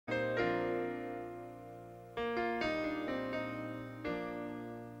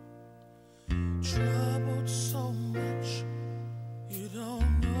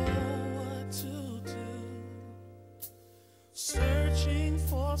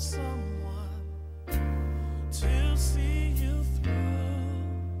someone to see you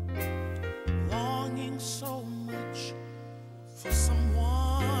through, longing so much for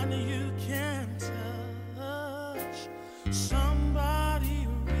someone you can touch, somebody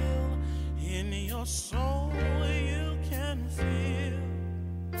real in your soul you can feel.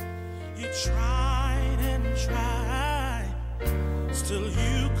 You tried and tried, still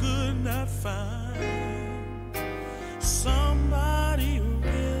you could not find somebody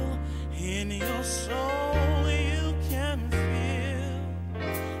real in your soul you can feel.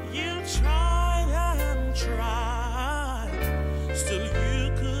 You tried and tried, still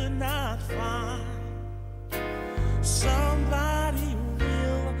you could not find somebody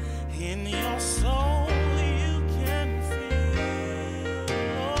real in your soul you can feel.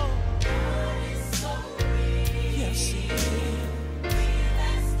 Oh, God is so real. Yes, He is. Real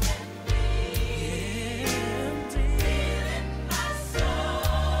as can be. Yeah, indeed. In my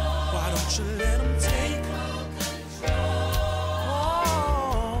soul. Why don't you let Him take full control?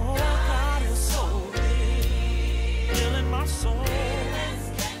 Oh, God is so real. Real in my soul. Real as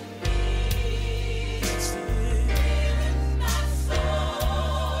can be. Yes, He is. Real in my soul.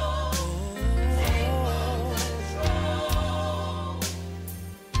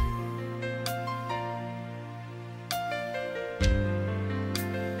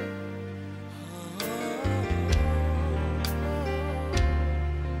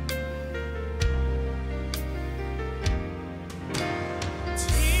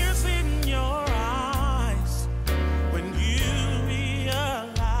 Tears in your eyes when you realize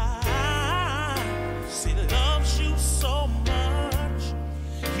He loves you so much.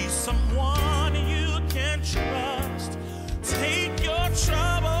 He's someone you can trust. Take your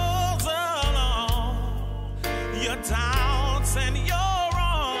troubles along, your doubts and your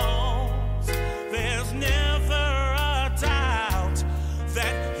wrongs. There's never a doubt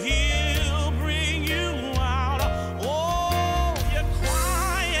that He'll bring you out. Oh, you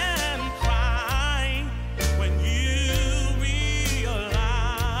cry and cry when you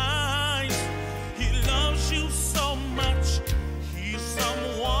realize He loves you so much. He's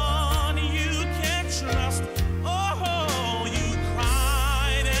someone you can trust. Oh, you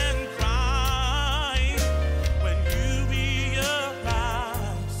cried and cried when you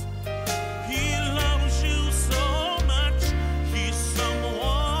realize He loves you so much. He's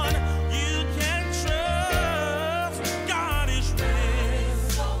someone you can trust. God is real.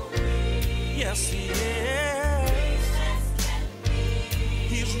 Yes, He is.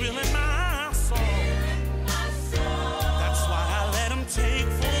 He's real in my soul. That's why I let Him take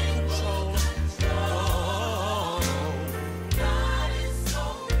full control. Oh,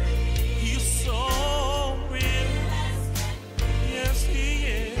 He's so real. Yes, He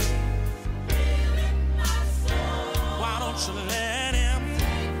is. Why don't you let Him?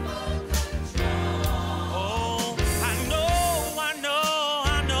 Oh,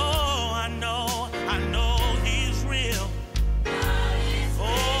 I know He's real.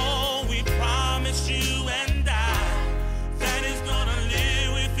 Oh, we promised you and I that He's gonna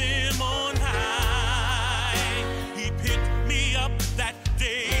live with Him on high. He picked me up that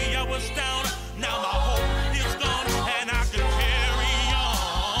day I was down. Now my hope is gone and I can carry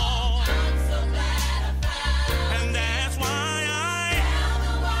on. And that's why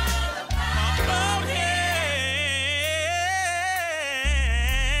I'm about Him.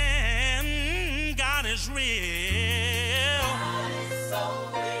 God is real. So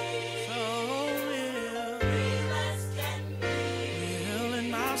real. Real in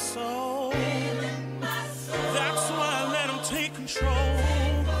my soul. That's why I let Him take control.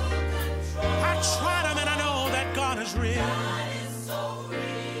 I tried Him and I know that God is real.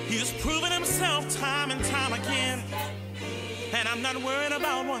 He has proven Himself time and time again. And I'm not worried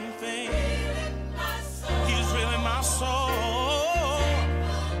about one thing. He's real in my soul.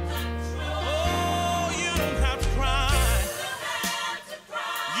 Oh, you don't have to cry.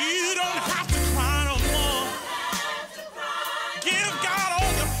 You don't have to cry no more. Give God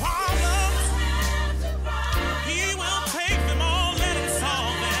all your problems. He will take them all, let Him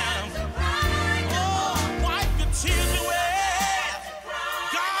solve them. Oh, wipe your tears away.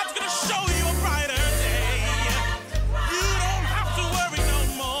 God's gonna show you a brighter day. You don't have to worry no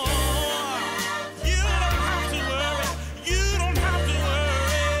more. You don't have to worry. You don't have to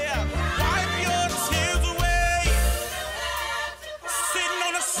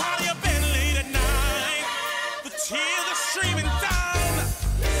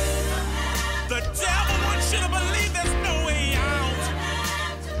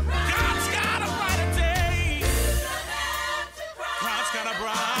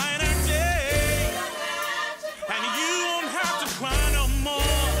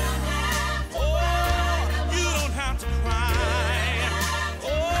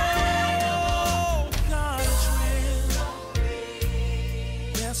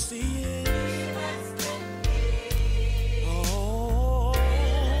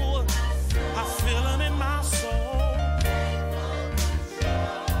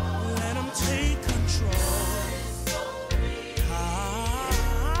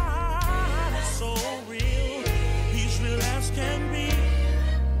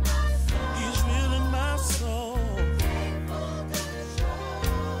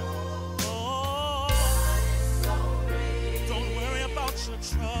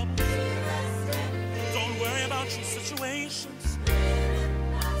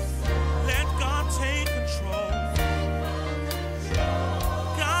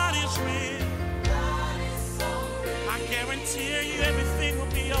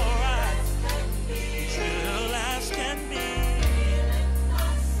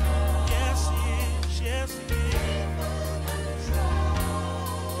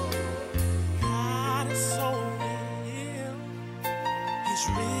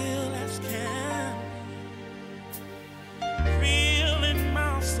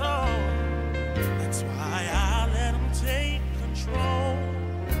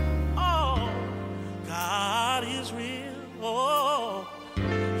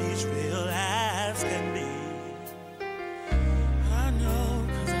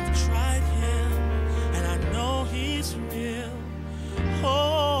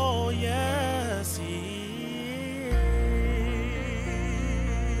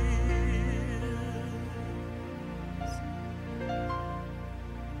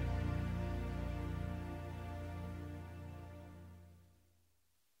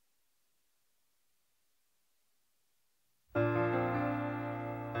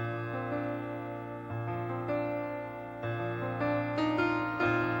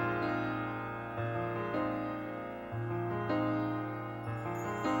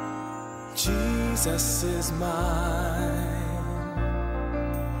Jesus is mine.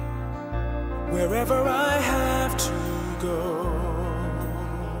 Wherever I have to go,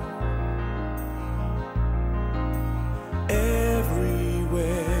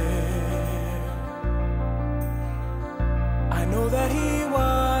 everywhere, I know that He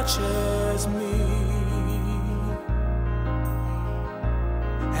watches me.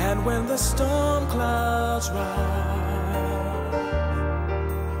 And when the storm clouds rise,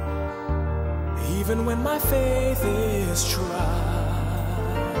 even when my faith is tried,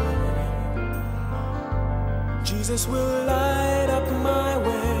 Jesus will light up my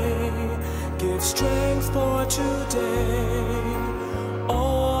way, give strength for today.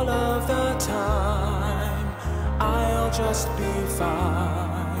 All of the time, I'll just be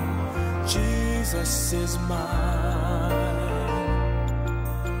fine. Jesus is mine.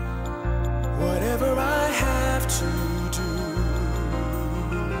 Whatever I have to do,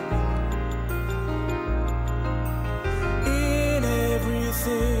 in everything,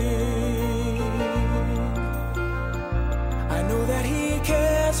 I know that He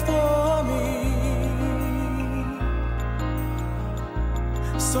cares for me.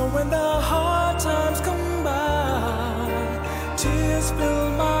 So when the hard times come by, tears fill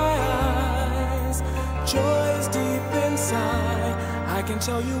my eyes, joy is deep inside. I can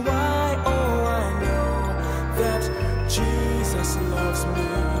tell you why, oh I know that Jesus loves me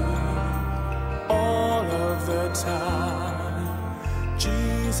all of the time.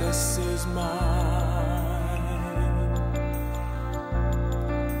 Jesus is mine.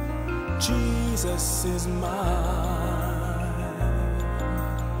 Jesus is mine.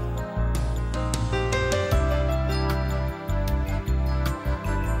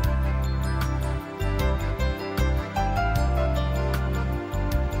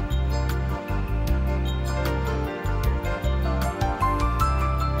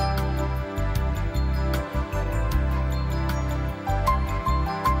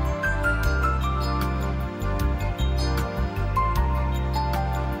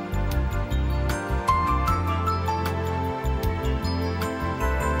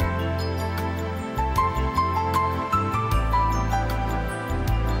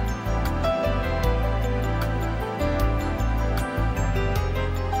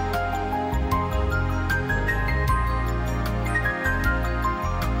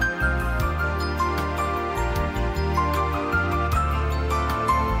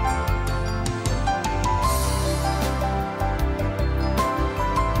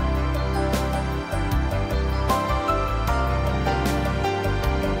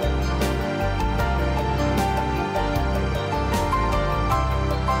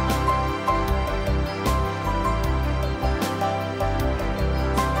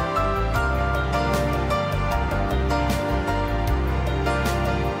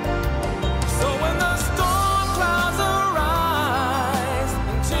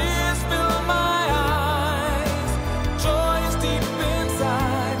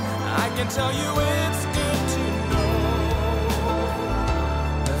 Tell you it's good to know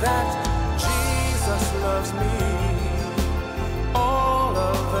that Jesus loves me all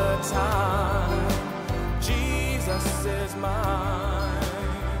of the time. Jesus is mine.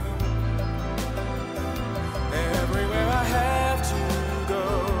 Everywhere I have to go,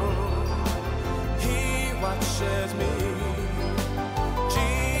 He watches me.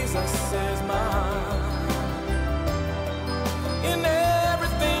 Jesus is mine. In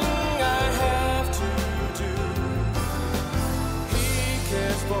everything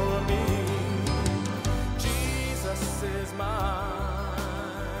for me, Jesus is mine.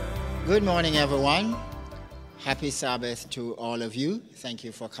 Good morning, everyone. Happy Sabbath to all of you. Thank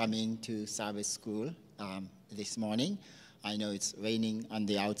you for coming to Sabbath school this morning. I know it's raining on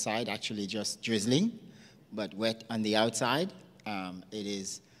the outside, actually just drizzling, but wet on the outside. It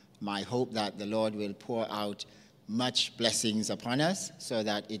is my hope that the Lord will pour out much blessings upon us so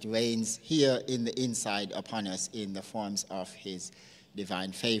that it rains here in the inside upon us in the forms of His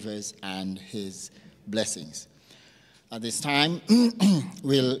divine favors and His blessings. At this time,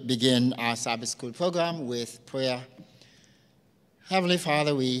 we'll begin our Sabbath school program with prayer. Heavenly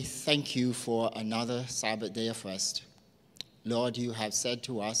Father, we thank You for another Sabbath day of rest. Lord, You have said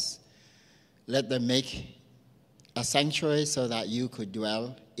to us, let them make a sanctuary so that You could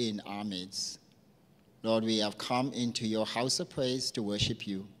dwell in our midst. Lord, we have come into Your house of praise to worship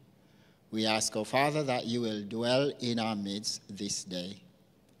You. We ask, O Father, that You will dwell in our midst this day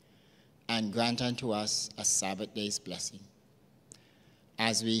and grant unto us a Sabbath day's blessing.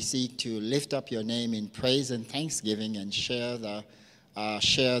 As we seek to lift up Your name in praise and thanksgiving and share the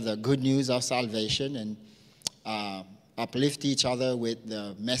good news of salvation and uplift each other with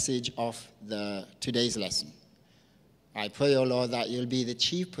the message of today's lesson. I pray, O Lord, that you'll be the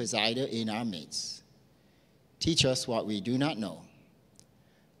chief presider in our midst. Teach us what we do not know.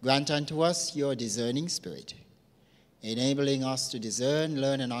 Grant unto us your discerning spirit, enabling us to discern,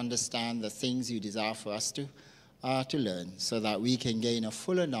 learn, and understand the things you desire for us to learn, so that we can gain a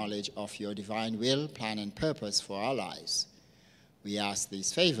fuller knowledge of your divine will, plan, and purpose for our lives. We ask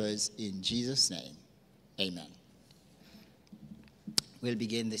these favors in Jesus' name. Amen. We'll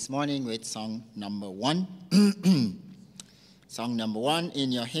begin this morning with song number 1. Song number 1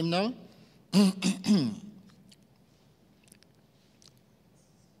 in your hymnal.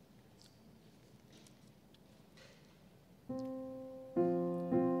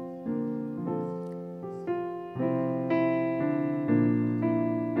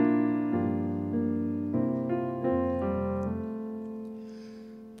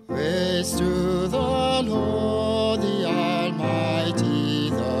 Praise to the Lord, the Almighty,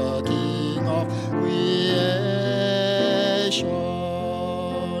 the King of creation.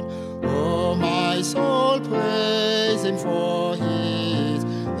 Oh, my soul, praise him, for he is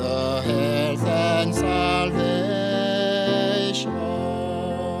the health and salvation.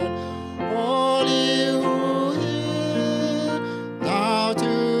 All you who hear, now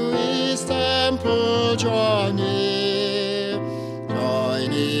to his temple draw near.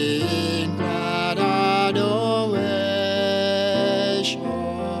 Join in glad adoration.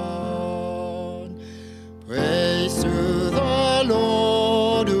 Praise to the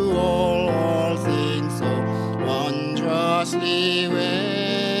Lord, who all things so wondrously reigneth.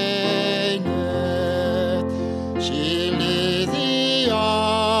 Shieldeth thee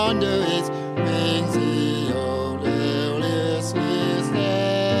under his wings, the old helplessly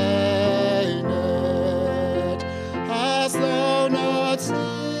slain. Hast thou not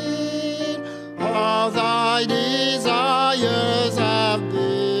seen how thy desires have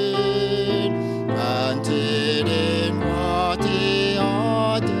been granted in what he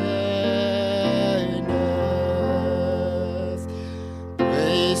ordaineth?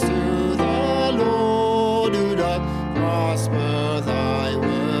 Praise to the Lord, who doth prosper thy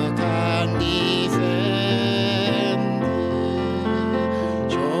work and defend thee.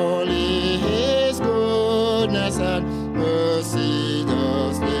 Surely his goodness and mercy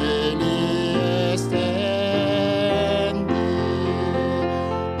does daily extend thee.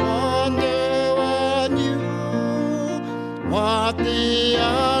 Wonder anew what the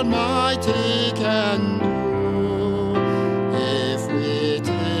Almighty can do, if with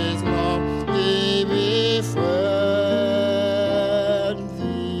his love he befriend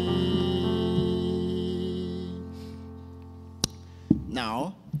thee.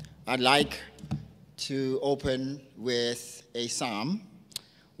 Now, I'd like to open with a psalm.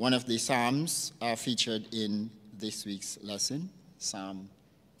 One of the psalms are featured in this week's lesson, Psalm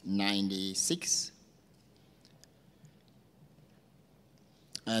 96.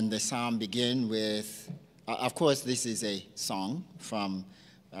 And the psalm begins with, of course, this is a song from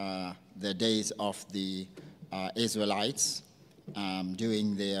the days of the Israelites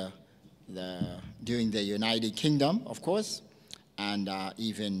during the United Kingdom, of course, and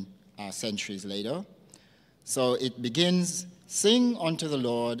even centuries later. So it begins, sing unto the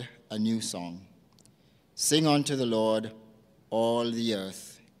Lord a new song. Sing unto the Lord all the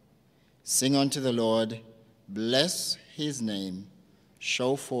earth. Sing unto the Lord, bless his name.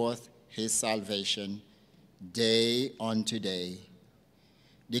 Show forth his salvation day unto day.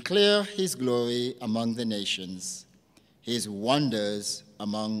 Declare his glory among the nations, his wonders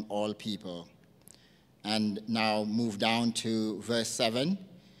among all people. And now move down to verse 7.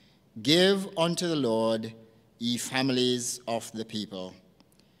 Give unto the Lord, ye families of the people.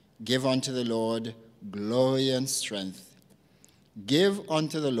 Give unto the Lord glory and strength. Give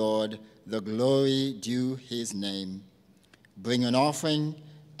unto the Lord the glory due his name. Bring an offering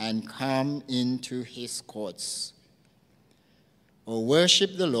and come into his courts. O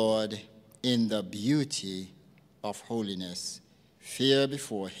worship the Lord in the beauty of holiness. Fear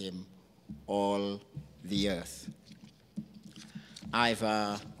before him all the earth. I've,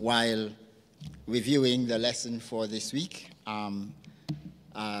 while reviewing the lesson for this week,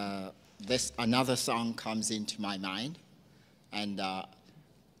 another song comes into my mind, and I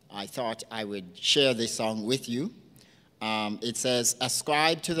thought I would share this song with you. It says,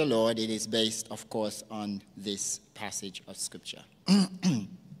 ascribe to the Lord. It is based, of course, on this passage of Scripture.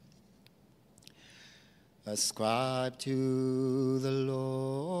 Ascribe to the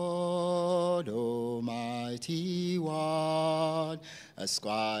Lord, Almighty One.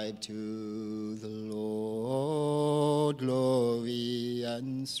 Ascribe to the Lord glory and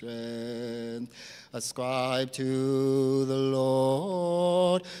and strength. Ascribe to the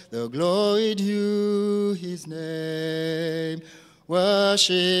Lord the glory due his name.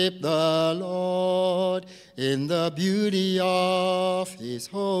 Worship the Lord in the beauty of his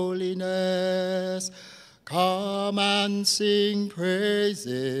holiness. Come and sing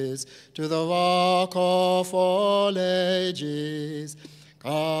praises to the Rock of all ages.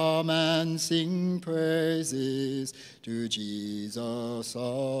 Come and sing praises to Jesus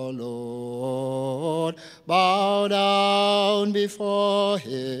our Lord. Bow down before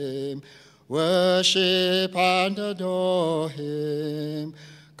him, worship and adore him.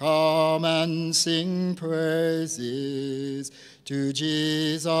 Come and sing praises to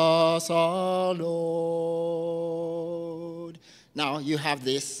Jesus our Lord. Now you have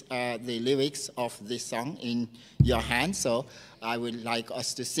this, the lyrics of this song in your hand, so I would like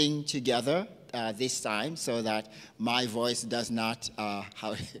us to sing together this time so that my voice does not,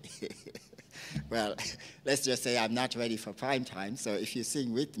 well, let's just say I'm not ready for prime time, so if you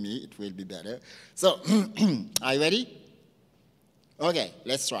sing with me, it will be better. So, are you ready? Okay,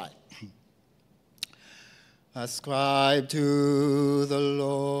 let's try. Ascribe to the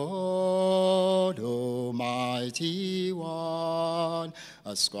Lord, Almighty One.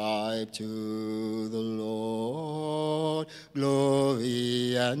 Ascribe to the Lord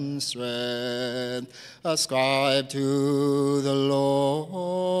glory and strength. Ascribe to the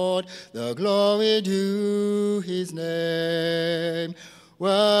Lord the glory due his name.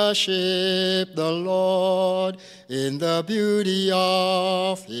 Worship the Lord in the beauty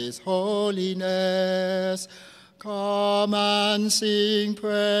of his holiness. Come and sing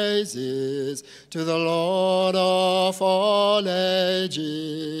praises to the Lord of all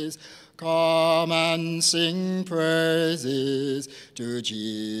ages. Come and sing praises to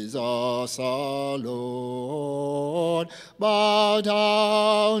Jesus our Lord. Bow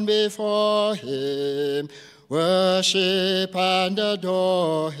down before him, worship and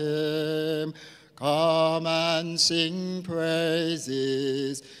adore him. Come and sing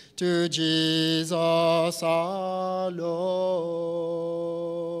praises to Jesus our Lord.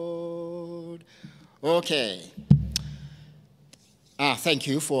 Okay. Thank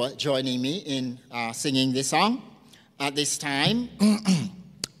you for joining me in singing this song. At this time,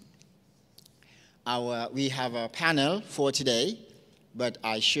 we have a panel for today, but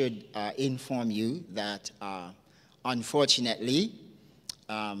I should inform you that unfortunately,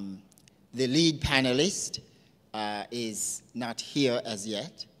 the lead panelist is not here as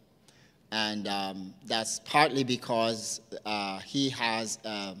yet. And that's partly because he has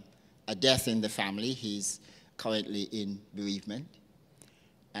a death in the family. He's currently in bereavement.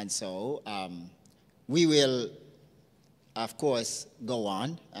 And so we will, of course, go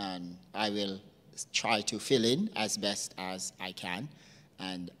on, and I will try to fill in as best as I can,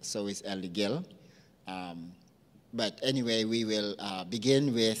 and so is Elder Gill. But anyway, we will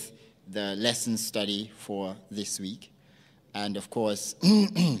begin with the lesson study for this week. And of course,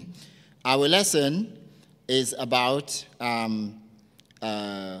 our lesson is about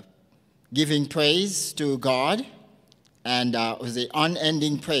giving praise to God, and was it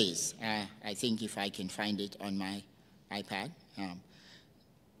unending praise? I think if I can find it on my iPad.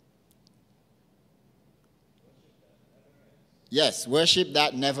 Yes, worship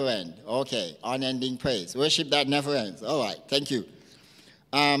that never ends. Okay, unending praise. Worship that never ends. All right, thank you.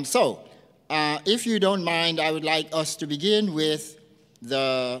 If you don't mind, I would like us to begin with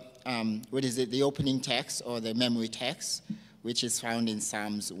the the opening text or the memory text, which is found in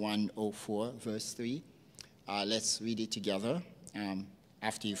Psalms 104, verse 3. Let's read it together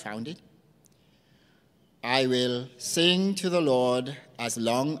after you found it. I will sing to the Lord as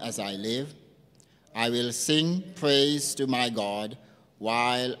long as I live. I will sing praise to my God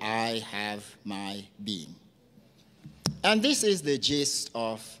while I have my being. And this is the gist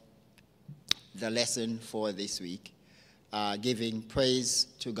of the lesson for this week. Giving praise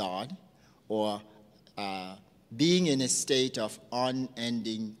to God, or being in a state of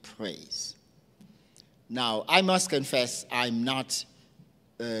unending praise. Now, I must confess, I'm not,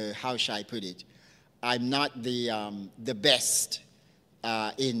 how shall I put it? I'm not the best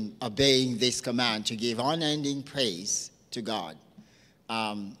in obeying this command to give unending praise to God.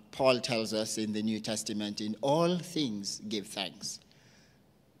 Paul tells us in the New Testament, in all things give thanks.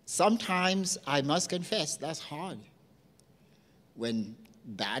 Sometimes, I must confess, that's hard. When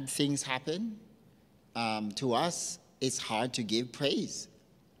bad things happen to us, it's hard to give praise,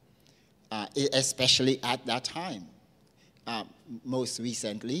 especially at that time. Most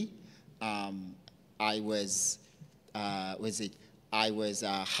recently, I was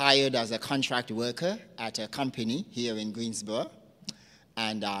hired as a contract worker at a company here in Greensboro,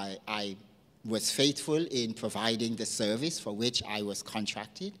 and I was faithful in providing the service for which I was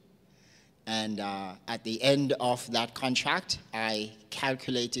contracted. And at the end of that contract, I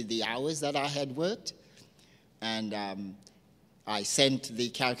calculated the hours that I had worked, and I sent the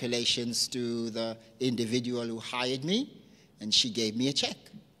calculations to the individual who hired me, and she gave me a check.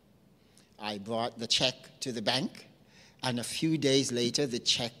 I brought the check to the bank, and a few days later, the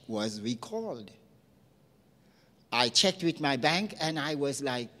check was recalled. I checked with my bank, and I was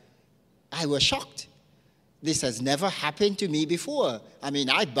shocked. This has never happened to me before. I mean,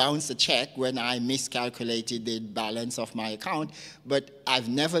 I bounced a check when I miscalculated the balance of my account, but I've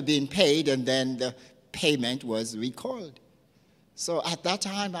never been paid, and then the payment was recalled. So at that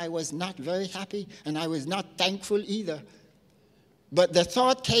time, I was not very happy, and I was not thankful either. But the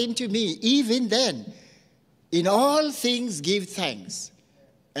thought came to me, even then, in all things give thanks.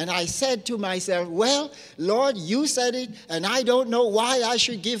 And I said to myself, well, Lord, you said it, and I don't know why I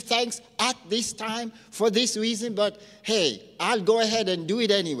should give thanks at this time for this reason, but hey, I'll go ahead and do it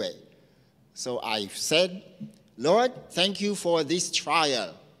anyway. So I said, Lord, thank you for this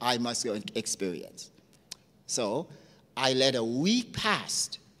trial I must experience. So I let a week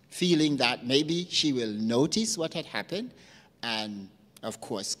pass, feeling that maybe she will notice what had happened and, of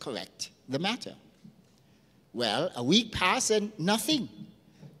course, correct the matter. Well, a week passed and nothing.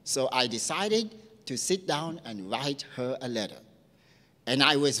 So I decided to sit down and write her a letter. And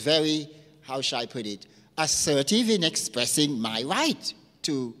I was very, how shall I put it, assertive in expressing my right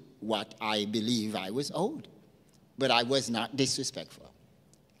to what I believe I was owed. But I was not disrespectful.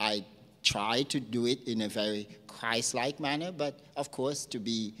 I tried to do it in a very Christ-like manner, but of course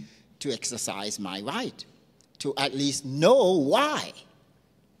to exercise my right, to at least know why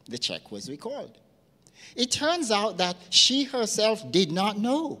the check was recalled. It turns out that she herself did not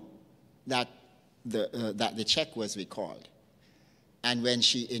know that the check was recalled. And when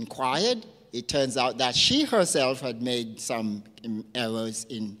she inquired, it turns out that she herself had made some errors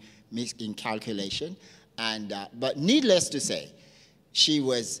in calculation. But needless to say, she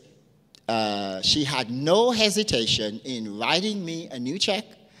had no hesitation in writing me a new check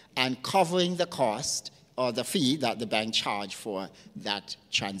and covering the cost or the fee that the bank charged for that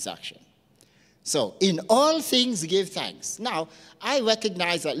transaction. So, in all things, give thanks. Now, I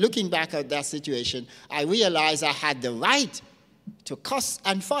recognize that looking back at that situation, I realized I had the right to cuss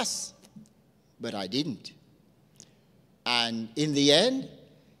and fuss, but I didn't. And in the end,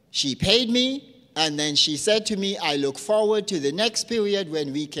 she paid me, and then she said to me, I look forward to the next period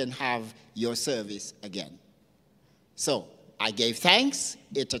when we can have your service again. So, I gave thanks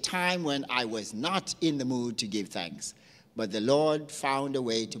at a time when I was not in the mood to give thanks, but the Lord found a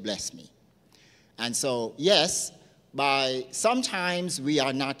way to bless me. And so, yes, sometimes we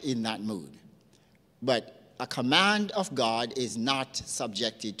are not in that mood. But a command of God is not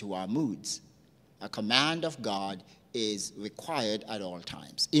subjected to our moods. A command of God is required at all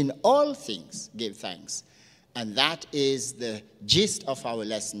times. In all things, give thanks. And that is the gist of our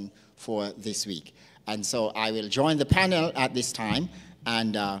lesson for this week. And so I will join the panel at this time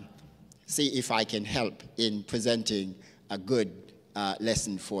and see if I can help in presenting a good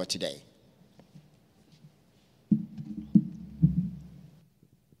lesson for today.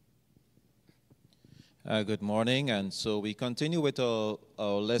 Good morning, and so we continue with our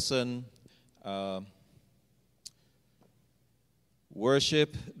lesson,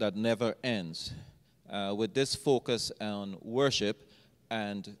 Worship That Never Ends, with this focus on worship,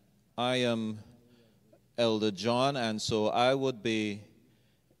 and I am Elder John, and so I would be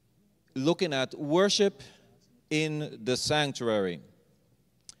looking at worship in the sanctuary.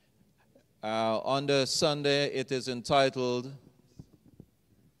 On the Sunday, it is entitled,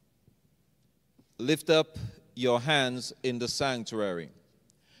 Lift Up Your Hands in the Sanctuary.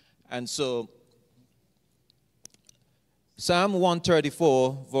 And so, Psalm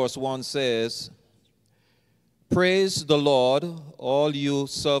 134, verse 1 says, Praise the Lord, all you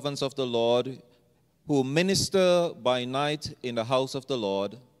servants of the Lord, who minister by night in the house of the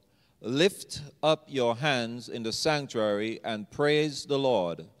Lord. Lift up your hands in the sanctuary and praise the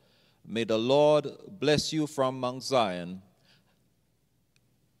Lord. May the Lord bless you from Mount Zion.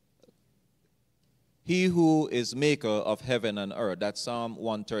 He who is maker of heaven and earth. That's Psalm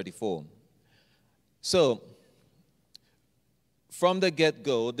 134. So, from the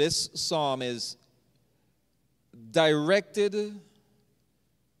get-go, this psalm is directed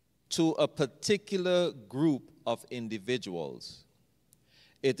to a particular group of individuals.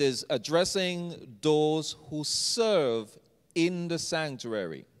 It is addressing those who serve in the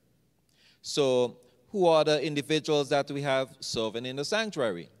sanctuary. So, who are the individuals that we have serving in the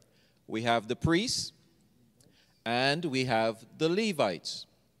sanctuary? We have the priests, And we have the Levites.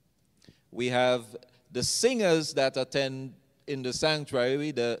 We have the singers that attend in the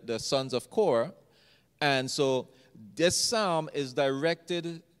sanctuary, the sons of Korah. And so this psalm is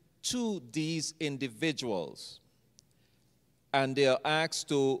directed to these individuals. And they are asked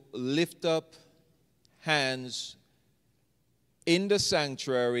to lift up hands in the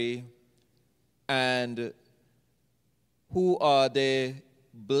sanctuary. And who are they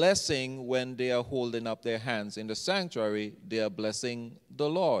blessing when they are holding up their hands in the sanctuary? They are blessing the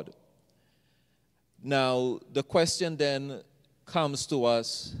Lord. Now, the question then comes to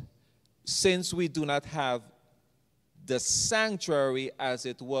us, since we do not have the sanctuary as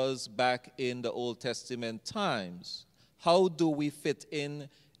it was back in the Old Testament times, how do we fit in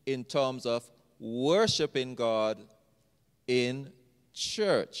terms of worshiping God in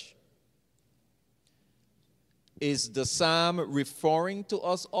church? Is the psalm referring to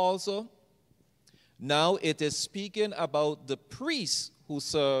us also? Now it is speaking about the priests who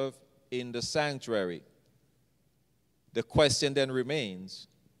serve in the sanctuary. The question then remains,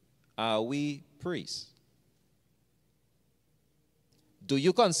 are we priests? Do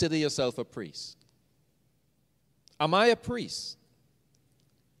you consider yourself a priest? Am I a priest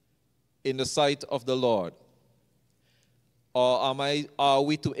in the sight of the Lord? Or are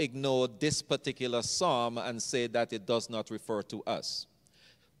we to ignore this particular psalm and say that it does not refer to us?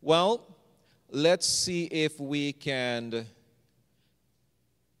 Well, let's see if we can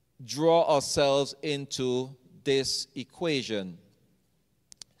draw ourselves into this equation.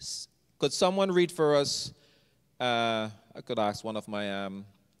 Could someone read for us? I could ask one of my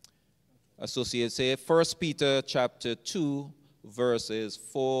associates here. 1 Peter chapter 2, verses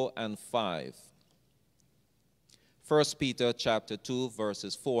 4 and 5. 1 Peter chapter 2,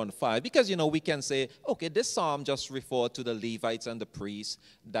 verses 4 and 5. Because, we can say, okay, this psalm just referred to the Levites and the priests.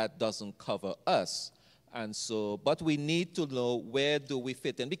 That doesn't cover us. And so, but we need to know, where do we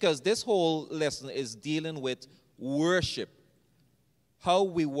fit in? Because this whole lesson is dealing with worship. How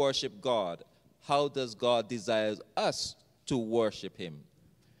we worship God. How does God desire us to worship him?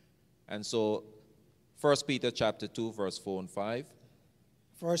 And so, 1 Peter chapter 2, verse 4 and 5.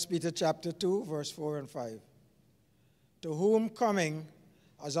 1 Peter chapter 2, verse 4 and 5. To whom coming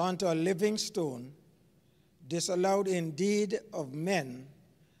as unto a living stone, disallowed indeed of men,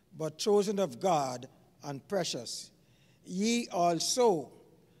 but chosen of God and precious, ye also,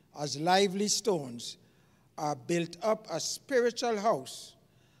 as lively stones, are built up a spiritual house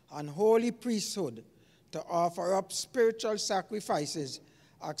and holy priesthood, to offer up spiritual sacrifices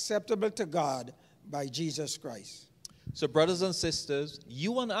acceptable to God by Jesus Christ. So, brothers and sisters,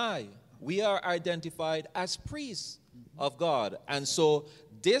 you and I, we are identified as priests of God. And so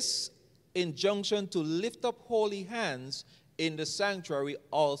this injunction to lift up holy hands in the sanctuary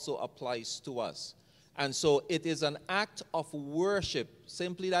also applies to us. And so it is an act of worship.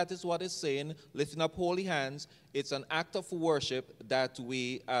 Simply that is what it's saying, lifting up holy hands. It's an act of worship that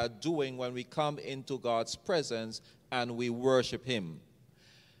we are doing when we come into God's presence and we worship him.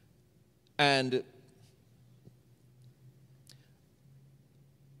 And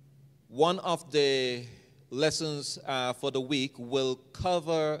one of the lessons for the week will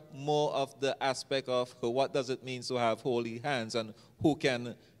cover more of the aspect of what does it mean to have holy hands and who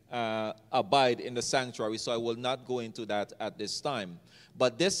can abide in the sanctuary. So I will not go into that at this time.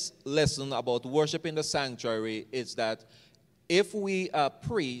 But this lesson about worship in the sanctuary is that if we are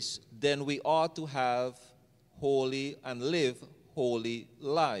priests, then we ought to have holy and live holy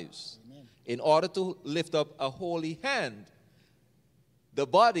lives. Amen. In order to lift up a holy hand, the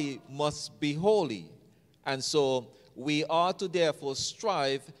body must be holy. And so we are to therefore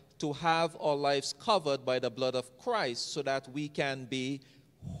strive to have our lives covered by the blood of Christ so that we can be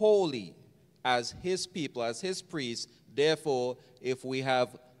holy as his people, as his priests. Therefore, if we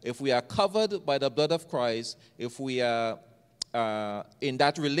are covered by the blood of Christ, if we are in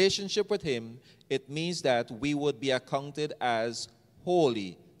that relationship with him, it means that we would be accounted as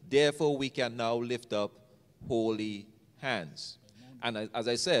holy. Therefore, we can now lift up holy hands. And as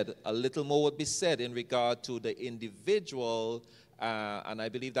I said, a little more would be said in regard to the individual, and I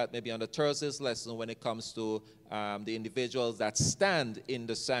believe that maybe on the Thursday's lesson when it comes to the individuals that stand in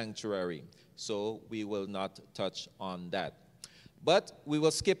the sanctuary. So we will not touch on that. But we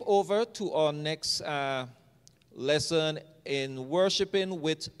will skip over to our next lesson in worshiping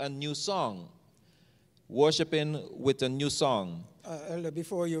with a new song. Worshiping with a new song.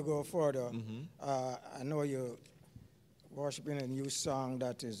 Before you go further, I know you're worshiping a new song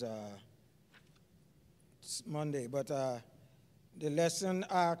that is Monday, but the lesson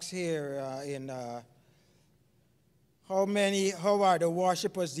asks here in how are the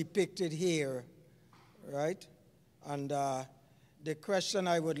worshipers depicted here, right? And the question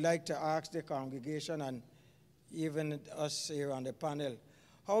I would like to ask the congregation and even us here on the panel,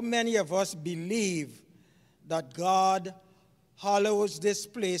 how many of us believe that God hallows this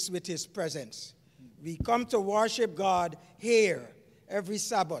place with his presence? We come to worship God here every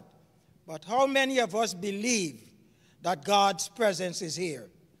Sabbath. But how many of us believe that God's presence is here?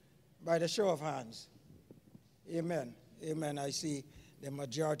 By the show of hands. Amen. Amen. I see the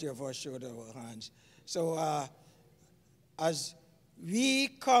majority of us showed our hands. So as we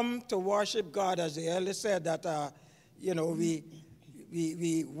come to worship God, as the elder said, that,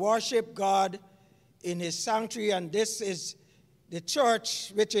 we worship God in his sanctuary, and this is the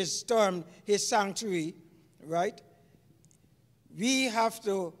church, which is termed his sanctuary, right? We have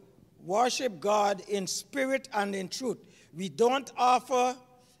to worship God in spirit and in truth. We don't offer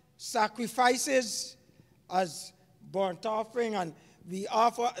sacrifices as burnt offering, and we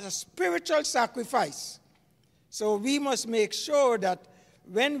offer a spiritual sacrifice. So we must make sure that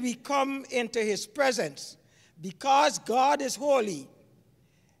when we come into his presence, because God is holy,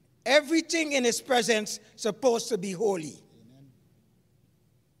 everything in his presence is supposed to be holy.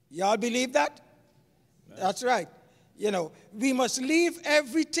 Y'all believe that? That's right. We must leave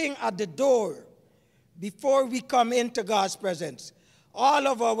everything at the door before we come into God's presence. All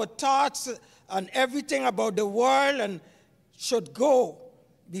of our thoughts and everything about the world and should go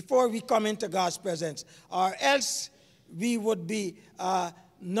before we come into God's presence, or else we would be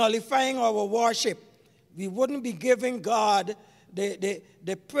nullifying our worship. We wouldn't be giving God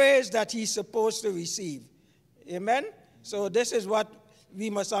the praise that he's supposed to receive. Amen? So this is what we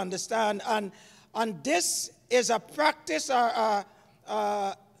must understand. And this is a practice.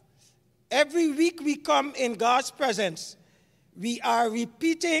 Every week we come in God's presence, we are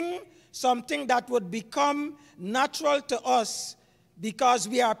repeating something that would become natural to us because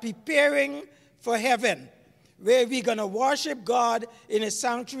we are preparing for heaven, where we're going to worship God in his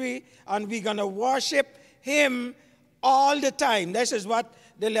sanctuary, and we're going to worship him all the time. This is what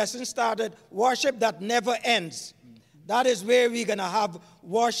the lesson started, worship that never ends. That is where we're going to have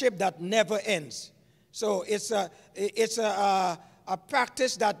worship that never ends. So it's a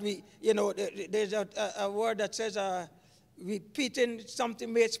practice that we, there's a word that says repeating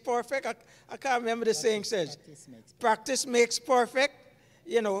something makes perfect. I can't remember the saying says. Practice makes perfect.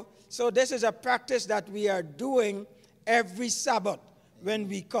 So this is a practice that we are doing every Sabbath when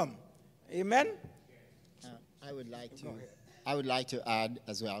we come. Amen? I would like to add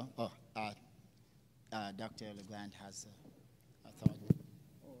as well. Dr. Legrand has a thought.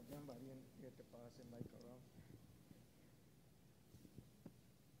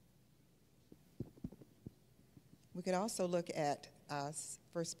 We could also look at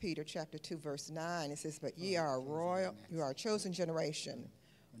 1 Peter chapter 2, verse 9. It says, "But ye are you are a chosen generation,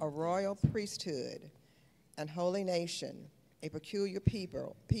 a royal priesthood, and holy nation, a peculiar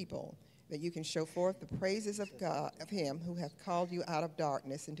people, that you can show forth the praises of God, of him who hath called you out of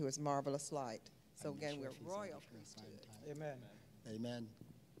darkness into his marvelous light." So again, we're royal priesthood. Amen. Amen.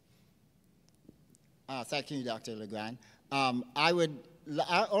 Thank you, Dr. Legrand. I would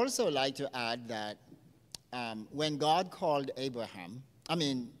also like to add that when God called Abraham,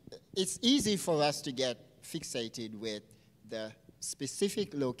 it's easy for us to get fixated with the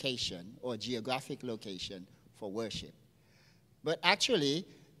specific location or geographic location for worship. But actually,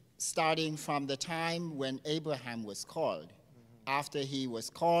 starting from the time when Abraham was called, after he was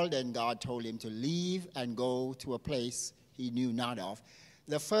called and God told him to leave and go to a place he knew not of,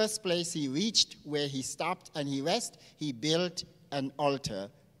 the first place he reached where he stopped and he rested, he built an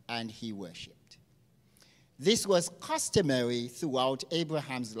altar and he worshiped. This was customary throughout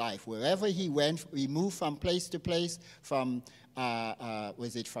Abraham's life. Wherever he went, he moved from place to place, from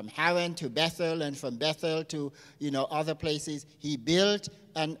from Haran to Bethel, and from Bethel to other places. He built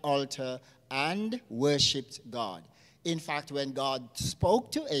an altar and worshipped God. In fact, when God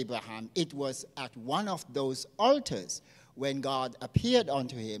spoke to Abraham, it was at one of those altars when God appeared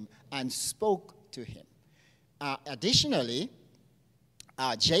unto him and spoke to him. Additionally,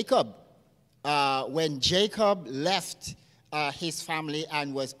 Jacob, when Jacob left his family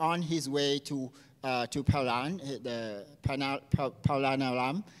and was on his way to Paran,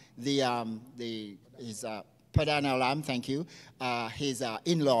 Paran-aram, Padan-aram, thank you, his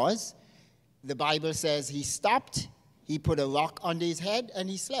in-laws, the Bible says he stopped, he put a rock under his head, and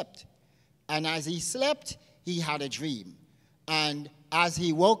he slept. And as he slept, he had a dream. And as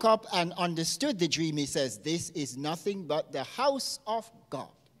he woke up and understood the dream, he says, "This is nothing but the house of God."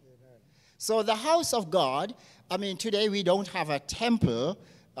 Amen. So the house of God, today we don't have a temple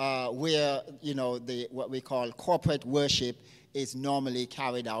where, what we call corporate worship is normally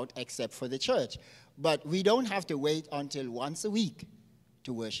carried out except for the church. But we don't have to wait until once a week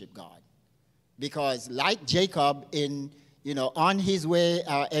to worship God. Because like Jacob on his way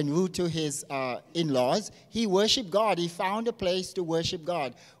en route to his in-laws, he worshiped God. He found a place to worship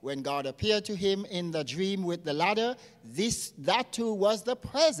God. When God appeared to him in the dream with the ladder, that too was the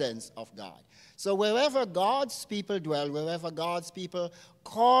presence of God. So wherever God's people dwell, wherever God's people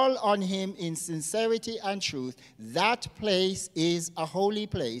call on him in sincerity and truth, that place is a holy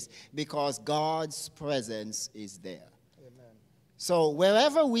place because God's presence is there. Amen. So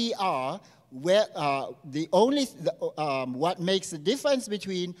wherever we are, what makes the difference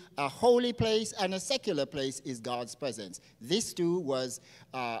between a holy place and a secular place is God's presence. This too was,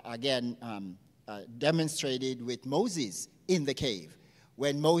 demonstrated with Moses in the cave.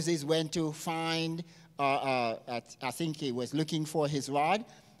 When Moses went to find, I think he was looking for his rod,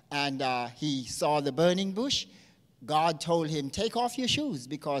 and he saw the burning bush, God told him, take off your shoes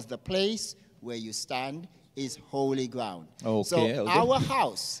because the place where you stand is holy ground. Okay, so our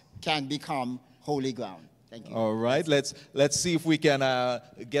house can become holy ground. Thank you. All right, let's see if we can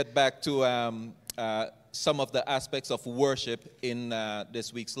get back to some of the aspects of worship in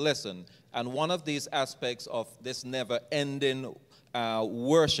this week's lesson. And one of these aspects of this never-ending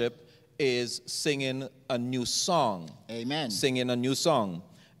worship is singing a new song. Amen. Singing a new song.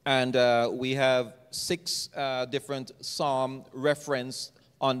 And we have 6 different psalm referenced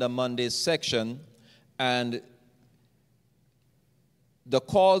on the Monday's section. And the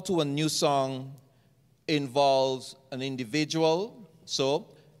call to a new song involves an individual. So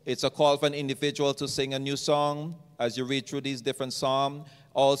it's a call for an individual to sing a new song as you read through these different psalms.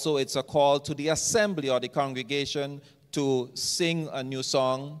 Also, it's a call to the assembly or the congregation to sing a new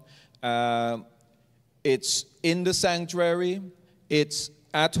song. It's in the sanctuary, it's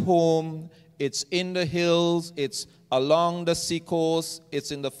at home, it's in the hills, it's along the seacoast,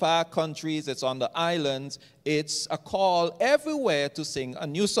 it's in the far countries, it's on the islands. It's a call everywhere to sing a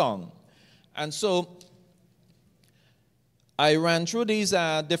new song. And so I ran through these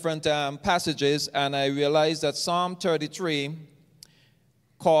different passages, and I realized that Psalm 33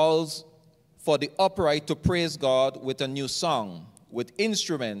 calls for the upright to praise God with a new song, with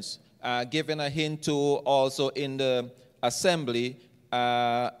instruments, giving a hint to also in the assembly,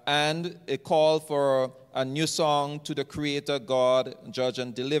 and a call for a new song to the Creator, God, Judge,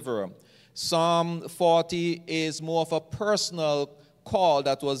 and Deliverer. Psalm 40 is more of a personal call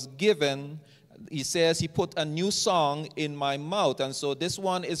that was given. He says, he put a new song in my mouth. And so this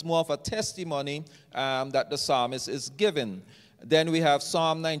one is more of a testimony that the psalmist is given. Then we have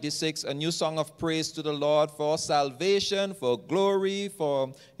Psalm 96, a new song of praise to the Lord for salvation, for glory,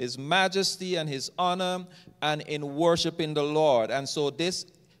 for his majesty and his honor, and in worshiping the Lord. And so this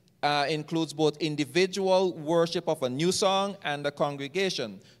includes both individual worship of a new song and the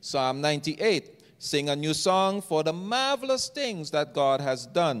congregation. Psalm 98, sing a new song for the marvelous things that God has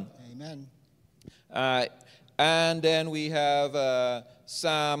done. Amen. And then we have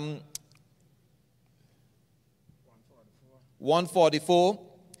Psalm 144,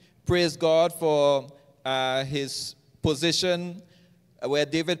 praise God for his position, where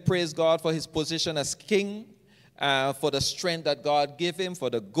David praised God for his position as king, for the strength that God gave him,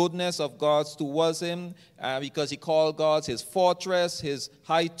 for the goodness of God towards him, because he called God his fortress, his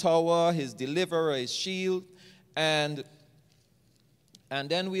high tower, his deliverer, his shield. And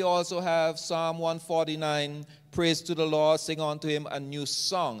then we also have Psalm 149, praise to the Lord, sing unto him a new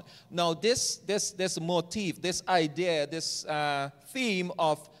song. Now this motif, this idea, this theme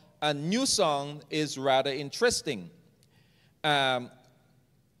of a new song is rather interesting. The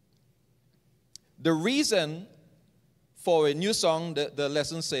reason for a new song, the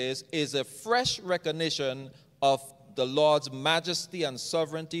lesson says, is a fresh recognition of the Lord's majesty and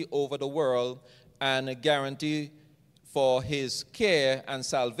sovereignty over the world, and a guarantee for his care and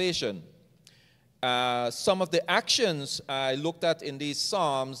salvation. Some of the actions I looked at in these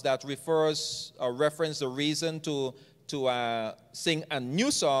psalms that reference the reason to sing a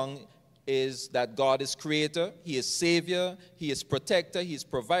new song is that God is creator, he is savior, he is protector, he is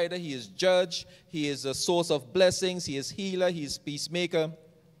provider, he is judge, he is a source of blessings, he is healer, he is peacemaker.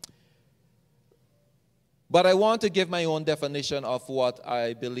 But I want to give my own definition of what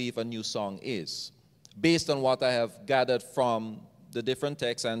I believe a new song is, based on what I have gathered from the different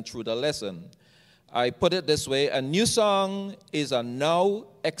texts and through the lesson. I put it this way: a new song is a now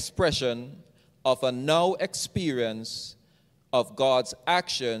expression of a now experience of God's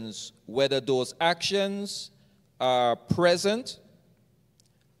actions, whether those actions are present,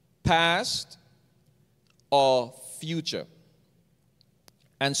 past, or future.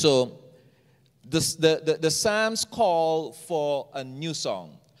 And so the Psalms call for a new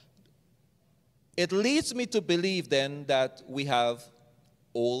song. it leads me to believe then that we have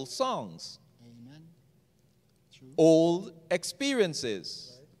old songs, Amen. True. old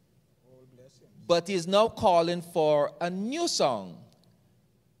experiences. But he's now calling for a new song.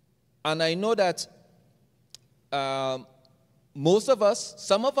 And I know that most of us,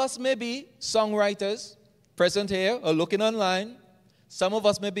 some of us may be songwriters, present here or looking online. Some of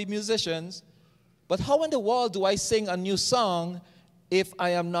us may be musicians. But how in the world do I sing a new song if I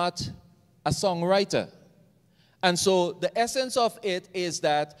am not a songwriter? And so the essence of it is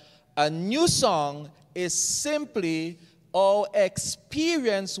that a new song is simply our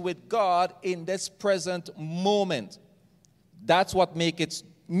experience with God in this present moment. That's what makes it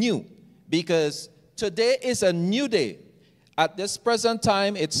new. Because today is a new day. At this present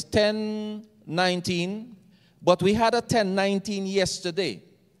time, it's 10:19, but we had a 10:19 yesterday.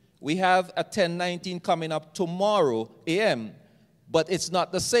 We have a 10:19 coming up tomorrow a.m., but it's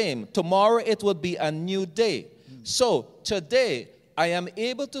not the same. Tomorrow it will be a new day. So today I am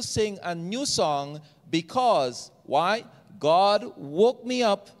able to sing a new song because, why? God woke me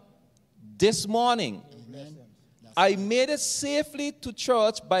up this morning. Amen. I made it safely to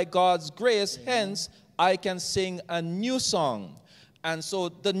church by God's grace. Hence, I can sing a new song. And so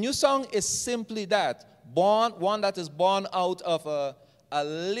the new song is simply that, one that is born out of a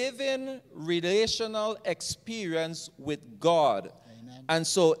living relational experience with God. Amen. And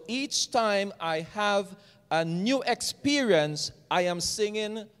so each time I have a new experience, I am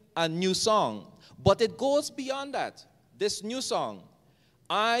singing a new song. But it goes beyond that. This new song,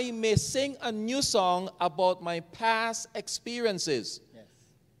 I may sing a new song about my past experiences, Yes.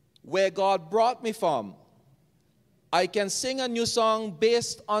 where God brought me from. I can sing a new song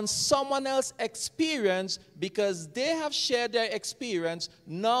based on someone else's experience because they have shared their experience.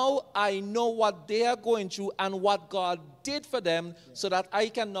 Now I know what they are going through and what God did for them, so that I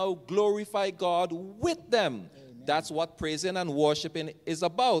can now glorify God with them. Amen. That's what praising and worshiping is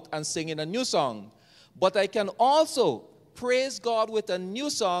about, and singing a new song. But I can also praise God with a new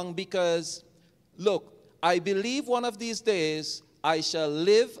song because, look, I believe one of these days I shall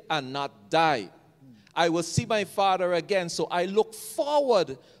live and not die. I will see my Father again. So I look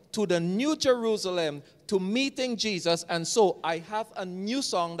forward to the new Jerusalem, to meeting Jesus. And so I have a new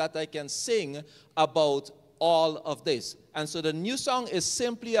song that I can sing about all of this. And so the new song is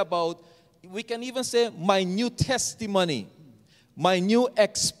simply about, we can even say, my new testimony, my new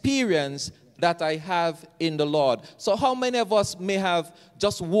experience that I have in the Lord. So how many of us may have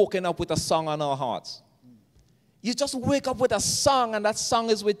just woken up with a song on our hearts? You just wake up with a song, and that song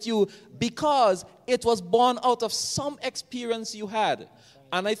is with you because it was born out of some experience you had.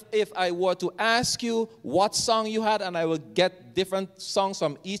 And if I were to ask you what song you had, and I will get different songs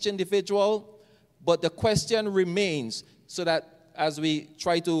from each individual, but the question remains, so that as we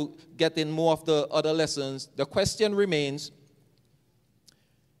try to get in more of the other lessons, the question remains,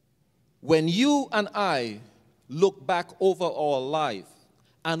 when you and I look back over our life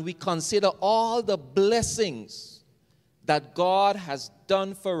and we consider all the blessings that God has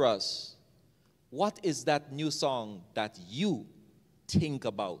done for us, what is that new song that you think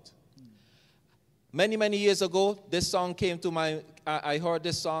about? Many, many years ago, this song came to my, I heard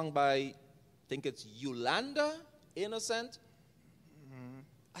this song by, I think it's Yolanda Innocent.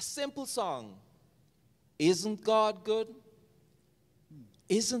 A simple song. Isn't God good?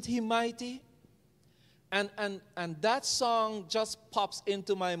 Isn't he mighty? And that song just pops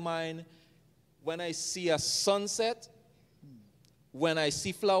into my mind when I see a sunset, when I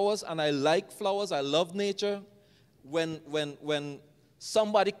see flowers, and I like flowers, I love nature. When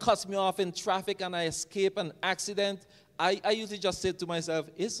somebody cuts me off in traffic and I escape an accident, I usually just say to myself,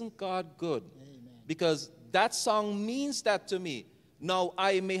 isn't God good? Amen. Because that song means that to me. Now,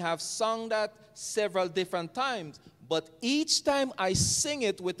 I may have sung that several different times, but each time I sing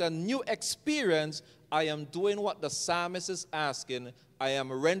it with a new experience, I am doing what the psalmist is asking. I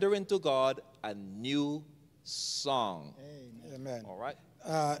am rendering to God a new song. Amen. All right?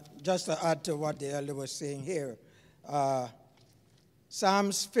 Just to add to what the elder was saying here,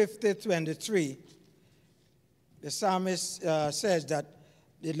 Psalms 50:23, the psalmist says that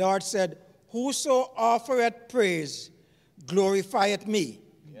the Lord said, whoso offereth praise glorifieth me.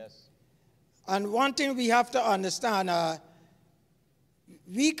 Yes. And one thing we have to understand,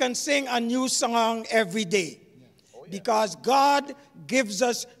 we can sing a new song every day. Oh, yeah. Because God gives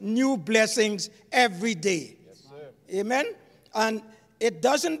us new blessings every day. Yes, sir. Amen? And it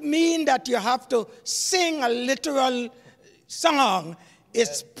doesn't mean that you have to sing a literal song.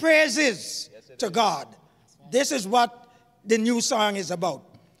 It's praises to God. This is what the new song is about.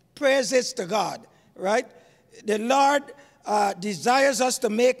 Praises to God, right? The Lord desires us to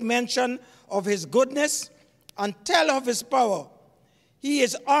make mention of his goodness and tell of his power. He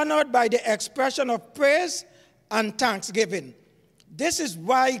is honored by the expression of praise and thanksgiving. This is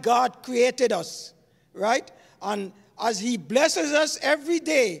why God created us, right? And as he blesses us every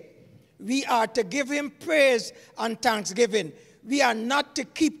day, we are to give him praise and thanksgiving. We are not to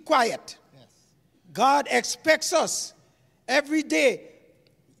keep quiet. Yes. God expects us every day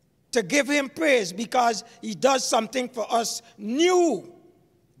to give him praise because he does something for us new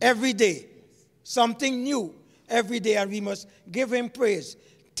every day. Something new every day, and we must give him praise.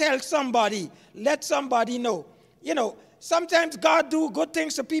 Tell somebody, let somebody know. You know, sometimes God do good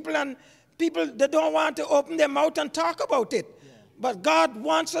things to people, and people, they don't want to open their mouth and talk about it. Yeah. But God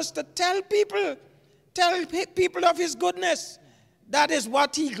wants us to tell people of his goodness. That is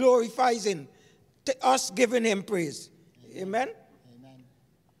what he glorifies in, to us giving him praise. Amen? Amen.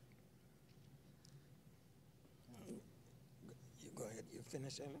 You go ahead. You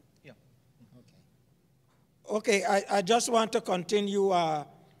finish, Ellen? Yeah. Okay, I just want to continue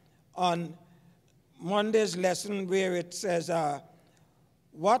on Monday's lesson where it says,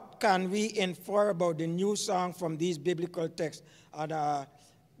 what can we infer about the new song from these biblical texts? And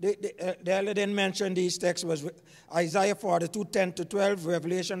the elder didn't mention these texts was Isaiah 42, 10-12,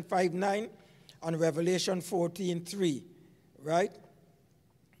 Revelation 5:9, and Revelation 14:3, right?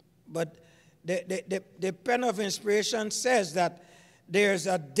 But the pen of inspiration says that there's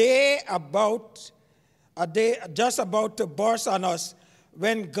a day just about to burst on us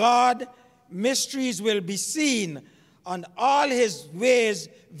when God mysteries will be seen and all his ways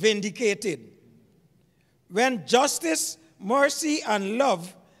vindicated. When justice, mercy, and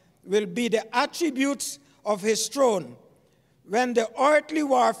love will be the attributes of his throne. When the earthly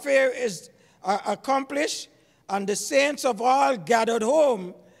warfare is accomplished and the saints of all gathered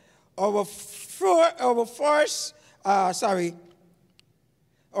home, our first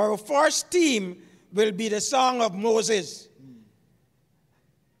theme will be the song of Moses,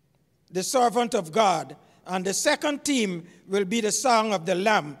 the servant of God. And the second theme will be the song of the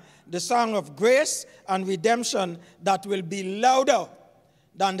Lamb, the song of grace and redemption that will be louder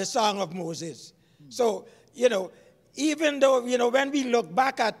than the song of Moses. So, even though, when we look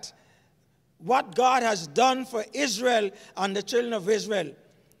back at what God has done for Israel and the children of Israel,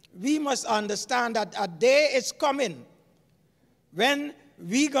 we must understand that a day is coming when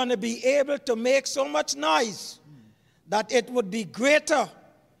we're going to be able to make so much noise that it would be greater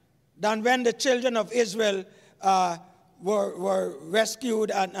than when the children of Israel were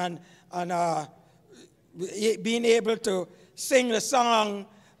rescued and being able to sing the song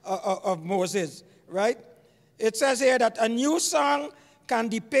of Moses, right? It says here that a new song can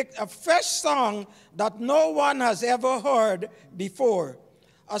depict a fresh song that no one has ever heard before,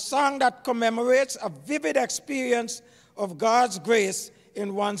 a song that commemorates a vivid experience of God's grace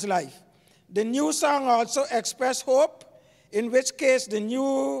in one's life. The new song also expresses hope, in which case the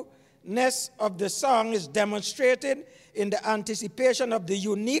newness of the song is demonstrated in the anticipation of the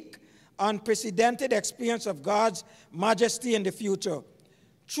unique, unprecedented experience of God's majesty in the future.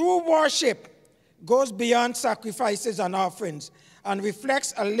 True worship goes beyond sacrifices and offerings and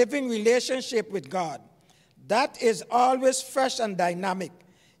reflects a living relationship with God. That is always fresh and dynamic.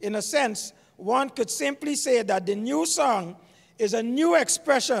 In a sense, one could simply say that the new song is a new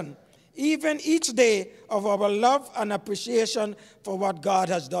expression, even each day, of our love and appreciation for what God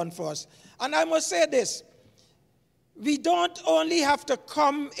has done for us. And I must say this, we don't only have to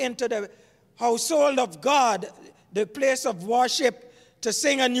come into the household of God, the place of worship, to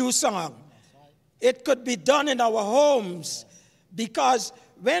sing a new song. It could be done in our homes, because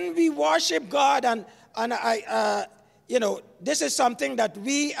when we worship God, and this is something that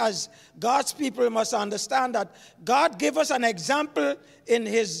we as God's people must understand, that God gave us an example in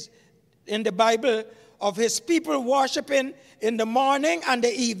the Bible of his people worshiping in the morning and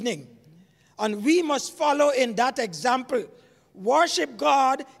the evening. And we must follow in that example. Worship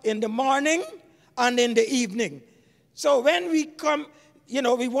God in the morning and in the evening. So when we come,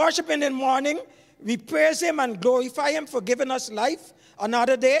 we worship in the morning, we praise him and glorify him for giving us life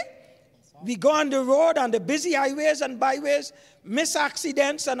another day. We go on the road, on the busy highways and byways, miss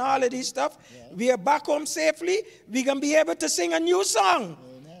accidents and all of this stuff. Yeah. We are back home safely. We can be able to sing a new song.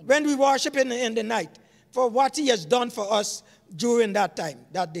 Amen. When we worship in the night for what he has done for us during that time,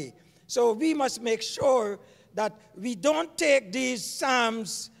 that day. So we must make sure that we don't take these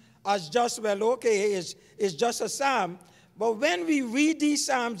psalms as just, it's just a psalm. But when we read these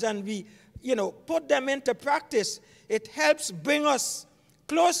psalms and we, put them into practice, it helps bring us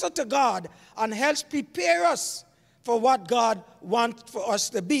closer to God and helps prepare us for what God wants for us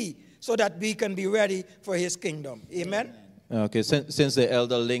to be, so that we can be ready for his kingdom. Amen? Okay, since the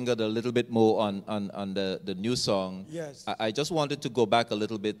elder lingered a little bit more on the new song, Yes. I just wanted to go back a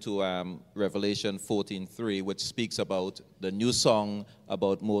little bit to Revelation 14:3, which speaks about the new song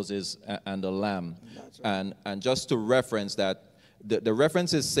about Moses and the Lamb. Right. And just to reference that, the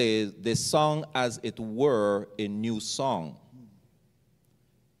references say they sung as it were a new song.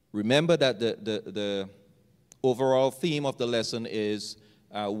 Remember that the overall theme of the lesson is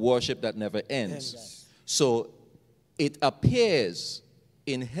worship that never ends. Yes. So it appears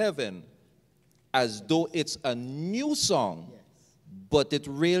in heaven as though it's a new song, yes, but it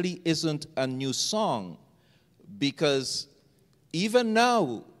really isn't a new song, because even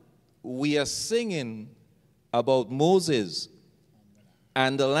now we are singing about Moses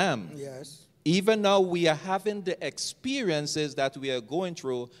and the Lamb. Yes. Even now we are having the experiences that we are going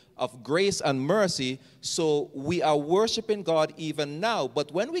through of grace and mercy, so we are worshiping God even now.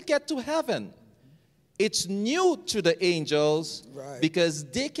 But when we get to heaven, it's new to the angels, right, because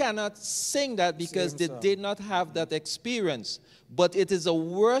they cannot sing that because they did not have that experience. But it is a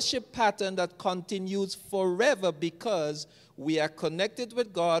worship pattern that continues forever because we are connected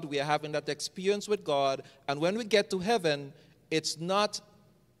with God, we are having that experience with God, and when we get to heaven, it's not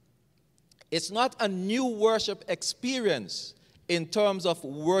a new worship experience in terms of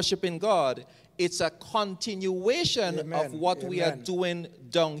worshiping God. It's a continuation, amen, of what, amen, we are doing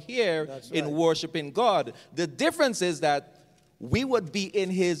down here. That's in right, worshiping God. The difference is that we would be in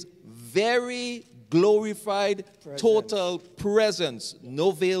his very glorified, presence, total presence,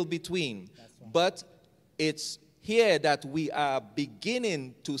 no veil between. Right. But it's here that we are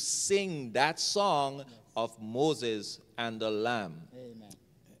beginning to sing that song, yes, of Moses and the Lamb. Amen.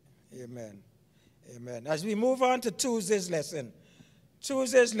 Amen. Amen. As we move on to Tuesday's lesson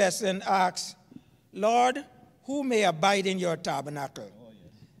asks, Lord, who may abide in your tabernacle? Oh,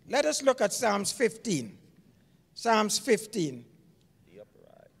 yes. Let us look at Psalms 15. Psalms 15. The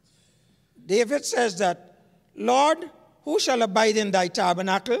upright. David says that, Lord, who shall abide in thy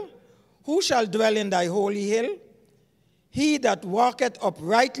tabernacle? Who shall dwell in thy holy hill? He that walketh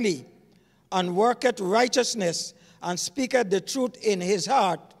uprightly and worketh righteousness and speaketh the truth in his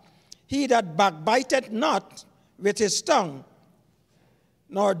heart, he that backbiteth not with his tongue,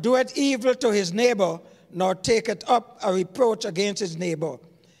 nor doeth evil to his neighbor, nor taketh up a reproach against his neighbor,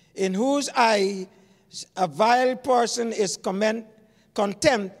 in whose eyes a vile person is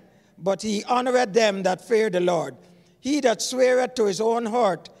contempt, but he honoreth them that fear the Lord. He that sweareth to his own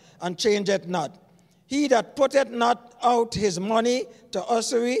heart and changeth not. He that putteth not out his money to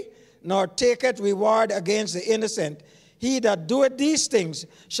usury, nor taketh reward against the innocent. He that doeth these things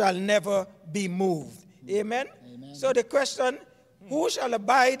shall never be moved. Amen? Amen. So the question, who shall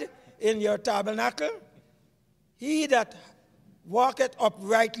abide in your tabernacle? He that walketh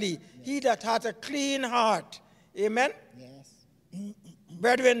uprightly, he that hath a clean heart. Amen? Yes.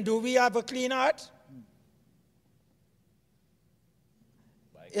 Brethren, do we have a clean heart?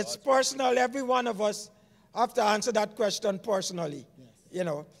 It's personal. Every one of us have to answer that question personally. Yes. You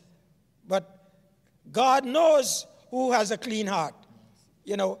know. But God knows who has a clean heart. Yes.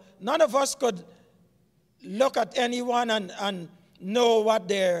 You know, none of us could look at anyone and know what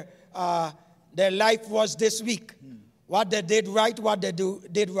their life was this week, what they did right, what they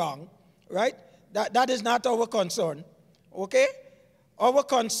did wrong, right? That is not our concern, okay? Our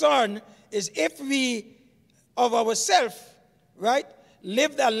concern is if we, of ourselves, right,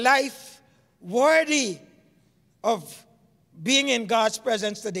 lived a life worthy of being in God's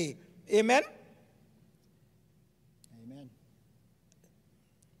presence today. Amen? Amen.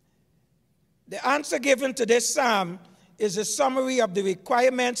 The answer given to this psalm is a summary of the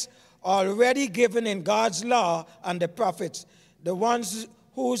requirements already given in God's law and the prophets, the ones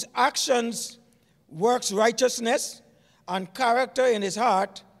whose actions works righteousness and character in his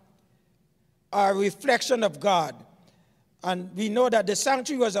heart are a reflection of God. And we know that the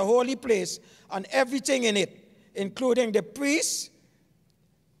sanctuary was a holy place, and everything in it, including the priests,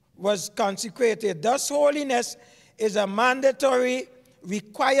 was consecrated. Thus, holiness is a mandatory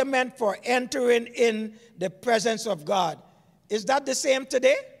requirement for entering in the presence of God. Is that the same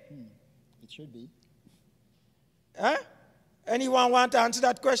today? It should be. Huh? Anyone want to answer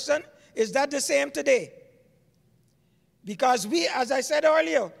that question? Is that the same today? Because we, as I said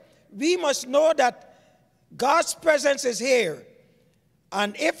earlier, we must know that God's presence is here.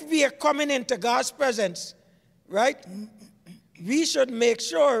 And if we are coming into God's presence, right, we should make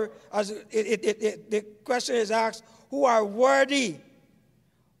sure, as the question is asked, who are worthy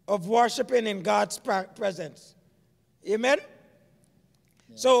of worshiping in God's presence. Amen?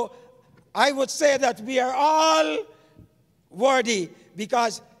 Yeah. So I would say that we are all worthy,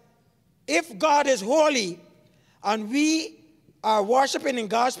 because if God is holy and we are worshiping in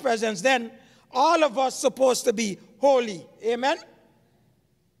God's presence, then all of us supposed to be holy. Amen?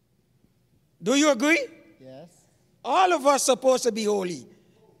 Do you agree? Yes. All of us supposed to be holy.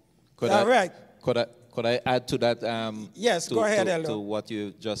 All right. Could I add to that? Yes, go ahead, Elder. To what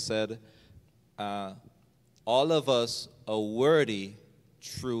you just said. All of us are worthy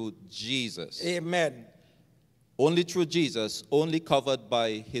through Jesus. Amen. Only through Jesus, only covered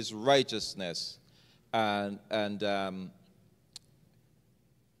by his righteousness. And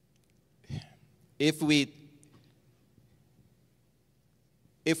if we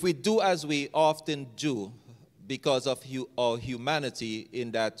do as we often do, because of our humanity,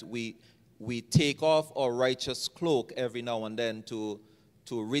 in that we take off our righteous cloak every now and then to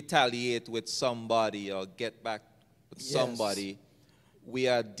retaliate with somebody or get back with somebody, we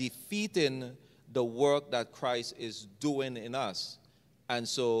are defeating the work that Christ is doing in us. And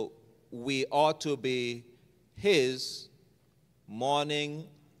so we ought to be his morning,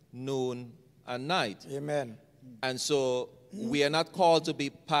 noon, and night. Amen. And so we are not called to be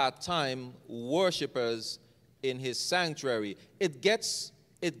part-time worshipers in his sanctuary. It gets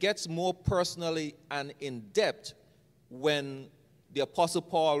more personally and in depth when the Apostle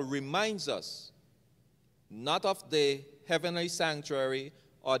Paul reminds us not of the heavenly sanctuary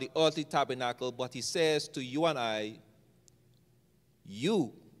or the earthly tabernacle, but he says to you and I,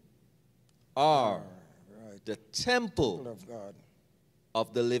 you are the temple of God,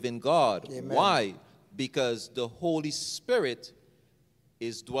 of the living God. Amen. Why? Because the Holy Spirit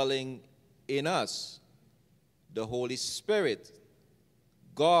is dwelling in us. The Holy Spirit,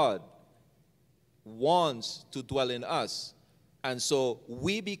 God, wants to dwell in us. And so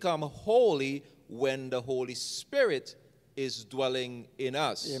we become holy when the Holy Spirit is dwelling in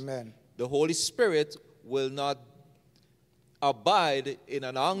us. Amen. The Holy Spirit will not abide in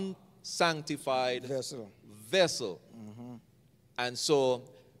an unsanctified vessel. Mm-hmm. And so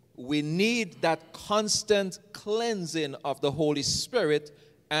we need that constant cleansing of the Holy Spirit.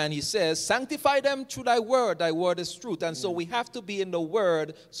 And he says, sanctify them through thy word is truth. And so we have to be in the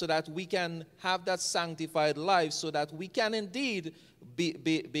word so that we can have that sanctified life, so that we can indeed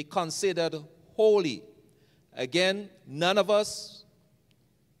be considered holy. Again, no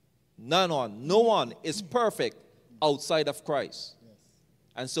one is perfect outside of Christ. Yes.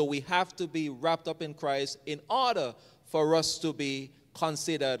 And so we have to be wrapped up in Christ in order for us to be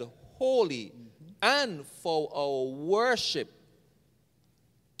considered holy, and for our worship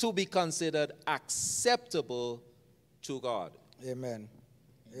to be considered acceptable to God. Amen.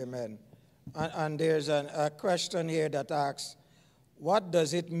 Amen. And there's a question here that asks, what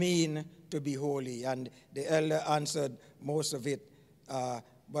does it mean to be holy? And the elder answered most of it.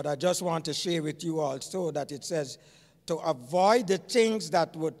 But I just want to share with you also that it says to avoid the things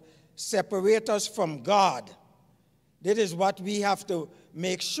that would separate us from God. This is what we have to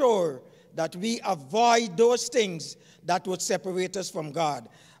make sure, that we avoid those things that would separate us from God.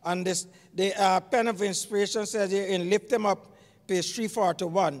 And the pen of inspiration says here in Lift Them Up, page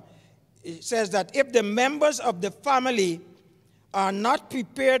 341, it says that if the members of the family are not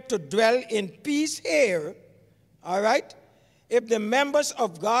prepared to dwell in peace here, all right? If the members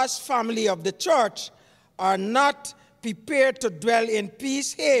of God's family of the church are not prepared to dwell in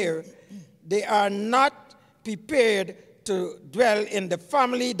peace here, they are not prepared to dwell in the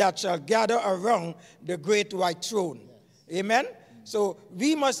family that shall gather around the great white throne. Yes. Amen? So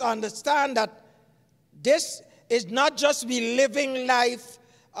we must understand that this is not just we living life,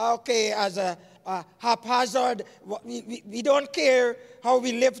 okay, as a haphazard. We don't care how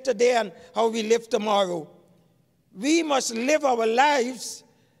we live today and how we live tomorrow. We must live our lives,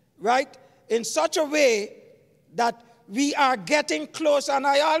 right, in such a way that we are getting close. And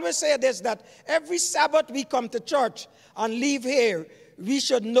I always say this, that every Sabbath we come to church and leave here, we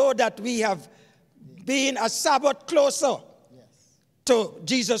should know that we have been a Sabbath closer to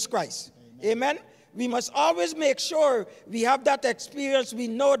Jesus Christ. Amen. We must always make sure we have that experience. We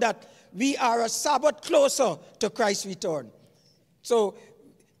know that we are a Sabbath closer to Christ's return. So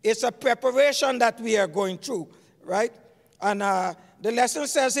it's a preparation that we are going through, right? And the lesson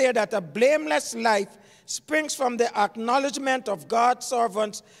says here that a blameless life springs from the acknowledgement of God's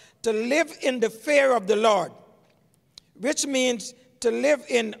servants to live in the fear of the Lord, which means to live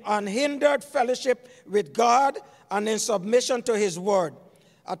in unhindered fellowship with God and in submission to his word.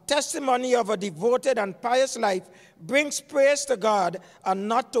 A testimony of a devoted and pious life brings praise to God and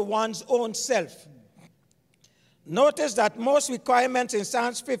not to one's own self. Notice that most requirements in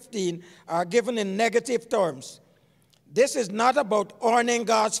Psalms 15 are given in negative terms. This is not about earning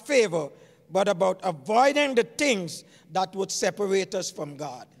God's favor, but about avoiding the things that would separate us from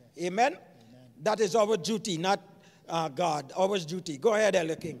God. Amen? Amen. That is our duty, not God, our duty. Go ahead,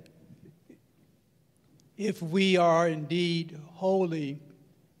 Elder King. If we are indeed holy,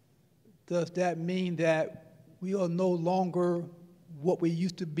 does that mean that we are no longer what we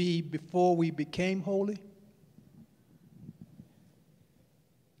used to be before we became holy?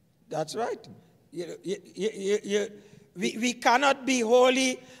 That's right. We cannot be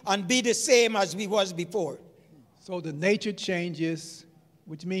holy and be the same as we was before. So the nature changes,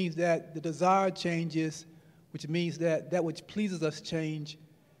 which means that the desire changes, which means that that which pleases us change,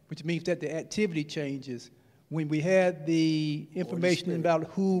 which means that the activity changes. When we had the information about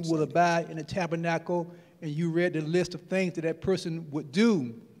who will abide in the tabernacle, and you read the list of things that that person would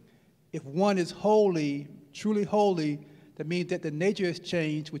do, if one is holy, truly holy, that means that the nature has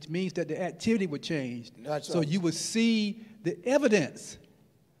changed, which means that the activity would change. That's so right. you would see the evidence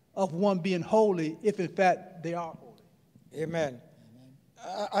of one being holy if, in fact, they are holy. Amen.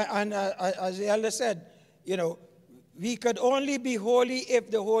 And as the elder said, we could only be holy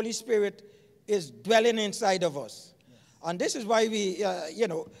if the Holy Spirit is dwelling inside of us. Yes. And this is why we,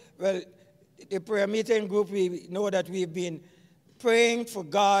 the prayer meeting group, we know that we've been praying for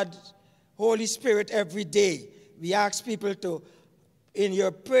God's Holy Spirit every day. We ask people to, in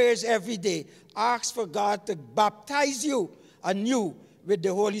your prayers every day, ask for God to baptize you anew with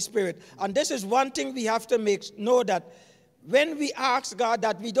the Holy Spirit. And this is one thing we have to know that when we ask God,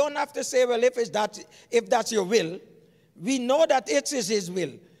 that we don't have to say, well, if that's your will, we know that it is his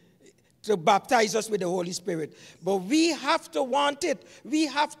will to baptize us with the Holy Spirit. But we have to want it. We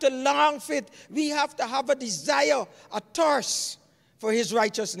have to long for it. We have to have a desire, a thirst for his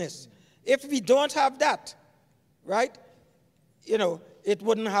righteousness. If we don't have that, right, it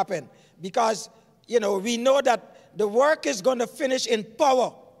wouldn't happen. Because, we know that the work is going to finish in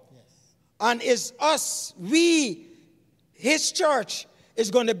power. Yes. And it's us, his church, is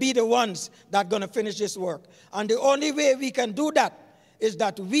going to be the ones that are going to finish this work. And the only way we can do that is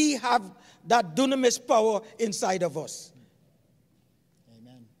that we have that dunamis power inside of us.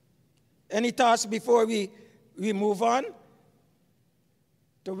 Amen. Any thoughts before we move on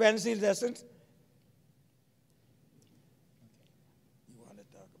to Wednesday's lessons? You want to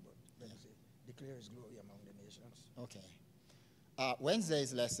talk about Wednesday? Declare his glory among the nations. Okay.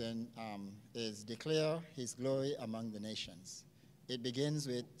 Wednesday's lesson is Declare his glory among the nations. It begins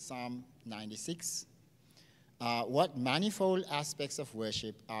with Psalm 96. What manifold aspects of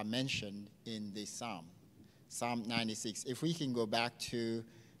worship are mentioned in this psalm? Psalm 96. If we can go back to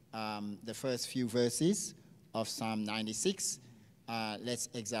the first few verses of Psalm 96, let's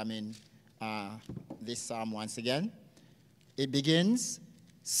examine this psalm once again. It begins,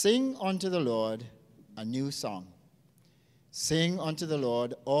 sing unto the Lord a new song. Sing unto the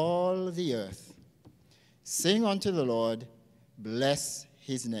Lord all the earth. Sing unto the Lord, bless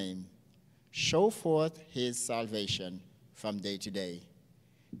his name. Show forth his salvation from day to day.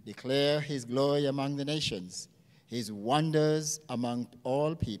 Declare his glory among the nations, his wonders among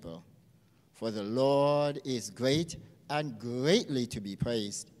all people. For the Lord is great and greatly to be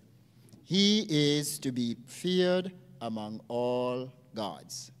praised. He is to be feared among all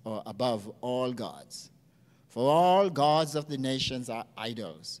gods, or above all gods. For all gods of the nations are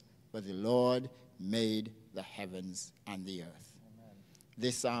idols, but the Lord made the heavens and the earth.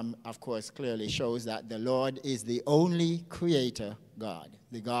 This psalm, of course, clearly shows that the Lord is the only creator God,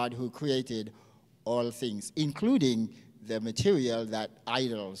 the God who created all things, including the material that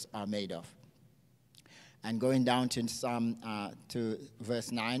idols are made of. And going down to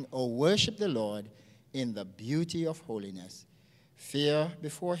verse 9, O worship the Lord in the beauty of holiness. Fear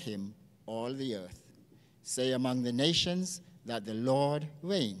before him all the earth. Say among the nations that the Lord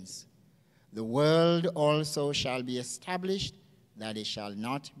reigns. The world also shall be established, that it shall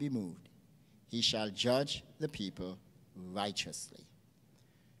not be moved. He shall judge the people righteously.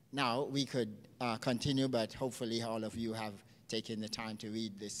 Now, we could continue, but hopefully all of you have taken the time to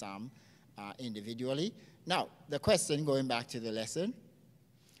read this psalm individually. Now, the question, going back to the lesson,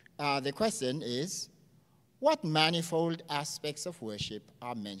 the question is, what manifold aspects of worship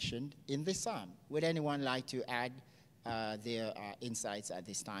are mentioned in this psalm? Would anyone like to add their insights at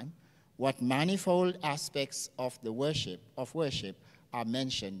this time? What manifold aspects of the worship are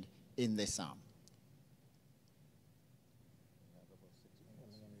mentioned in this psalm?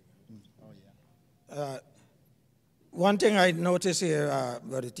 One thing I notice here,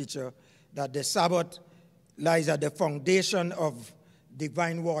 brother teacher, that the Sabbath lies at the foundation of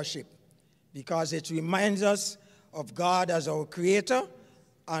divine worship, because it reminds us of God as our creator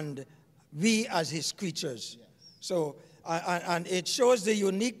and we as his creatures. Yes. So, and it shows the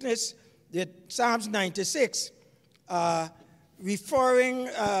uniqueness that Psalms 96, referring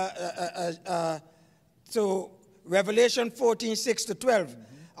to Revelation 14, 6 to 12,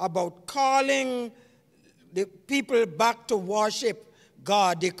 about calling the people back to worship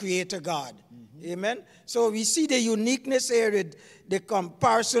God, the Creator God. Amen? So we see the uniqueness here, the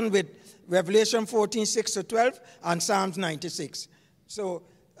comparison with Revelation 14, 6 to 12 and Psalms 96. So,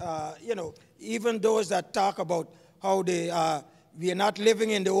 you know, even those that talk about how we are not living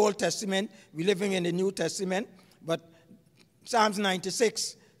in the Old Testament, we're living in the New Testament, but Psalms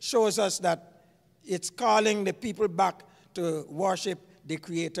 96 shows us that it's calling the people back to worship the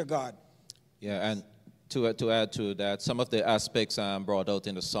Creator God. Yeah, and to add to that, some of the aspects brought out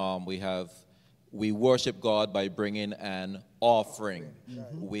in the psalm, we worship God by bringing an offering.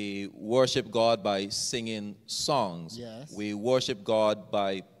 We worship God by singing songs. Yes. We worship God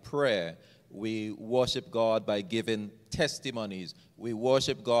by prayer. We worship God by giving testimonies. We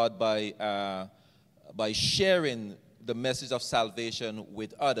worship God by sharing the message of salvation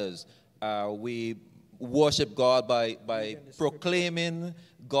with others. We worship God by proclaiming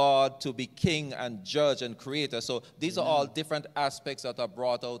God to be king and judge and creator. So these are all different aspects that are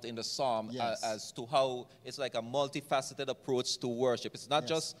brought out in the psalm as to how it's like a multifaceted approach to worship. It's not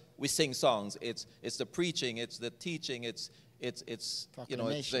just we sing songs. It's the preaching. It's the teaching. It's you know,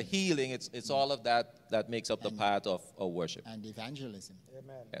 it's the healing. It's all of that makes up the part of worship. And evangelism.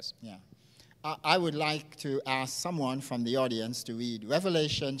 Amen. Yes. Yeah. I would like to ask someone from the audience to read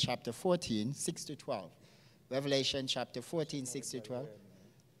Revelation chapter 14, 6 to 12. Revelation chapter 14, 6 to 12.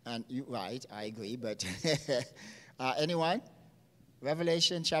 And you, right, I agree, but anyone?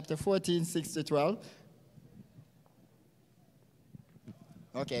 Revelation chapter 14, 6 to 12.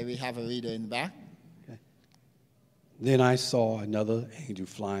 Okay, we have a reader in the back. Okay. Then I saw another angel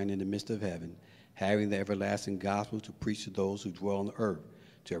flying in the midst of heaven, having the everlasting gospel to preach to those who dwell on the earth,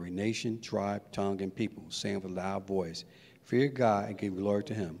 to every nation, tribe, tongue, and people, saying with a loud voice, fear God and give glory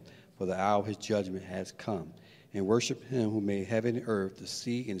to him, for the hour of his judgment has come, and worship him who made heaven and earth, the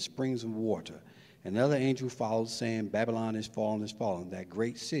sea, and springs of water. Another angel followed, saying, Babylon is fallen, that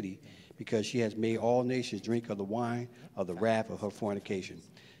great city, because she has made all nations drink of the wine of the wrath of her fornication.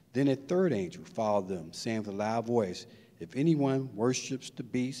 Then a third angel followed them, saying with a loud voice, if anyone worships the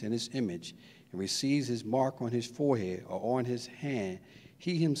beast and his image, and receives his mark on his forehead or on his hand,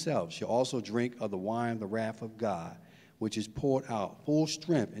 he himself shall also drink of the wine of the wrath of God, which is poured out full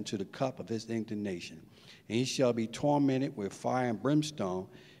strength into the cup of his indignation. And he shall be tormented with fire and brimstone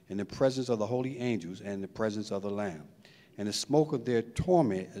in the presence of the holy angels and in the presence of the Lamb. And the smoke of their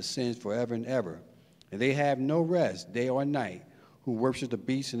torment ascends forever and ever. And they have no rest day or night, who worship the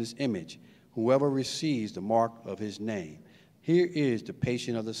beast in his image, whoever receives the mark of his name. Here is the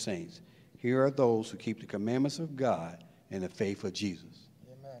patience of the saints. Here are those who keep the commandments of God and the faith of Jesus.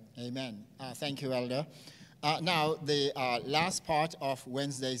 Amen. Thank you, Elder. Now, the last part of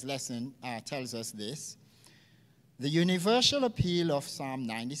Wednesday's lesson tells us this. The universal appeal of Psalm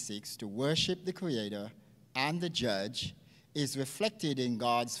 96 to worship the Creator and the Judge is reflected in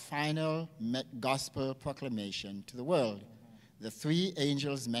God's final gospel proclamation to the world. The three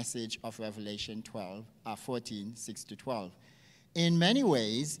angels' message of Revelation 14, 6 to 12. In many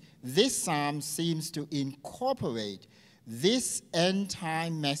ways, this psalm seems to incorporate this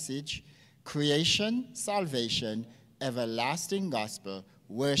end-time message: creation, salvation, everlasting gospel,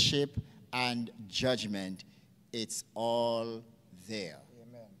 worship, and judgment. It's all there.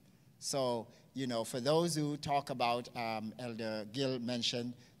 Amen. So, you know, for those who talk about, Elder Gill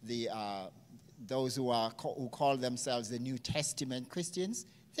mentioned those who call themselves the New Testament Christians,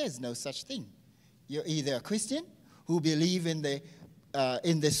 there's no such thing. You're either a Christian who believe in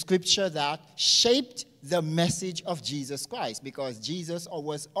the scripture that shaped the message of Jesus Christ, because Jesus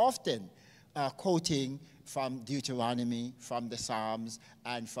was often quoting from Deuteronomy, from the Psalms,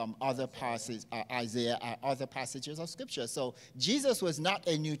 and from other passages, Isaiah, other passages of Scripture. So Jesus was not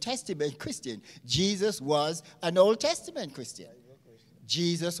a New Testament Christian. Jesus was an Old Testament Christian.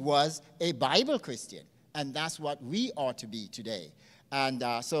 Jesus was a Bible Christian, and that's what we ought to be today. And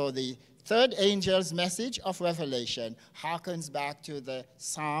so the third angel's message of Revelation harkens back to the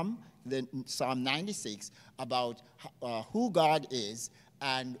Psalm 96, about who God is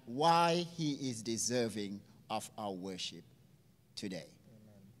and why he is deserving of our worship today.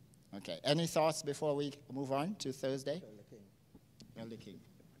 Amen. Okay, any thoughts before we move on to Thursday? Elder King.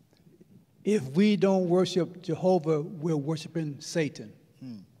 If we don't worship Jehovah, we're worshiping Satan.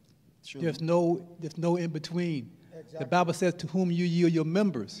 True. There's no in between. Exactly. The Bible says, to whom you yield your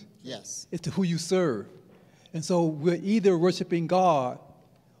members. Yes. It's to who you serve. And so we're either worshiping God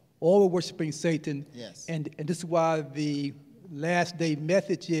or we're worshiping Satan. Yes. And this is why the last day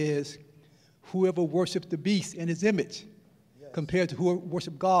message is whoever worships the beast in his image, compared to who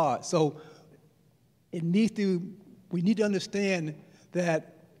worship God. So it needs to we need to understand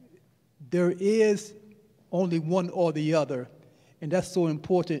that there is only one or the other, and that's so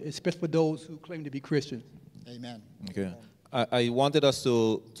important, especially for those who claim to be Christians. Amen. Okay. I wanted us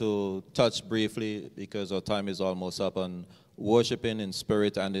to touch briefly, because our time is almost up, on worshiping in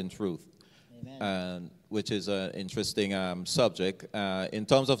spirit and in truth, and which is an interesting subject. In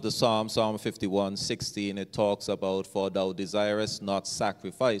terms of the Psalm 51:16, it talks about, "For thou desirest not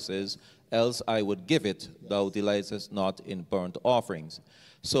sacrifices, else I would give it. Thou delightest not in burnt offerings."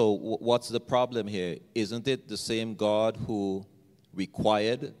 So what's the problem here? Isn't it the same God who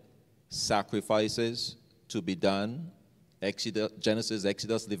required sacrifices to be done? Genesis,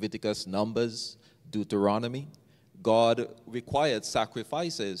 Exodus, Leviticus, Numbers, Deuteronomy. God required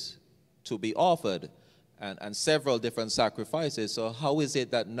sacrifices to be offered, and several different sacrifices. So how is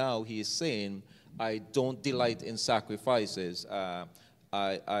it that now he is saying, I don't delight in sacrifices,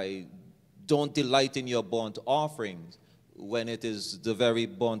 I don't delight in your burnt offerings, when it is the very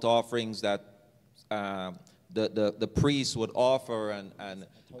burnt offerings that the priests would offer,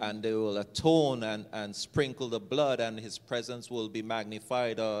 and they will atone and sprinkle the blood, and his presence will be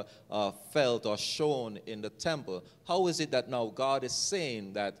magnified or felt or shown in the temple? How is it that now God is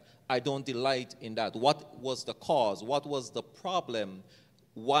saying that I don't delight in that? What was the cause? What was the problem?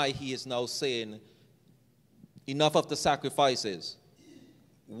 Why he is now saying enough of the sacrifices?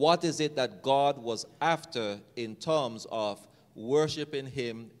 What is it that God was after in terms of worshiping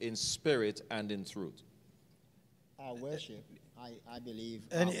him in spirit and in truth? Our worship, I believe.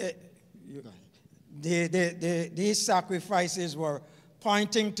 And these sacrifices were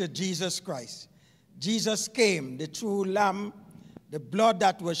pointing to Jesus Christ. Jesus came, the true Lamb. The blood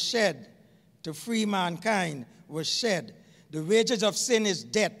that was shed to free mankind was shed. The wages of sin is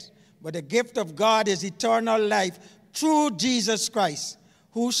death, but the gift of God is eternal life through Jesus Christ,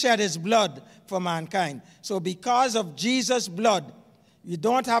 who shed his blood for mankind. So because of Jesus' blood, you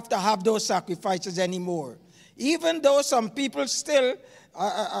don't have to have those sacrifices anymore. Even though some people still,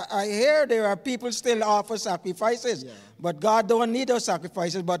 I hear there are people still offer sacrifices, but God don't need those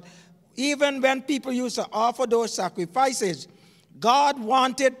sacrifices. But even when people used to offer those sacrifices, God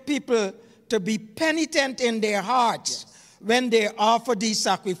wanted people to be penitent in their hearts when they offer these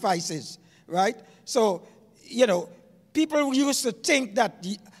sacrifices, right? So, people used to think that,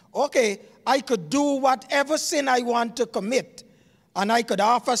 okay, I could do whatever sin I want to commit, and I could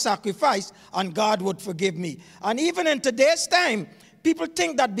offer sacrifice, and God would forgive me. And even in today's time, people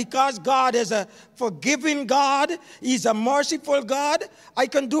think that because God is a forgiving God, he's a merciful God, I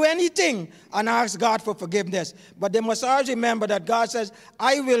can do anything and ask God for forgiveness. But they must always remember that God says,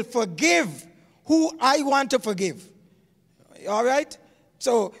 I will forgive who I want to forgive. All right?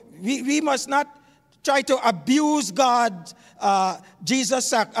 So we must not try to abuse God's,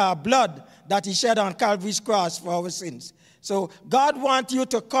 Jesus' blood that he shed on Calvary's cross for our sins. So God wants you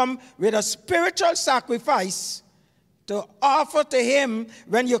to come with a spiritual sacrifice to offer to him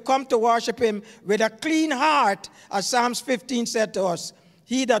when you come to worship him with a clean heart, as Psalms 15 said to us.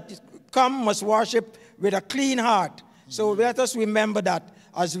 He that come must worship with a clean heart. So let us remember that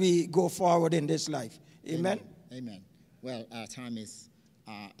as we go forward in this life. Amen? Amen. Well, our time is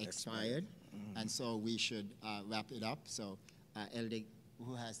expired, and so we should wrap it up. So, Elder,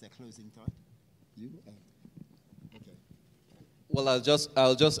 who has the closing thought? You? Okay. Well,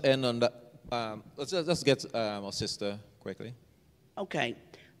 I'll just end on that. Let's just get our sister quickly. Okay.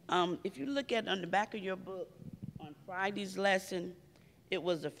 If you look at on the back of your book, on Friday's lesson, it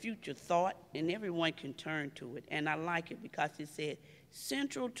was a future thought, and everyone can turn to it. And I like it because it said,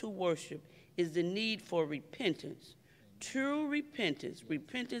 central to worship is the need for repentance. True repentance.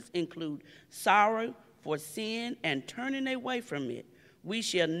 Repentance includes sorrow for sin and turning away from it. We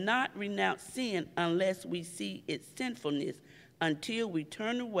shall not renounce sin unless we see its sinfulness. Until we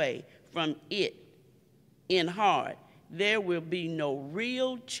turn away from it in heart, there will be no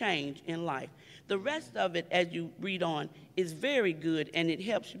real change in life. The rest of it, as you read on, is very good, and it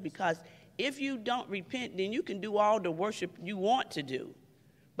helps you, because if you don't repent, then you can do all the worship you want to do.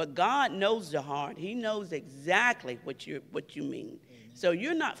 But God knows the heart. He knows exactly what you mean. So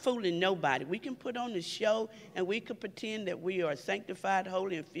you're not fooling nobody. We can put on the show, and we can pretend that we are sanctified,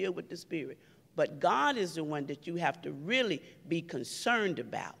 holy, and filled with the Spirit. But God is the one that you have to really be concerned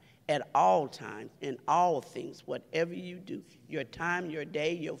about at all times, in all things, whatever you do. Your time, your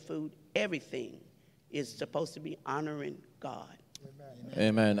day, your food, everything is supposed to be honoring God.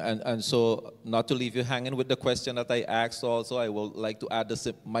 Amen. And so, not to leave you hanging with the question that I asked also, I would like to add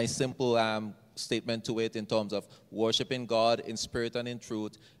my simple statement to it in terms of worshiping God in spirit and in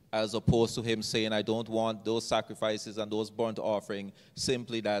truth, as opposed to him saying, I don't want those sacrifices and those burnt offering,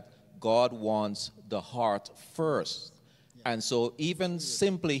 simply that God wants the heart first. And so even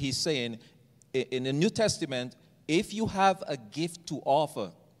simply he's saying, in the New Testament, if you have a gift to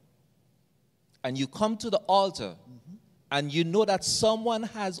offer, and you come to the altar, and you know that someone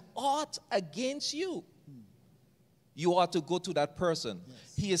has aught against you, you ought to go to that person.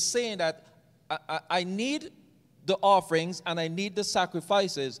 He is saying that I need the offerings and I need the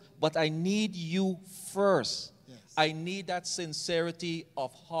sacrifices, but I need you first. I need that sincerity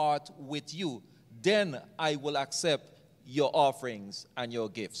of heart with you. Then I will accept your offerings and your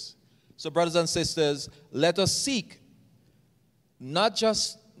gifts. So brothers and sisters, let us seek, not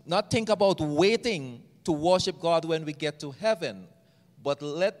think about waiting to worship God when we get to heaven, but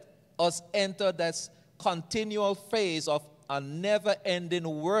let us enter this continual phase of a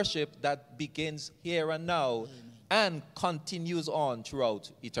never-ending worship that begins here and now and continues on throughout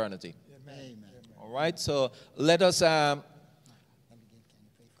eternity. Amen. All right, so let us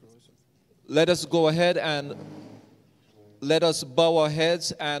go ahead and let us bow our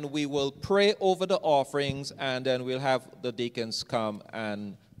heads, and we will pray over the offerings, and then we'll have the deacons come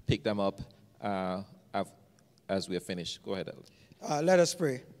and pick them up as we are finished. Go ahead, Elder. Let us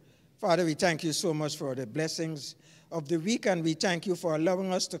pray. Father, we thank you so much for the blessings of the week, and we thank you for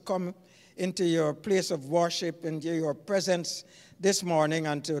allowing us to come into your place of worship, into your presence this morning,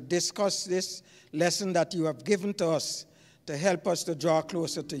 and to discuss this lesson that you have given to us to help us to draw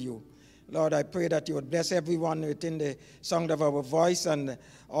closer to you. Lord, I pray that you would bless everyone within the sound of our voice and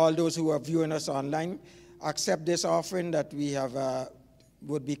all those who are viewing us online. Accept this offering that we have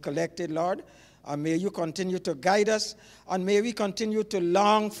would be collected, Lord. And may you continue to guide us, and may we continue to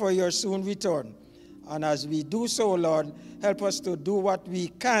long for your soon return. And as we do so, Lord, help us to do what we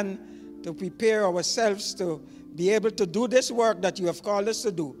can to prepare ourselves to be able to do this work that you have called us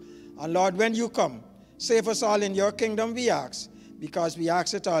to do. And Lord, when you come, save us all in your kingdom, we ask, because we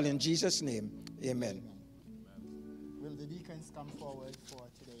ask it all in Jesus' name. Amen. Will the deacons come forward for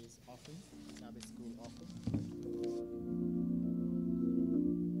today's offering, Sabbath school offering?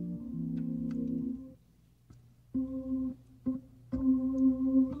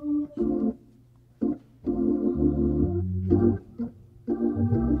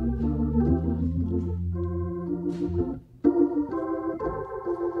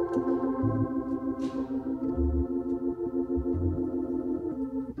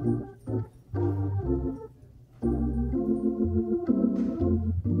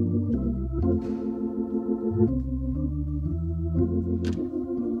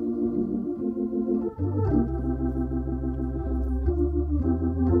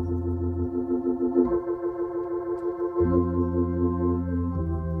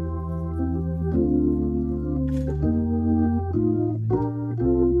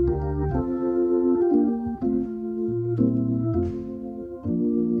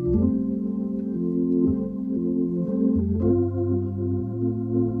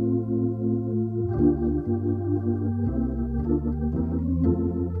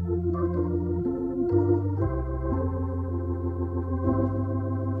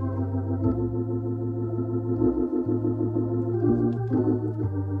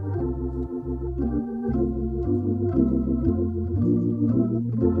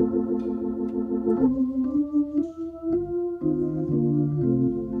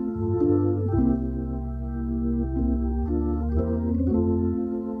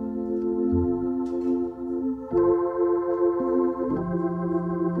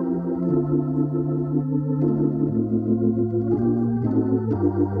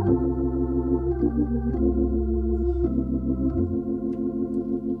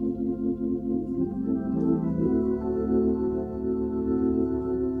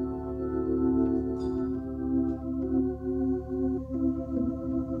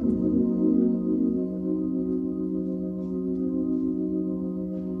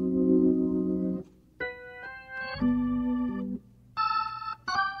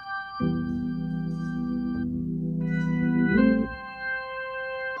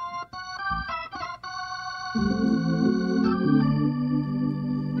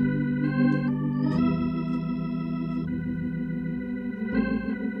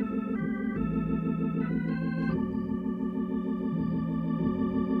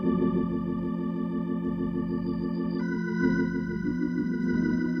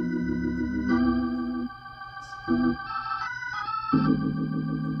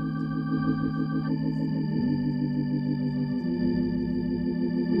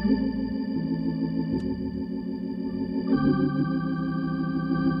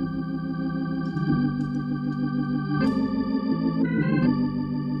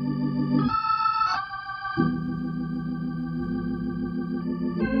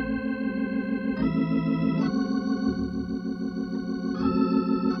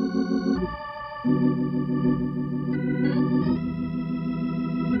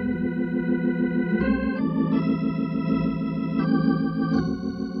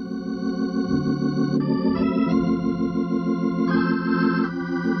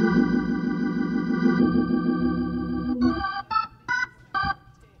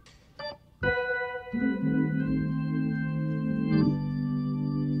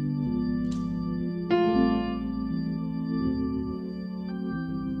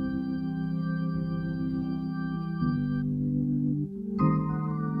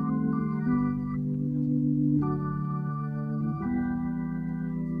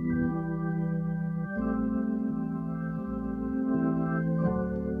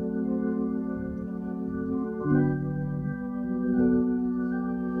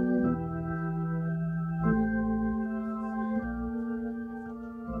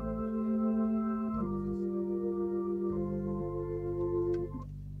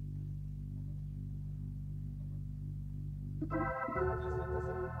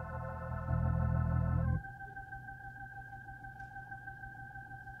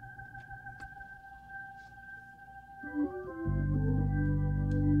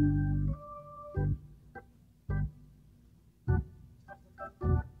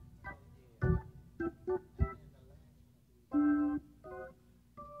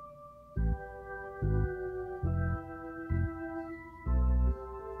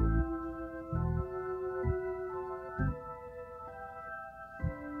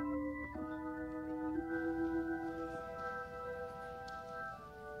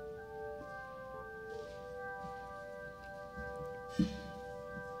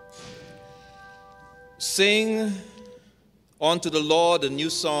 Sing unto the Lord a new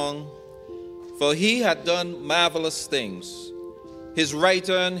song, for he had done marvelous things. His right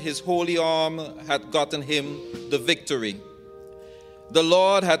hand, his holy arm had gotten him the victory. The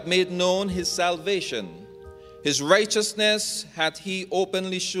Lord had made known his salvation. His righteousness had he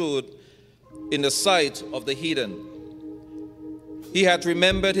openly shewed in the sight of the heathen. He had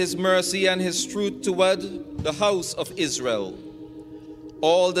remembered his mercy and his truth toward the house of Israel.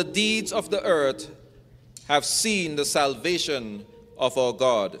 All the deeds of the earth have seen the salvation of our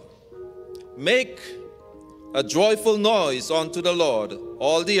God. Make a joyful noise unto the Lord,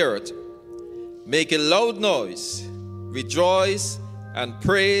 all the earth. Make a loud noise, rejoice and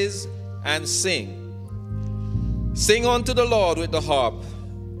praise and sing. Sing unto the Lord with the harp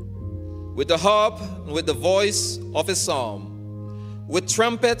and with the voice of a psalm, with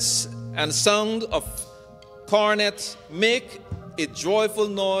trumpets and sound of cornet. Make a joyful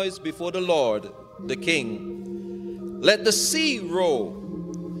noise before the Lord, the King. Let the sea roar,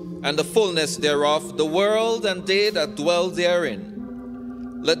 and the fullness thereof, the world and they that dwell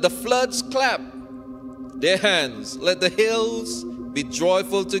therein. Let the floods clap their hands, let the hills be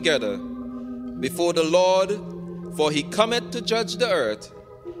joyful together before the Lord, for he cometh to judge the earth.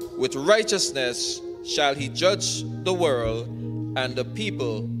 With righteousness shall he judge the world, and the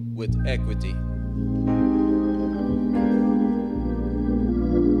people with equity.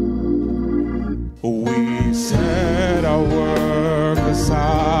 We set our work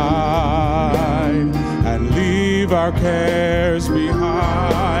aside and leave our cares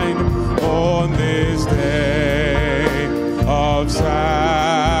behind on this day of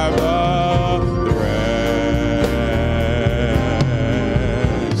Sabbath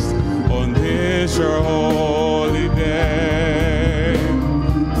rest. On this your holy day,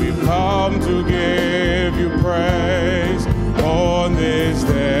 we've come to give you praise on this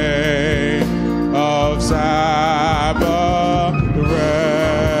day of Sabbath rest,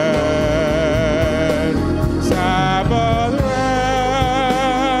 Sabbath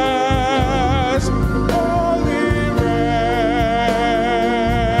rest, holy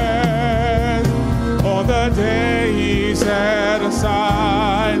rest, on the day he set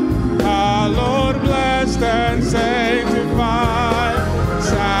aside, our Lord blessed and sanctified,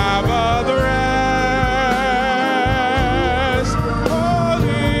 Sabbath rest,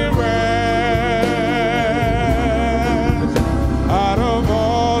 holy rest. Out of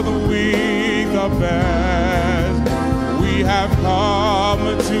all the week the best, we have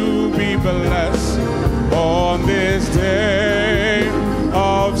come to be blessed on this day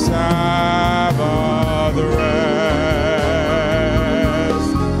of Sabbath rest,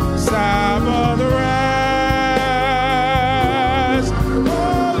 Sabbath rest,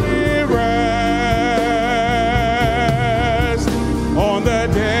 holy rest, on the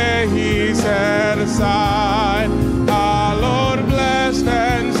day he set aside, our Lord blessed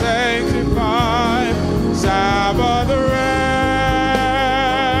and sanctified, Sabbath rest,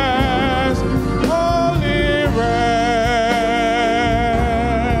 holy rest.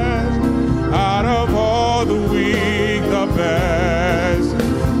 Out of all the week the best,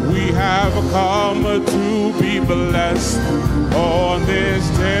 we have come to be blessed on this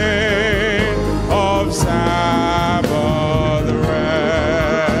day of Sabbath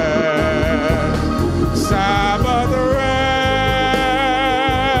rest, Sabbath rest,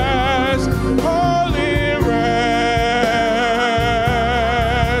 holy rest,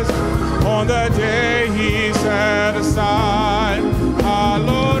 on the day he set aside, our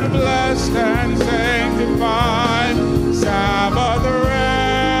Lord blessed and sanctified, Sabbath rest,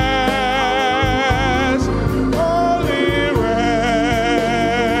 holy rest.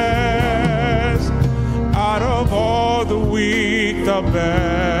 Out of all the week the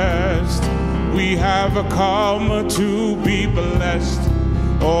best, we have come to be blessed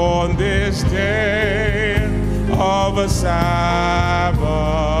on this day of a Sabbath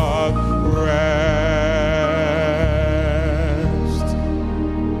rest.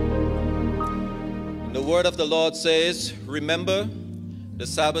 The word of the Lord says, remember the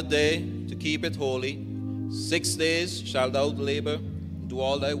Sabbath day to keep it holy. 6 days shalt thou labor, do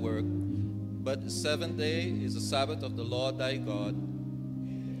all thy work. But the seventh day is the Sabbath of the Lord thy God.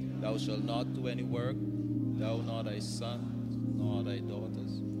 Thou shalt not do any work, thou nor thy son, nor thy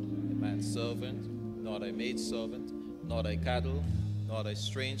daughters, thy manservant, nor thy maidservant, nor thy cattle, nor thy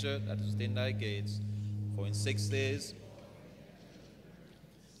stranger that is within thy gates. For in 6 days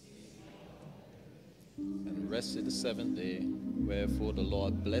and rested the seventh day, wherefore the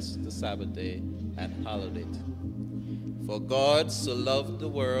Lord blessed the Sabbath day and hallowed it. For God so loved the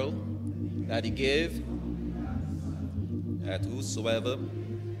world that he gave, that whosoever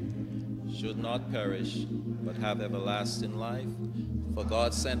should not perish, but have everlasting life. For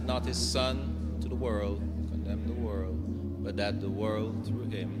God sent not his Son to the world to condemn the world, but that the world through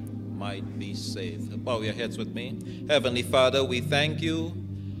him might be saved. Bow your heads with me. Heavenly Father, we thank you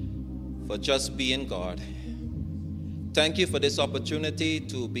for just being God. Thank you for this opportunity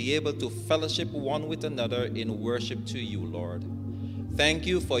to be able to fellowship one with another in worship to you, Lord. Thank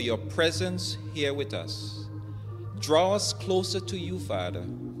you for your presence here with us. Draw us closer to you, Father.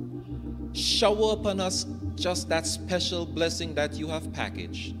 Shower upon us just that special blessing that you have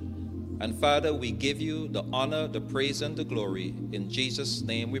packaged. And Father, we give you the honor, the praise, and the glory. In Jesus'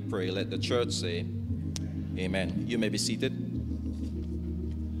 name we pray. Let the church say, amen. You may be seated.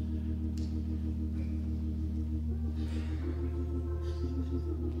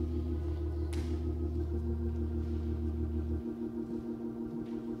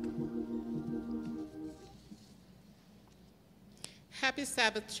 Happy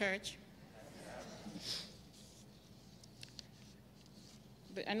Sabbath, church.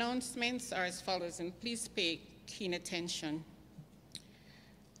 The announcements are as follows, and please pay keen attention.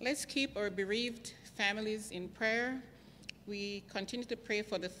 Let's keep our bereaved families in prayer. We continue to pray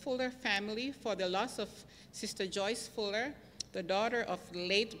for the Fuller family for the loss of Sister Joyce Fuller, the daughter of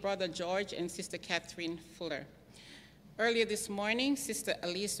late Brother George and Sister Catherine Fuller. Earlier this morning, Sister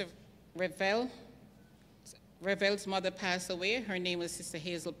Elisa Revelle's mother passed away. Her name was Sister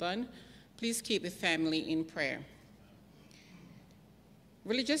Hazel Bunn. Please keep the family in prayer.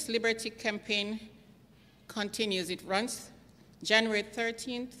 Religious Liberty Campaign continues. It runs January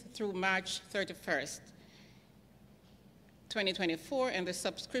 13th through March 31st, 2024, and the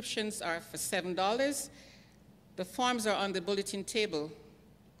subscriptions are for $7. The forms are on the bulletin table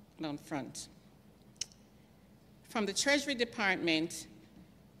down front. From the Treasury Department,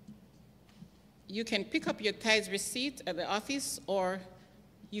 you can pick up your tithes receipt at the office, or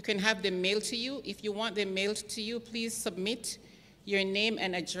you can have them mailed to you. If you want them mailed to you, please submit your name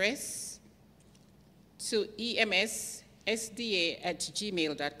and address to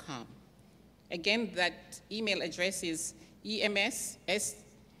emssda@gmail.com. Again, that email address is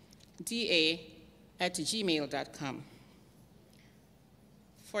emssda@gmail.com.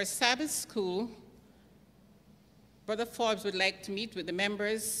 For Sabbath school, Brother Forbes would like to meet with the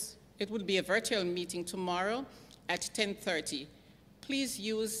members. It will be a virtual meeting tomorrow at 10:30. Please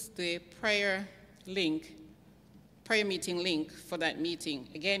use the prayer meeting link for that meeting.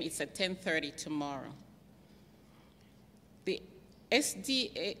 Again, it's at 10:30 tomorrow. The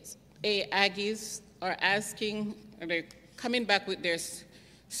SDA Aggies are they're coming back with their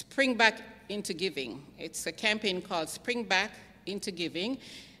Spring Back into Giving. It's a campaign called Spring Back into Giving,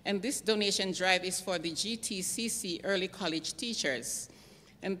 and this donation drive is for the GTCC early college teachers.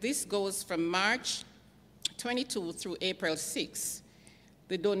 And this goes from March 22 through April 6.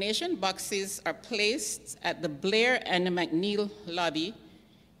 The donation boxes are placed at the Blair and McNeil lobby,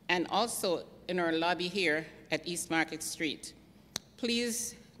 and also in our lobby here at East Market Street.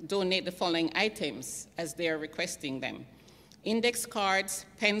 Please donate the following items as they are requesting them: index cards,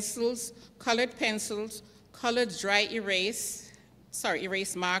 pencils, colored dry erase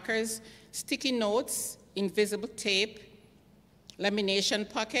markers, sticky notes, invisible tape, lamination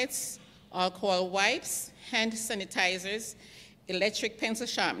pockets, alcohol wipes, hand sanitizers, electric pencil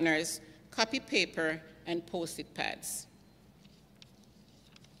sharpeners, copy paper, and Post-it pads.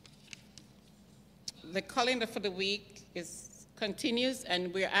 The calendar for the week continues,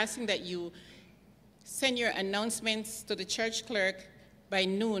 and we're asking that you send your announcements to the church clerk by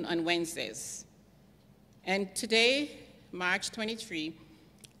noon on Wednesdays. And today, March 23,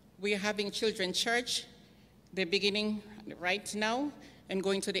 we are having children's church. They're beginning right now and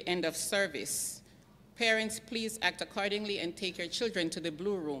going to the end of service. Parents, please act accordingly and take your children to the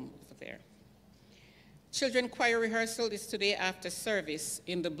blue room over there. Children choir rehearsal is today after service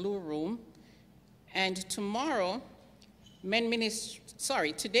in the blue room. And tomorrow,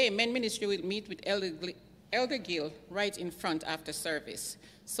 today, men ministry will meet with Elder Gill right in front after service.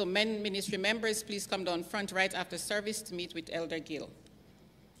 So men ministry members, please come down front right after service to meet with Elder Gill.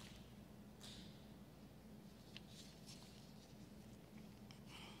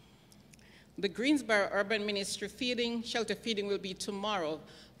 The Greensboro Urban Ministry shelter feeding will be tomorrow.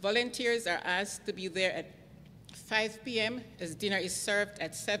 Volunteers are asked to be there at 5 p.m. as dinner is served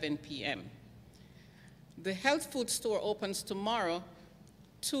at 7 p.m. The health food store opens tomorrow,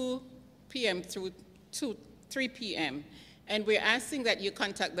 2 p.m. through 3 p.m. And we're asking that you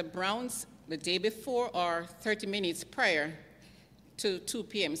contact the Browns the day before or 30 minutes prior to 2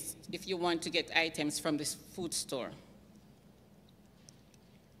 p.m. if you want to get items from this food store.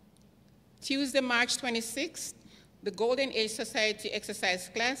 Tuesday, March 26th, the Golden Age Society exercise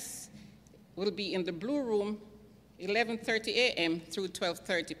class will be in the Blue Room, 11:30 a.m. through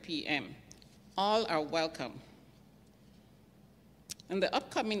 12:30 p.m. All are welcome. And the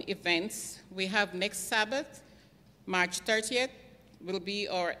upcoming events, we have next Sabbath, March 30th, will be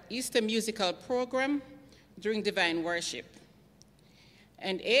our Easter musical program during divine worship.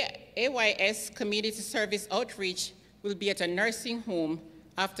 And AYS Community Service Outreach will be at a nursing home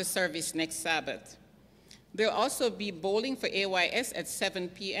after service next Sabbath. There'll also be bowling for AYS at 7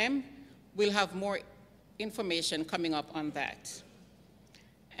 p.m. We'll have more information coming up on that.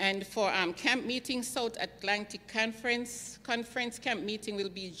 And for camp meeting, South Atlantic Conference camp meeting will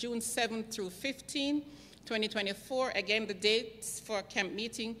be June 7th through 15, 2024. Again, the dates for camp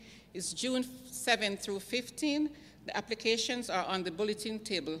meeting is June 7th through 15. The applications are on the bulletin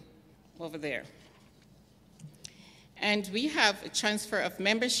table over there. And we have a transfer of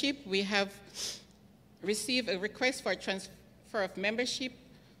membership. We have received a request for a transfer of membership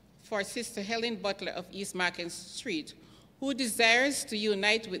for Sister Helen Butler of East Market Street, who desires to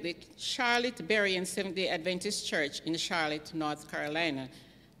unite with the Charlotte Berean Seventh-day Adventist Church in Charlotte, North Carolina.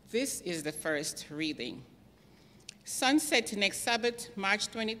 This is the first reading. Sunset next Sabbath, March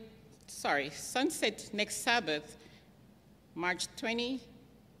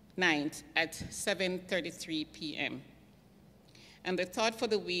 29th at 7:33 p.m. And the thought for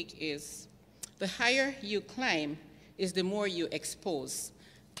the week is, the higher you climb is the more you expose.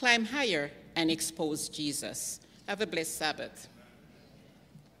 Climb higher and expose Jesus. Have a blessed Sabbath.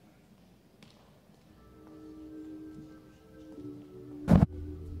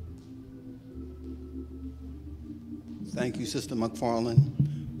 Thank you, Sister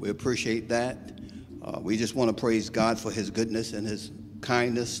McFarlane. We appreciate that. We just want to praise God for his goodness and his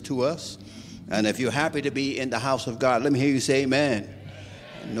kindness to us. And if you're happy to be in the house of God, let me hear you say amen.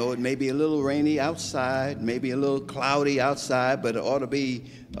 I know it may be a little rainy outside, maybe a little cloudy outside, but it ought to be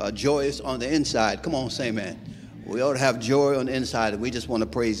joyous on the inside. Come on, say amen. We ought to have joy on the inside, and we just want to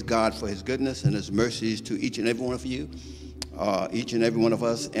praise God for his goodness and his mercies to each and every one of you, each and every one of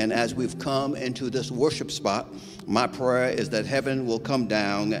us. And as we've come into this worship spot, my prayer is that heaven will come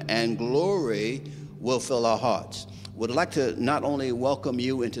down and glory will fill our hearts. Would like to not only welcome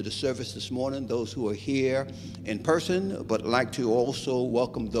you into the service this morning, those who are here in person, but like to also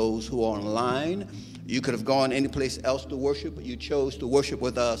welcome those who are online. You could have gone any place else to worship, but you chose to worship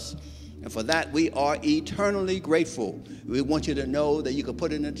with us. And for that, we are eternally grateful. We want you to know that you can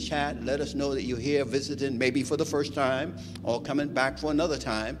put it in the chat, let us know that you're here visiting maybe for the first time or coming back for another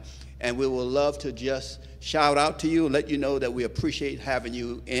time. And we will love to just shout out to you and let you know that we appreciate having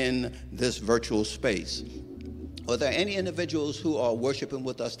you in this virtual space. Are there any individuals who are worshiping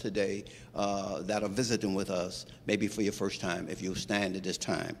with us today that are visiting with us, maybe for your first time? If you'll stand at this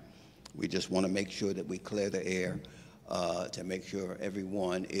time, we just want to make sure that we clear the air to make sure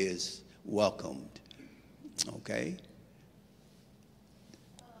everyone is welcomed. Okay?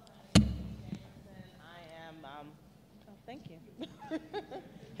 Thank you.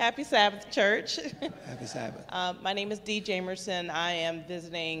 Happy Sabbath, church. Happy Sabbath. My name is Dee Jamerson. I am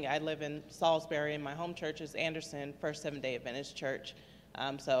visiting. I live in Salisbury, and my home church is Anderson First Seventh-day Adventist Church.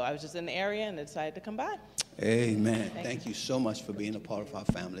 So I was just in the area and decided to come by. Amen. Thank you so much for being a part of our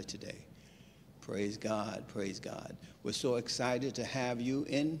family today. Praise God. Praise God. We're so excited to have you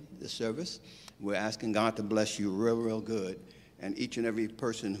in the service. We're asking God to bless you real, real good. And each and every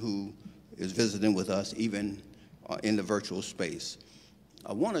person who is visiting with us, even in the virtual space.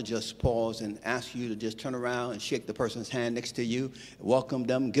 I want to just pause and ask you to just turn around and shake the person's hand next to you, welcome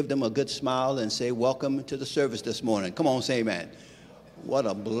them, give them a good smile, and say, welcome to the service this morning. Come on, say amen. What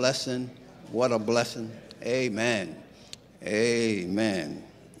a blessing. What a blessing. Amen. Amen.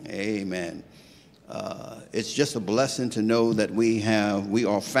 Amen. It's just a blessing to know that we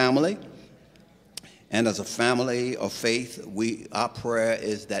are family. And as a family of faith, our prayer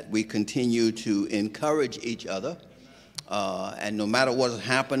is that we continue to encourage each other. And no matter what is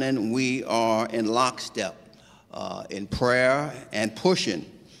happening, we are in lockstep in prayer and pushing.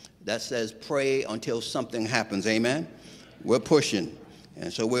 That says pray until something happens. Amen? We're pushing.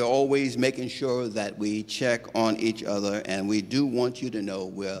 And so we're always making sure that we check on each other, and we do want you to know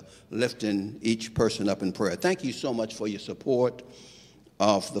we're lifting each person up in prayer. Thank you so much for your support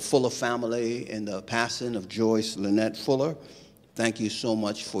of the Fuller family in the passing of Joyce Lynette Fuller. Thank you so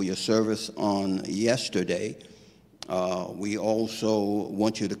much for your service on yesterday. We also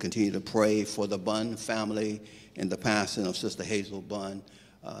want you to continue to pray for the Bunn family in the passing of Sister Hazel Bunn.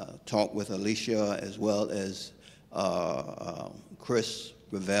 Talk with Alicia as well as Chris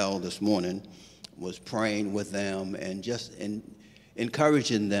Revelle this morning, was praying with them and just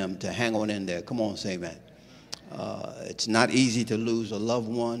encouraging them to hang on in there. Come on, say amen. It's not easy to lose a loved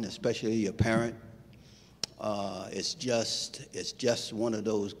one, especially your parent. It's just one of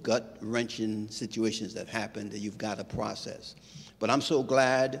those gut-wrenching situations that happen that you've got to process. But I'm so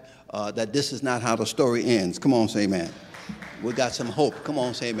glad that this is not how the story ends. Come on, say amen. We got some hope. Come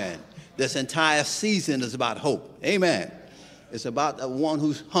on, say amen. This entire season is about hope. Amen. It's about the one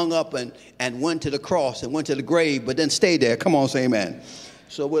who's hung up and went to the cross and went to the grave, but then stayed there. Come on, say amen.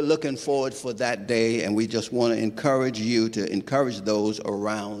 So we're looking forward for that day, and we just want to encourage you to encourage those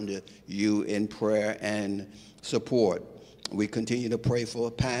around you in prayer and support. We continue to pray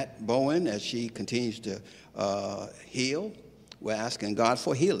for Pat Bowen as she continues to heal. We're asking God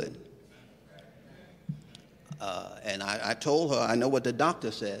for healing. And I told her, I know what the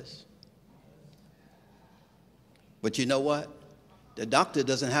doctor says. But you know what? The doctor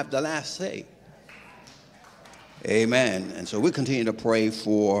doesn't have the last say. Amen. And so we continue to pray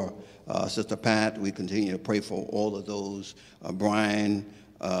for Sister Pat. We continue to pray for all of those. Brian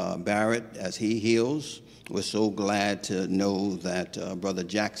Barrett, as he heals. We're so glad to know that Brother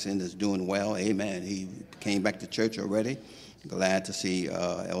Jackson is doing well. Amen. He came back to church already. Glad to see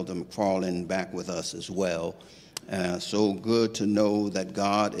Elder McFarlane back with us as well. So good to know that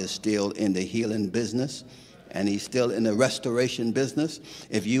God is still in the healing business, and he's still in the restoration business.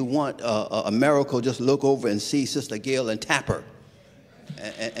 If you want a miracle, just look over and see Sister Gail and tap her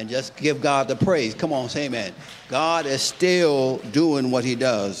and just give God the praise. Come on, say amen. God is still doing what he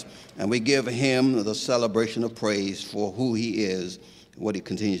does, and we give him the celebration of praise for who he is, what he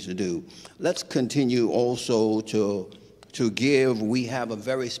continues to do. Let's continue also to give. We have a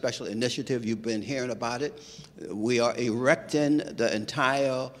very special initiative. You've been hearing about it. We are erecting the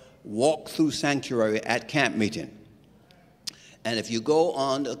entire walk-through sanctuary at camp meeting. And if you go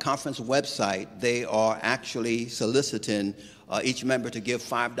on the conference website, they are actually soliciting each member to give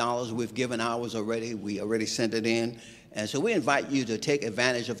 $5. We've given ours already. We already sent it in. And so we invite you to take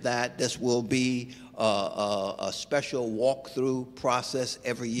advantage of that. This will be a special walk-through process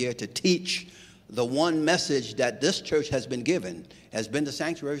every year to teach the one message that this church has been given, has been the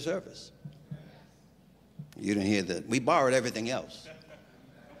sanctuary service. You didn't hear that. We borrowed everything else.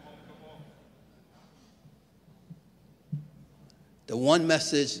 The one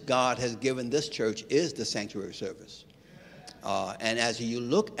message God has given this church is the sanctuary service. And as you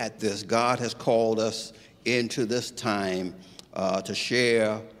look at this, God has called us into this time to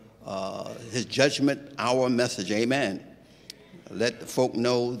share his judgment, our message. Amen. Let the folk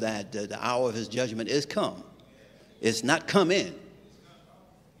know that the hour of his judgment is come. It's not come in.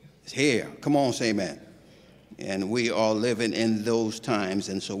 It's here. Come on, say amen. And we are living in those times.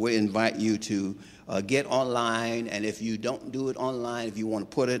 And so we invite you to get online. And if you don't do it online, if you want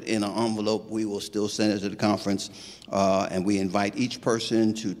to put it in an envelope, we will still send it to the conference. And we invite each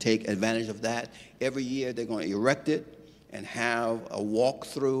person to take advantage of that. Every year they're going to erect it and have a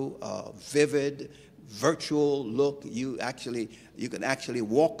walkthrough, a vivid, virtual look. You can actually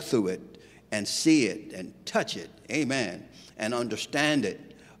walk through it and see it and touch it, amen, and understand it.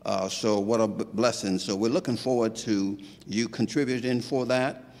 So what a blessing. So we're looking forward to you contributing for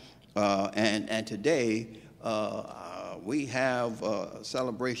that. And today we have a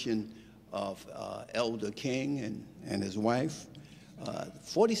celebration of Elder King and his wife.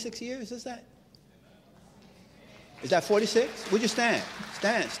 46 years, is that? Is that 46? Would you stand?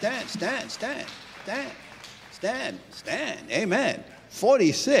 Stand. Amen.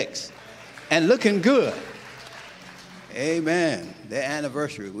 46 and looking good. Amen. Their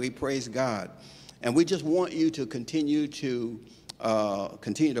anniversary. We praise God. And we just want you to continue to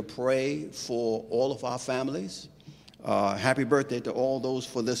pray for all of our families. Happy birthday to all those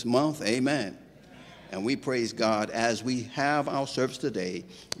for this month. Amen. And we praise God as we have our service today.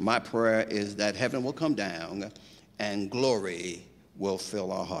 My prayer is that heaven will come down and glory will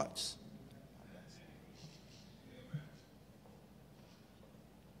fill our hearts.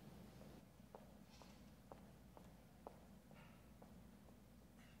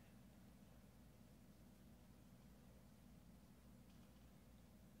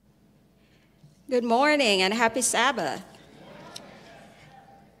 Good morning and happy Sabbath.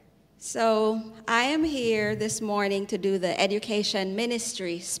 So I am here this morning to do the Education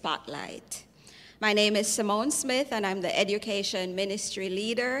Ministry Spotlight. My name is Simone Smith, and I'm the Education Ministry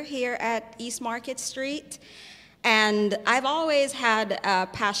Leader here at East Market Street. And I've always had a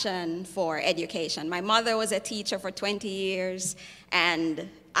passion for education. My mother was a teacher for 20 years, and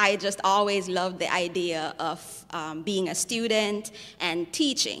I just always loved the idea of being a student and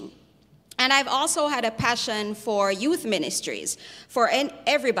teaching. And I've also had a passion for youth ministries, for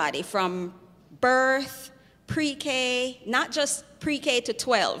everybody from birth, pre-K, not just pre-K to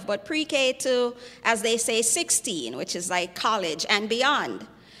 12, but pre-K to, as they say, 16, which is like college and beyond.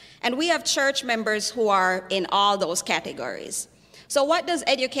 And we have church members who are in all those categories. So what does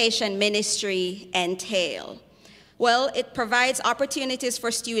education ministry entail? Well, it provides opportunities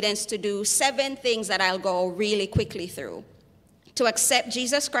for students to do 7 things that I'll go really quickly through. To accept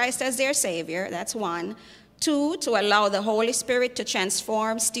Jesus Christ as their Savior, that's 1. 2, to allow the Holy Spirit to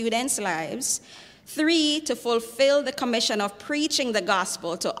transform students' lives. 3, to fulfill the commission of preaching the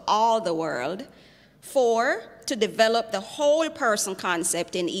gospel to all the world. 4, to develop the whole person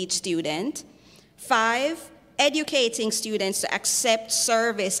concept in each student. 5, educating students to accept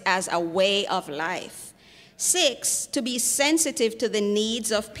service as a way of life. 6, to be sensitive to the needs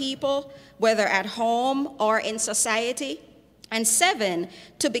of people, whether at home or in society. And 7,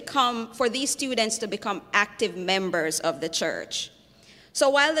 for these students to become active members of the church. So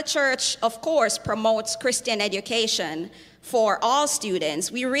while the church, of course, promotes Christian education for all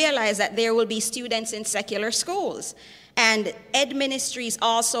students, we realize that there will be students in secular schools. And Ed Ministry is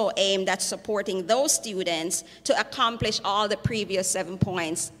also aimed at supporting those students to accomplish all the previous 7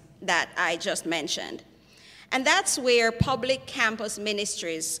 points that I just mentioned. And that's where Public Campus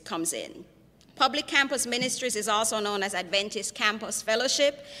Ministries comes in. Public Campus Ministries is also known as Adventist Campus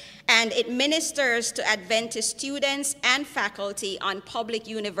Fellowship, and it ministers to Adventist students and faculty on public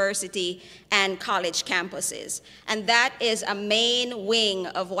university and college campuses. And that is a main wing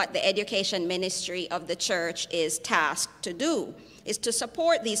of what the education ministry of the church is tasked to do, is to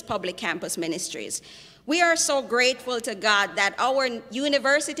support these public campus ministries. We are so grateful to God that our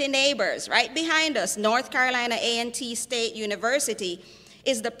university neighbors right behind us, North Carolina A&T State University,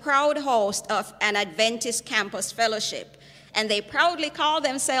 is the proud host of an Adventist Campus Fellowship, and they proudly call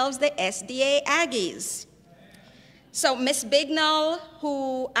themselves the SDA Aggies. So Miss Bignall,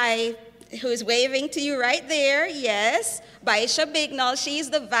 who is waving to you right there, yes, Baisha Bignall,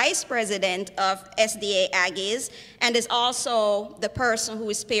 she's the vice president of SDA Aggies and is also the person who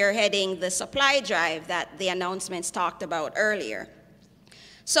is spearheading the supply drive that the announcements talked about earlier.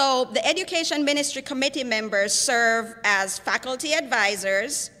 So the Education Ministry Committee members serve as faculty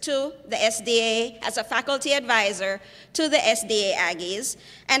advisors to the SDA, as a faculty advisor to the SDA Aggies,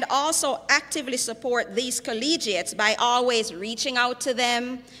 and also actively support these collegiates by always reaching out to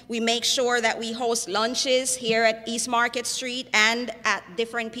them. We make sure that we host lunches here at East Market Street and at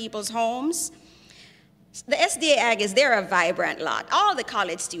different people's homes. The SDA Aggies, they're a vibrant lot. All the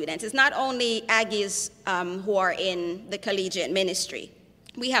college students, it's not only Aggies who are in the collegiate ministry.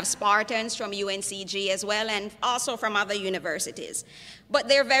 We have Spartans from UNCG as well, and also from other universities. But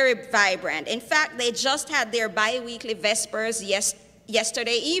they're very vibrant. In fact, they just had their bi-weekly Vespers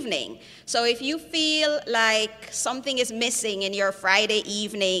yesterday evening. So if you feel like something is missing in your Friday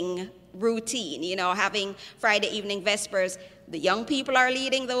evening routine, you know, having Friday evening Vespers, the young people are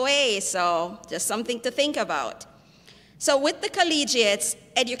leading the way, so just something to think about. So with the collegiates,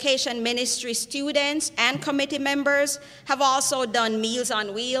 education ministry students and committee members have also done Meals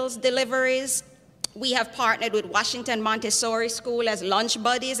on Wheels deliveries. We have partnered with Washington Montessori School as lunch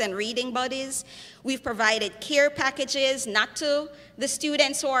buddies and reading buddies. We've provided care packages, not to the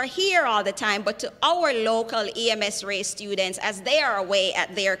students who are here all the time, but to our local EMS race students as they are away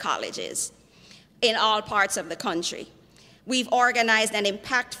at their colleges in all parts of the country. We've organized an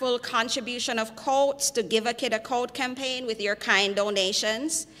impactful contribution of coats to Give a Kid a Coat campaign with your kind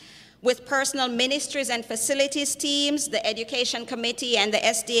donations. With personal ministries and facilities teams, the Education Committee and the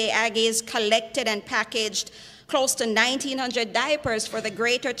SDA Aggies collected and packaged close to 1,900 diapers for the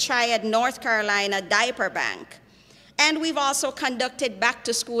Greater Triad, North Carolina Diaper Bank. And we've also conducted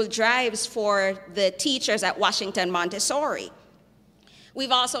back-to-school drives for the teachers at Washington Montessori.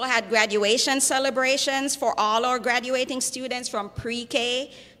 We've also had graduation celebrations for all our graduating students from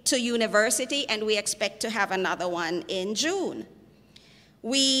pre-K to university, and we expect to have another one in June.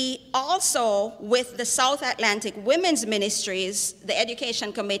 We also, with the South Atlantic Women's Ministries, the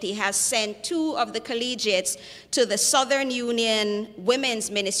Education Committee has sent 2 of the collegiates to the Southern Union Women's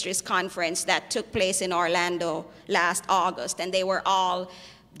Ministries Conference that took place in Orlando last August, and they were all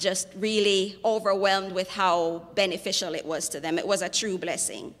just really overwhelmed with how beneficial it was to them. It was a true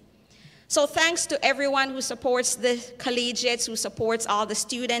blessing. So thanks to everyone who supports the collegiates, who supports all the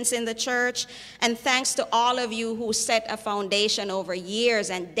students in the church, and thanks to all of you who set a foundation over years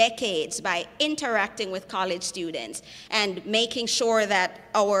and decades by interacting with college students and making sure that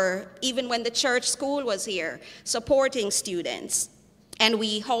even when the church school was here, supporting students. And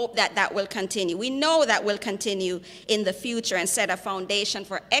we hope that that will continue. We know that will continue in the future and set a foundation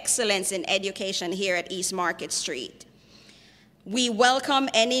for excellence in education here at East Market Street. We welcome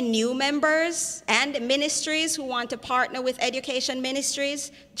any new members and ministries who want to partner with education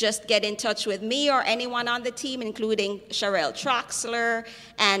ministries. Just get in touch with me or anyone on the team, including Troxler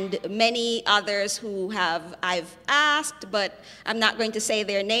and many others who I've asked, but I'm not going to say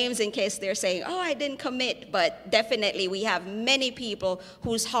their names in case they're saying, oh, I didn't commit. But definitely we have many people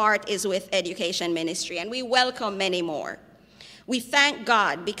whose heart is with education ministry, and we welcome many more. We thank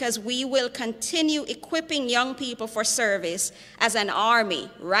God because we will continue equipping young people for service as an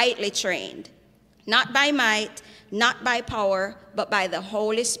army, rightly trained, not by might, not by power, but by the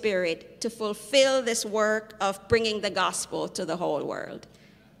Holy Spirit to fulfill this work of bringing the gospel to the whole world.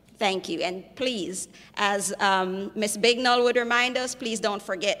 Thank you. And please, as Ms. Bignall would remind us, please don't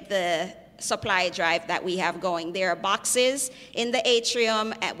forget the supply drive that we have going. There are boxes in the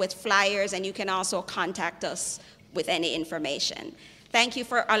atrium with flyers, and you can also contact us with any information. Thank you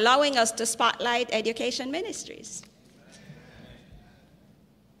for allowing us to spotlight education ministries.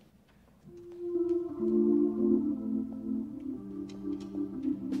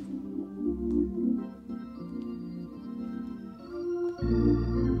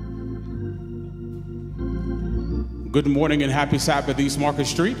 Good morning and happy Sabbath, East Market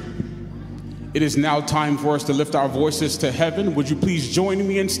Street. It is now time for us to lift our voices to heaven. Would you please join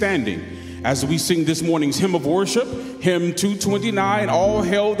me in standing as we sing this morning's hymn of worship, hymn 229, All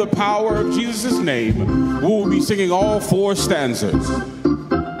Hail the Power of Jesus' Name. We will be singing all 4 stanzas.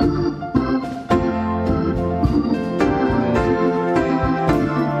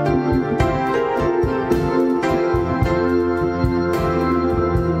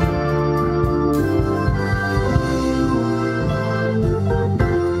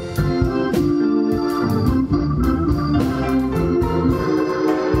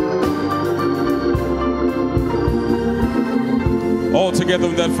 Together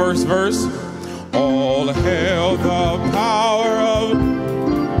with that first verse. All hail the power of,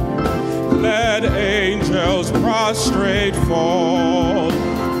 let angels prostrate fall,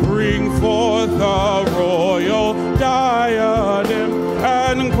 bring forth the royal diadem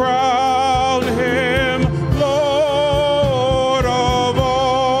and crown him Lord of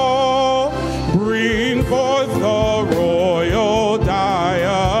all. Bring forth the royal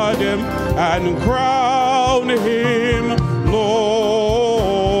diadem and crown him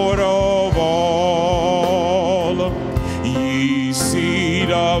Lord of all. Ye seed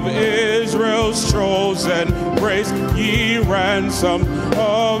of Israel's chosen race, ye ransom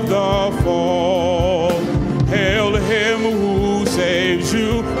of the fall. Hail him who saves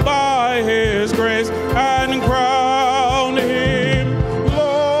you by his grace and crown him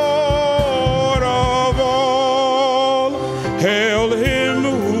Lord of all. Hail him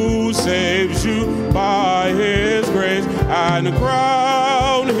who saves you by his grace and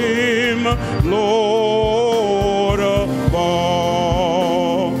crown him Lord of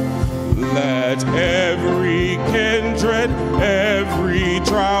all. Let every kindred, every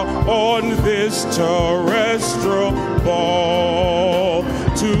trial on this terrestrial ball,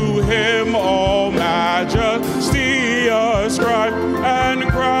 to him all majesty ascribe and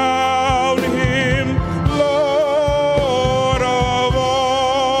crown him Lord of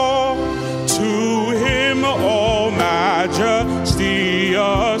all. To him all majesty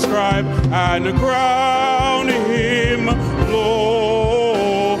ascribe and crown him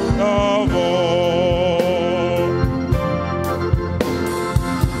Lord of all.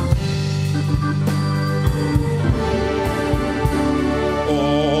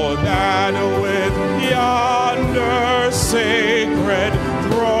 Oh, that with yonder sacred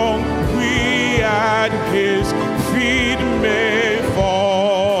throne we at his feet may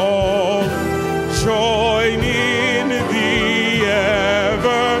fall, join in the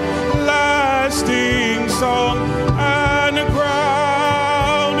everlasting song and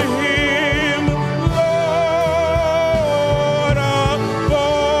crown him Lord of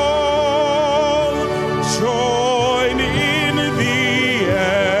all. Join in the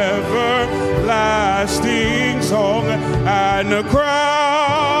everlasting song and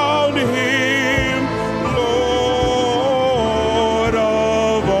crown him Lord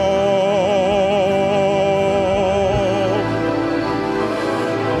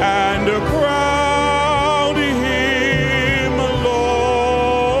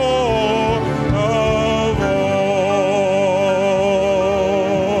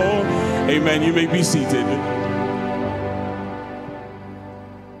Amen. You may be seated.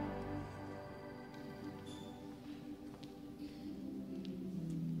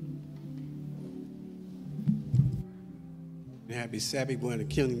 Happy Sabbath. We're going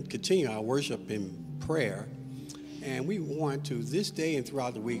to continue our worship in prayer. And we want to, this day and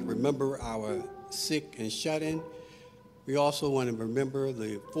throughout the week, remember our sick and shut-in. We also want to remember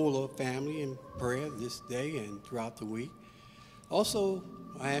the Fuller family in prayer this day and throughout the week. Also,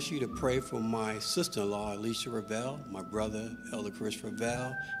 I ask you to pray for my sister-in-law, Alicia Revelle, my brother, Elder Chris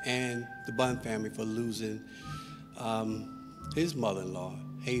Revelle, and the Bunn family for losing his mother-in-law,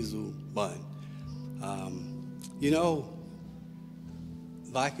 Hazel Bunn. You know,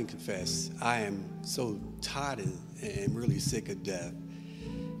 I can confess, I am so tired and really sick of death.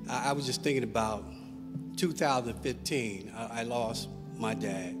 I was just thinking about 2015, I lost my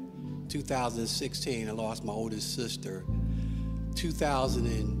dad. 2016, I lost my oldest sister.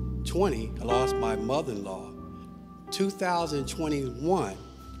 2020, I lost my mother-in-law. 2021,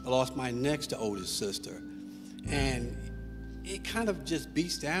 I lost my next to oldest sister. And it kind of just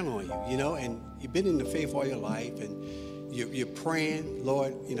beats down on you, you know, and you've been in the faith all your life, and you're praying,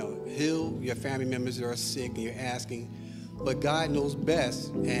 Lord, you know, heal your family members that are sick, and you're asking, but God knows best,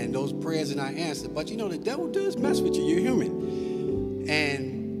 and those prayers are not answered. But you know, the devil does mess with you. You're human.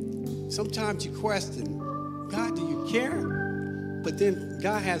 And sometimes you question, God, do you care? But then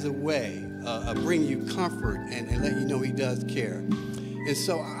God has a way of bringing you comfort and letting you know he does care. And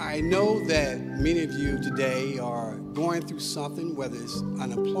so I know that many of you today are going through something, whether it's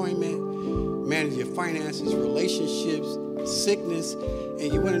unemployment, managing your finances, relationships, sickness,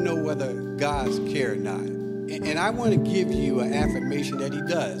 and you want to know whether God's care or not. And I want to give you an affirmation that he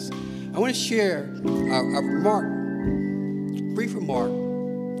does. I want to share a brief remark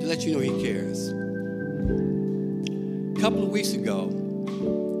to let you know he cares. A couple of weeks ago,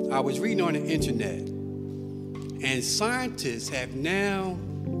 I was reading on the internet, and scientists have now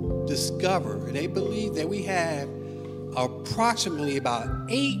discovered, and they believe that we have approximately about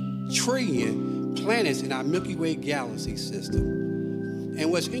 8 trillion planets in our Milky Way galaxy system. And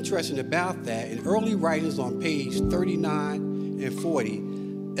what's interesting about that, in early writings on page 39 and 40,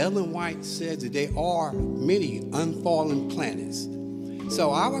 Ellen White says that there are many unfallen planets.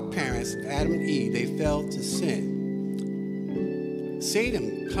 So our parents, Adam and Eve, they fell to sin.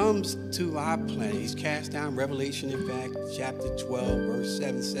 Satan comes to our planet. He's cast down. Revelation, in fact, chapter 12, verse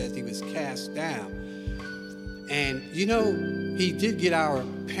 7 says he was cast down. And, you know, he did get our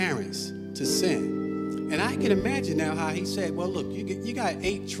parents to sin. And I can imagine now how he said, well, look, you got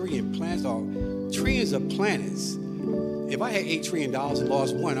 8 trillion planets, or trillions of planets. If I had $8 trillion and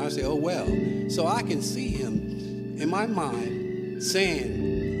lost one, I'd say, oh, well. So I can see him in my mind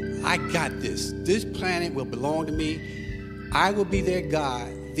saying, I got this. This planet will belong to me. I will be their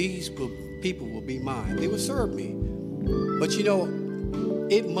God. These people will be mine. They will serve me. But, you know,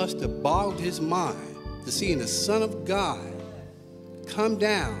 it must have boggled his mind to seeing the Son of God come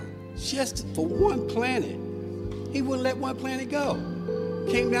down just for one planet. He wouldn't let one planet go.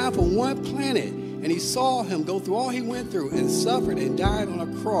 Came down for one planet, and he saw him go through all he went through and suffered and died on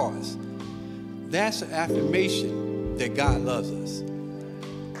a cross. That's an affirmation that God loves us.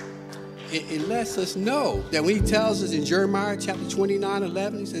 It lets us know that when he tells us in Jeremiah chapter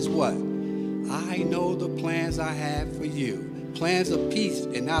 29:11, he says what? I know the plans I have for you, plans of peace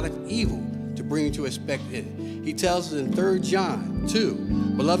and not of evil, to bring you to expected end. He tells us in 3 John 2,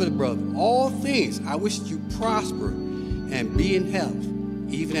 beloved brother, all things I wish you prosper and be in health,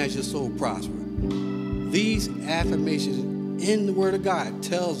 even as your soul prosper. These affirmations in the Word of God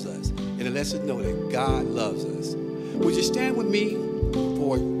tells us, and it lets us know that God loves us. Would you stand with me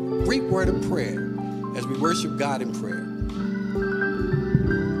for a brief word of prayer as we worship God in prayer?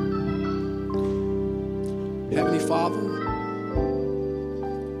 Heavenly Father,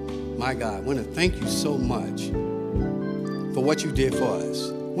 my God, I want to thank you so much for what you did for us.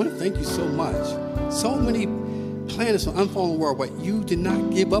 I want to thank you so much. So many planets on unfallen world, but you did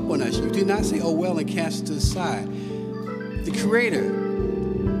not give up on us. You did not say, oh, well, and cast us to the side. The Creator,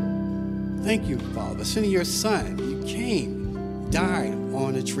 thank you, Father, sending your Son. You came, died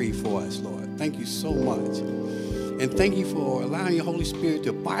on a tree for us, Lord. Thank you so much. And thank you for allowing your Holy Spirit to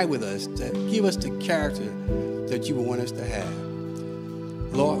abide with us, to give us the character that you would want us to have.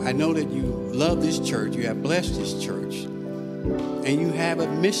 Lord, I know that you love this church. You have blessed this church. And you have a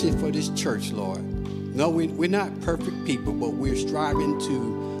mission for this church, Lord. No, we're not perfect people, but we're striving to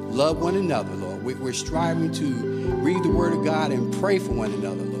love one another, Lord. We're striving to read the Word of God and pray for one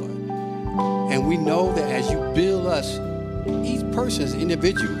another, Lord. And we know that as you build us, each person as an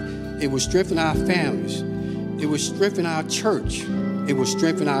individual, it will strengthen our families. It will strengthen our church. It will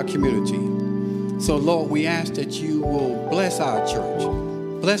strengthen our community. So, Lord, we ask that you will bless our church.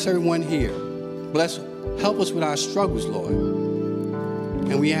 Bless everyone here. Help us with our struggles, Lord.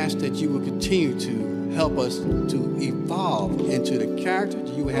 And we ask that you will continue to help us to evolve into the character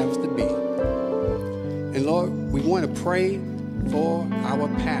that you would have us to be. And, Lord, we want to pray for our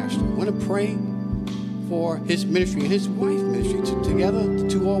pastor. We want to pray for his ministry and his wife's ministry. Together, the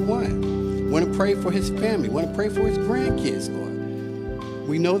two are one. We want to pray for his family. We want to pray for his grandkids, Lord.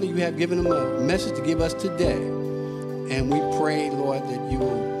 We know that you have given him a message to give us today. And we pray, Lord, that you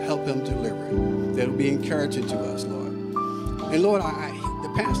will help him deliver it. That it will be encouraging to us, Lord. And, Lord,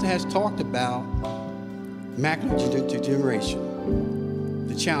 the pastor has talked about macular degeneration,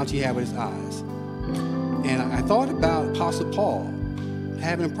 the challenge he had with his eyes. And I thought about Apostle Paul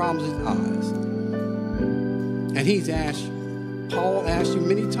having problems with his eyes. And Paul asked you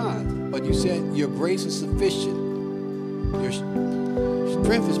many times, but you said your grace is sufficient. Your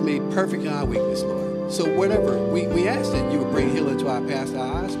strength is made perfect in our weakness, Lord. So whatever, we ask that you would bring healing to our pastor's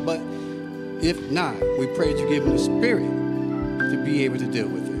eyes, but if not, we pray that you give him the spirit to be able to deal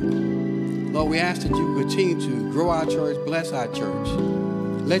with it. Lord, we ask that you continue to grow our church, bless our church.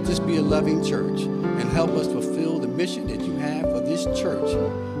 Let this be a loving church and help us fulfill the mission that you have for this church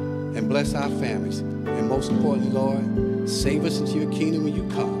and bless our families. And most importantly, Lord, save us into your kingdom when you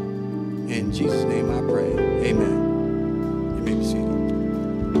come. In Jesus' name I pray. Amen. You may be seated.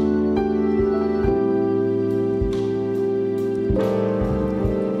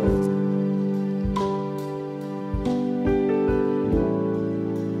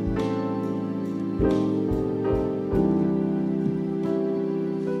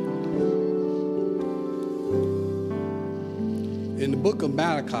 In the book of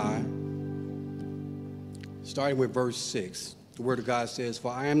Malachi, starting with verse 6, the word of God says,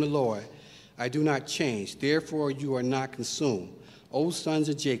 "For I am the Lord, I do not change, therefore you are not consumed. O sons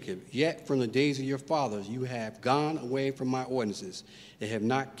of Jacob, yet from the days of your fathers you have gone away from my ordinances and have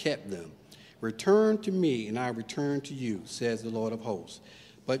not kept them. Return to me, and I return to you, says the Lord of hosts.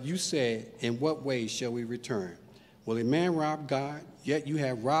 But you say, in what way shall we return? Will a man rob God? Yet you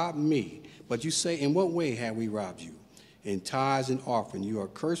have robbed me. But you say, in what way have we robbed you? In tithes and offering, you are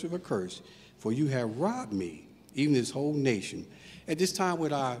cursed with a curse, for you have robbed me, even this whole nation." At this time,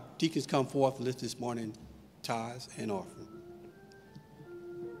 would our deacons come forth and lift this morning tithes and offering?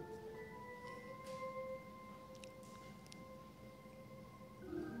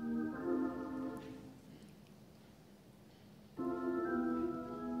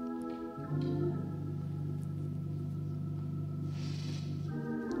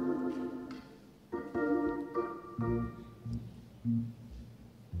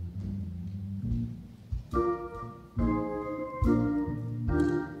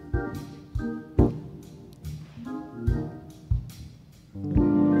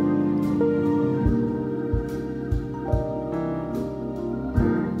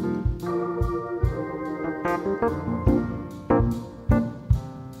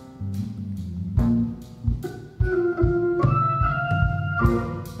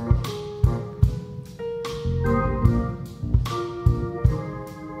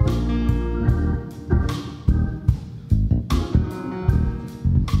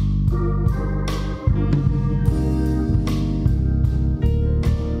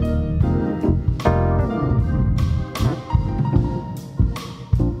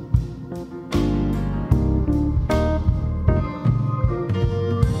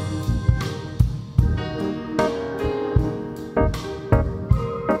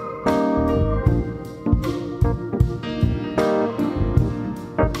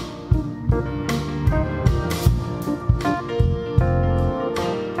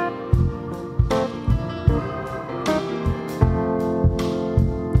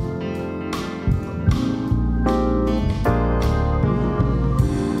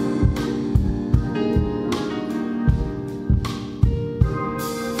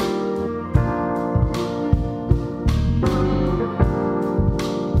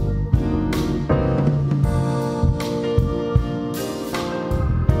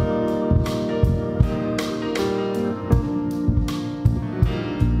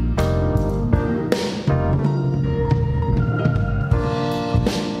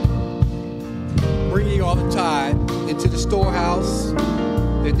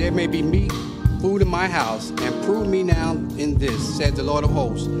 That there may be meat, food in my house, and prove me now in this, said the Lord of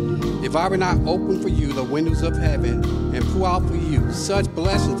hosts. If I will not open for you the windows of heaven and pour out for you such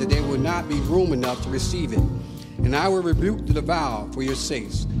blessings that there will not be room enough to receive it. And I will rebuke the devourer for your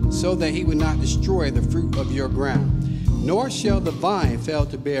sakes, so that he will not destroy the fruit of your ground. Nor shall the vine fail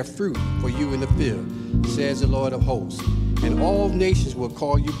to bear fruit for you in the field, says the Lord of hosts. And all nations will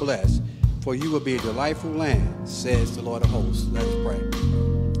call you blessed, for you will be a delightful land, says the Lord of hosts. Let us pray.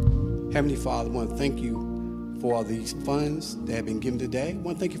 Heavenly Father, I want to thank you for these funds that have been given today. I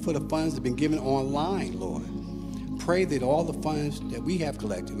want to thank you for the funds that have been given online, Lord. Pray that all the funds that we have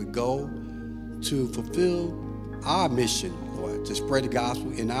collected would go to fulfill our mission, Lord, to spread the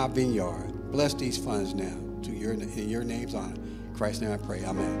gospel in our vineyard. Bless these funds now in your name's honor. In Christ's name I pray.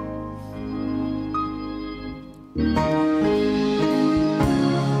 Amen.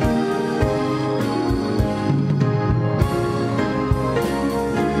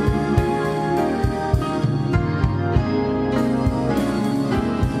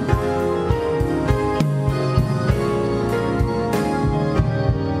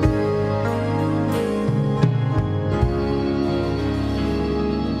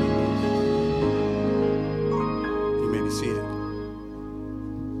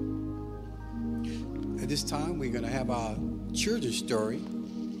 Children's story.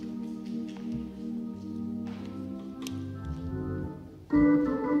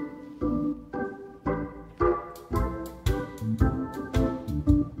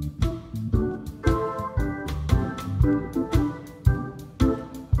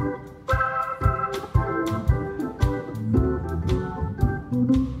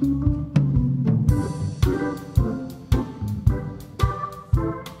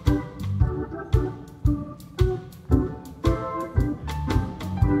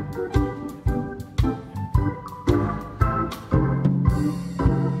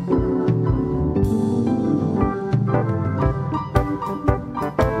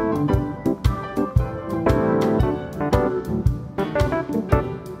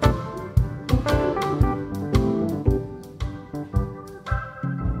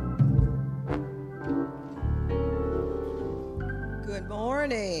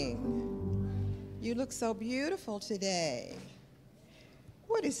 So beautiful today.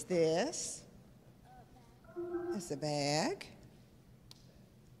 What is this? It's a bag.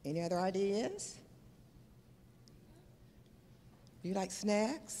 Any other ideas? You like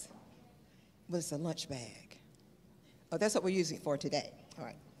snacks? Well, it's a lunch bag. Oh, that's what we're using it for today. All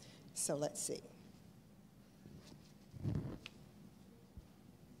right. So let's see.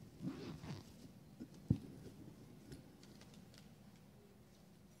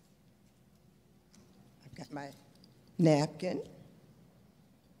 Got my napkin,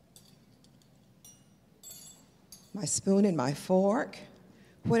 my spoon and my fork.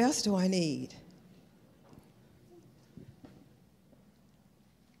 What else do I need?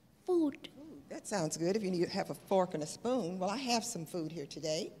 Food. Ooh, that sounds good if you need to have a fork and a spoon. Well, I have some food here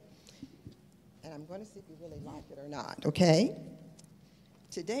today, and I'm going to see if you really like it or not, okay?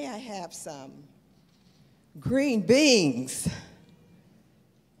 Today I have some green beans.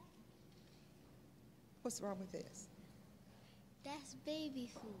 What's wrong with this? That's baby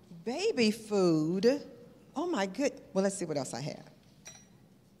food. Baby food? Oh my good. Well, let's see what else I have.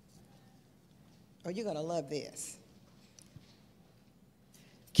 Oh, you're going to love this.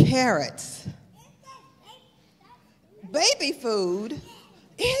 Carrots. Baby food? Is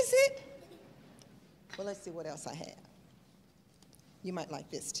it? Well, let's see what else I have. You might like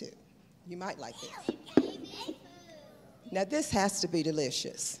this too. You might like this. Now, this has to be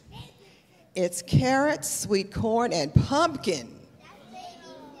delicious. It's carrots, sweet corn, and pumpkin.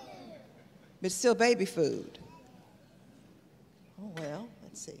 But it's still baby food. Oh, well,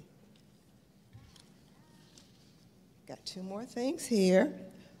 let's see. Got two more things here.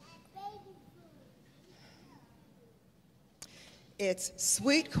 It's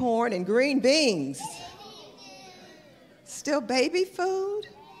sweet corn and green beans. Still baby food?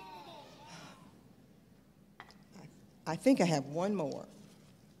 I think I have one more.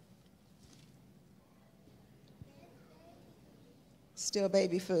 Still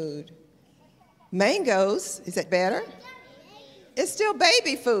baby food. Mangoes, is that better? It's still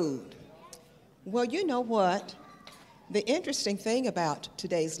baby food. Well, you know what? The interesting thing about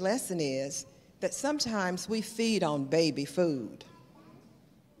today's lesson is that sometimes we feed on baby food.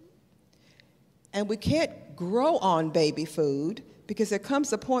 And we can't grow on baby food because there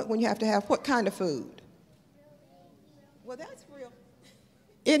comes a point when you have to have what kind of food? Well, that's real.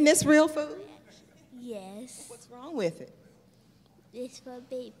 Isn't this real food? Yes. What's wrong with it? It's for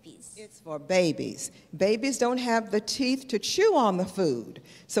babies. It's for babies. Babies don't have the teeth to chew on the food,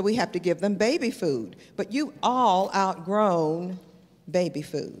 so we have to give them baby food. But you all outgrown baby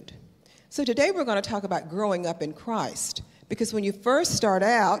food. So today we're going to talk about growing up in Christ, because when you first start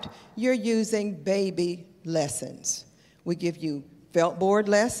out, you're using baby lessons. We give you felt board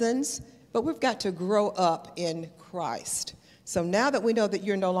lessons, but we've got to grow up in Christ. So now that we know that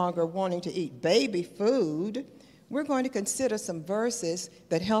you're no longer wanting to eat baby food, we're going to consider some verses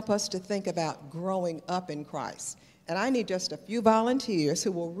that help us to think about growing up in Christ. And I need just a few volunteers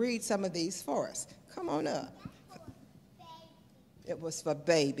who will read some of these for us. Come on up. It was for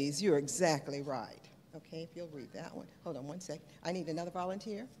babies. You're exactly right. Okay, if you'll read that one. Hold on one second. I need another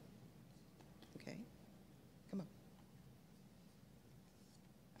volunteer. Okay, come on.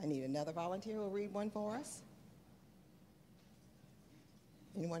 I need another volunteer who will read one for us.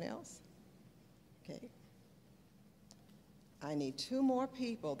 Anyone else? Okay. I need 2 more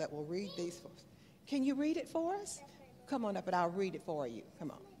people that will read these for us. Can you read it for us? Come on up and I'll read it for you. Come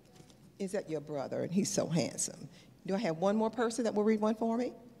on. Is that your brother? And he's so handsome. Do I have one more person that will read one for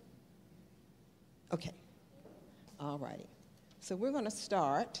me? Okay. All righty. So we're going to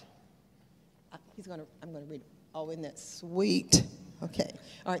start. I'm going to read. Oh, isn't that sweet? Okay.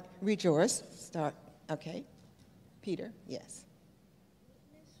 All right. Read yours. Start. Okay. Peter. Yes.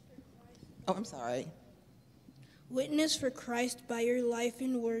 Oh, I'm sorry. Witness for Christ by your life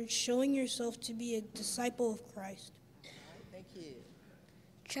and words, showing yourself to be a disciple of Christ. Thank you.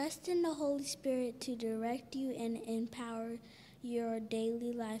 Trust in the Holy Spirit to direct you and empower your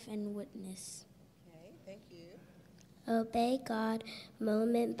daily life and witness. Okay, thank you. Obey God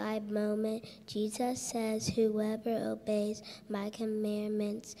moment by moment. Jesus says, whoever obeys my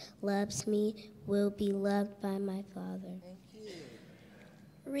commandments loves me, will be loved by my Father. Thank you.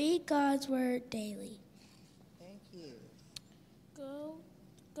 Read God's word daily. Thank you.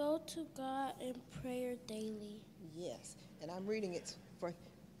 Go to God in prayer daily. Yes, and I'm reading it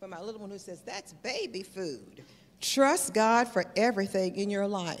for my little one who says, that's baby food. Trust God for everything in your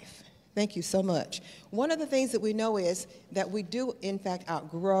life. Thank you so much. One of the things that we know is that we do, in fact,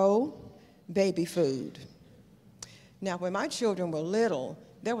 outgrow baby food. Now, when my children were little,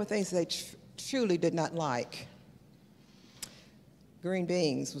 there were things they truly did not like. Green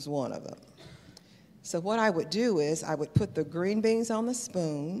beans was one of them. So what I would do is I would put the green beans on the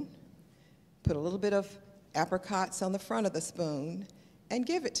spoon, put a little bit of apricots on the front of the spoon, and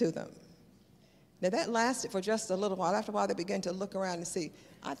give it to them. Now that lasted for just a little while. After a while, they began to look around and see,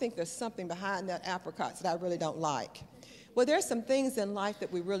 I think there's something behind that apricots that I really don't like. Well, there's some things in life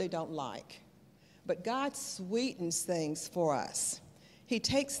that we really don't like, but God sweetens things for us. He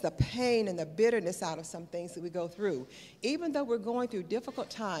takes the pain and the bitterness out of some things that we go through. Even though we're going through difficult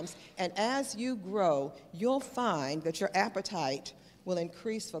times, and as you grow, you'll find that your appetite will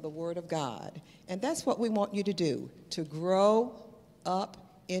increase for the Word of God. And that's what we want you to do, to grow up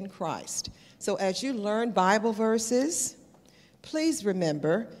in Christ. So as you learn Bible verses, please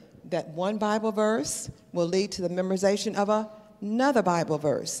remember that one Bible verse will lead to the memorization of another Bible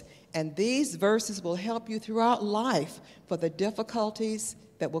verse. And these verses will help you throughout life for the difficulties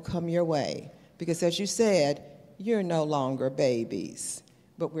that will come your way. Because as you said, you're no longer babies,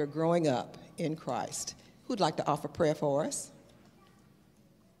 but we're growing up in Christ. Who'd like to offer prayer for us?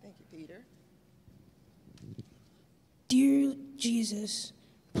 Thank you, Peter. Dear Jesus,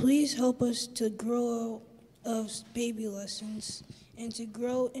 please help us to grow out of baby lessons and to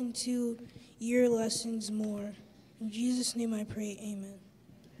grow into your lessons more. In Jesus' name I pray, amen.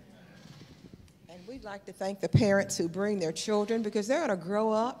 And we'd like to thank the parents who bring their children, because they're going to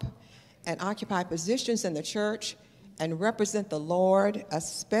grow up and occupy positions in the church and represent the Lord,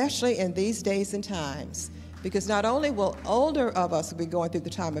 especially in these days and times. Because not only will older of us be going through the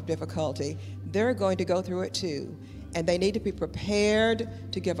time of difficulty, they're going to go through it too. And they need to be prepared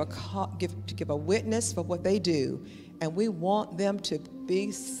to give a witness for what they do. And we want them to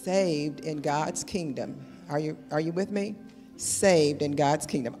be saved in God's kingdom. Are you with me? Saved in God's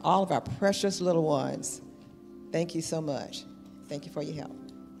kingdom. All of our precious little ones. Thank you so much. Thank you for your help.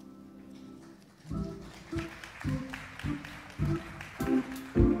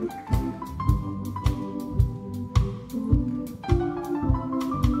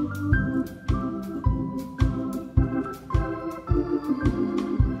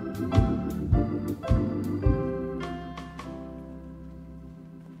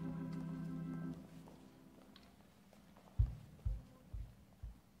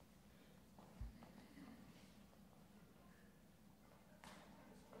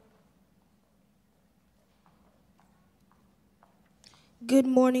 Good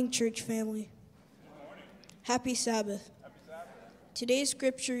morning, church family. Good morning. Happy Sabbath. Happy Sabbath. Today's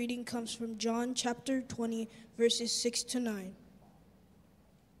scripture reading comes from John chapter 20, verses 6 to 9.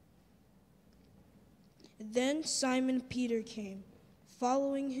 Then Simon Peter came,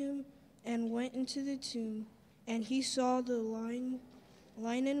 following him, and went into the tomb, and he saw the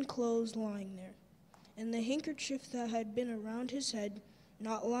linen clothes lying there, and the handkerchief that had been around his head,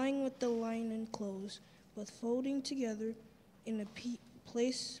 not lying with the linen clothes, but folding together in a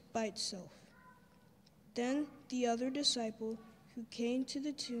place by itself. Then the other disciple who came to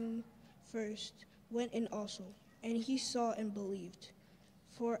the tomb first went in also, and he saw and believed.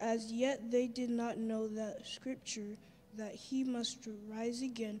 For as yet they did not know that scripture, that he must rise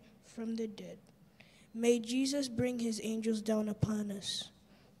again from the dead. May Jesus bring his angels down upon us.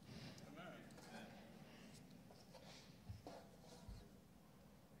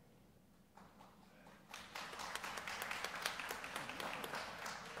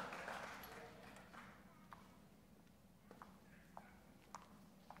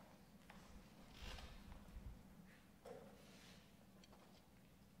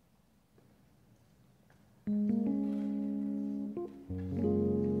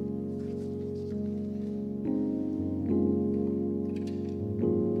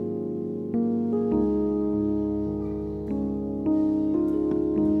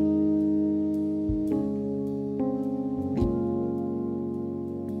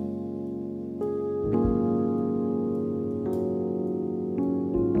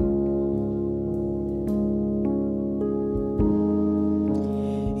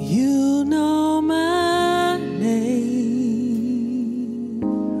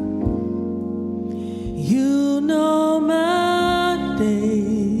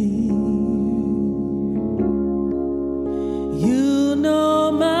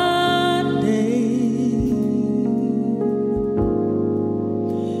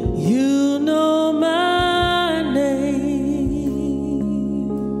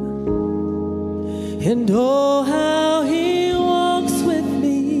 And oh, how he walks with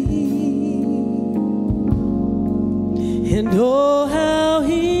me, and oh, how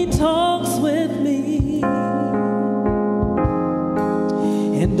he talks with me,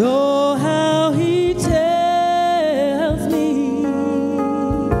 and oh, how he tells me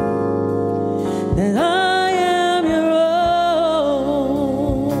that I am your own.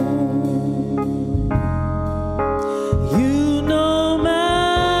 You know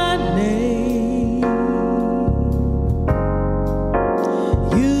my name.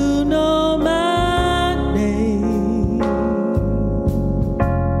 You know my name.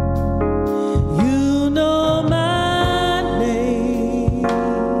 You know my name.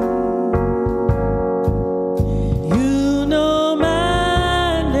 You know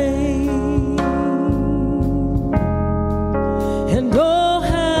my name. And oh,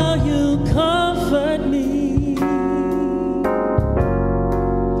 how you comfort me.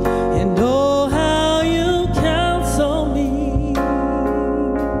 And oh, how you counsel me.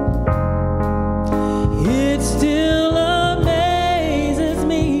 It still amazes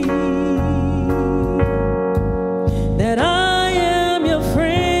me that I am your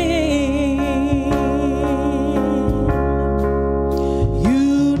friend.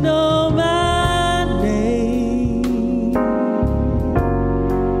 You know my name.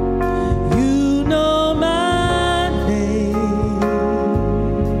 You know my name.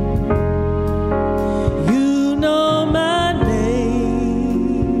 You know my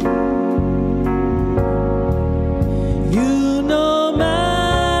name. You know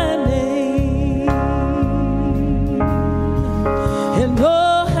my name. And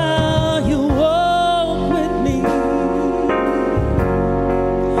oh, how you walk with me.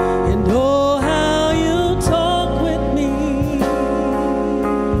 And oh, how you talk with me.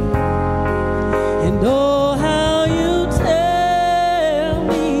 And oh, how you tell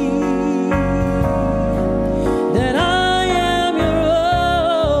me that I am your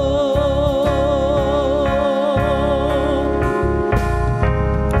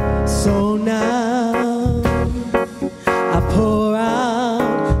own. So now I pour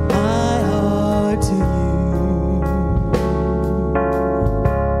out my heart to you.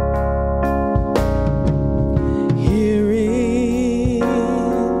 Here in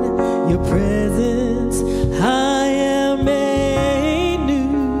your presence, I am made new.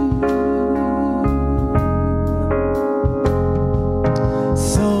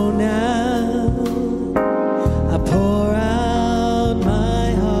 So now I pour out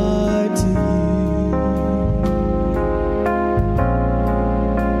my heart to you.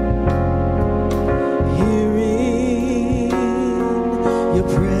 Here in your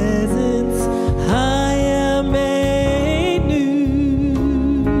presence, I am made new.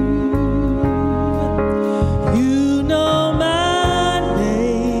 You know my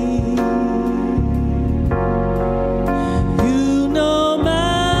name. You know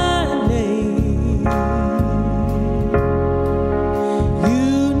my name.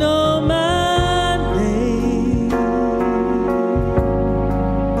 You know my name.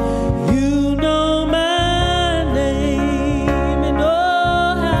 You know my name. And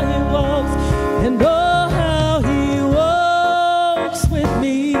oh, how he walks, and oh, how he walks with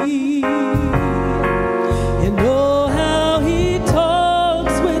me. And oh, how he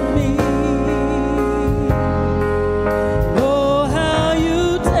talks with me. Oh, how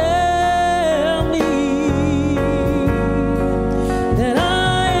you tell me that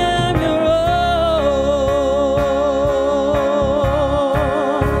I am your own.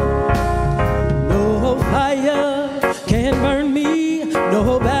 No fire can burn me,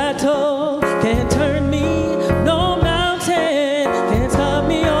 no battle can turn me, no mountain can stop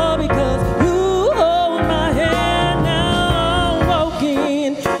me, all because you hold my hand. Now I'm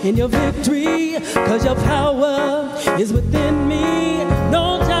walking in your victory, 'cause your power is within me.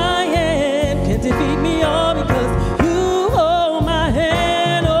 No giant can defeat me, all because you hold my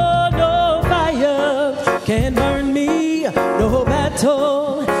hand. Oh, no fire can burn me, no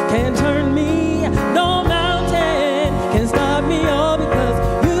battle can turn me, no mountain can stop me, all because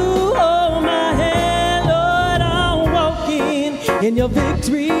you hold my hand. Lord, I'm walking in your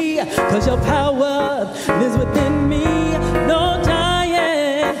victory, 'cause your power lives within me. No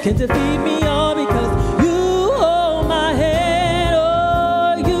giant can defeat me, all because you hold my hand.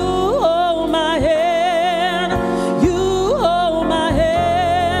 Oh, you hold my hand. You hold my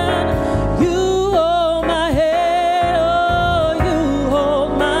hand. You hold my hand. Oh, you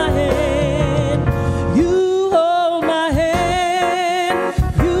hold my hand. You hold my hand.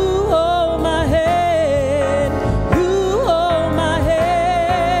 You hold my hand. You hold my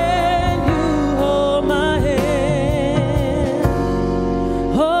hand. You hold my hand.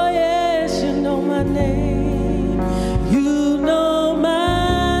 Oh, yes, you know my name. You know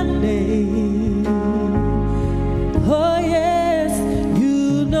my name. Oh, yes,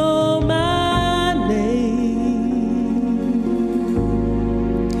 you know my name.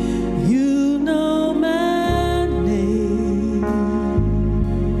 You know my name.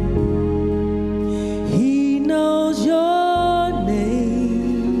 He knows your name.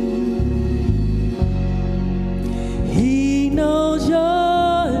 He knows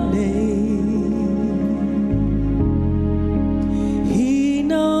your name. He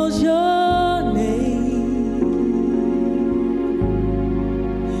knows your name.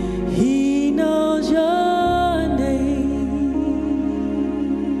 He knows your name.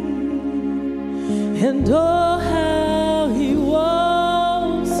 And oh, how he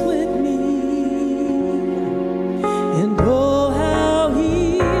walks with me. And oh, how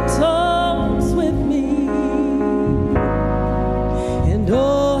he talks with me. And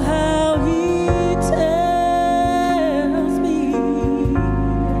oh, how he tells me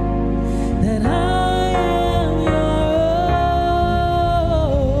that I am your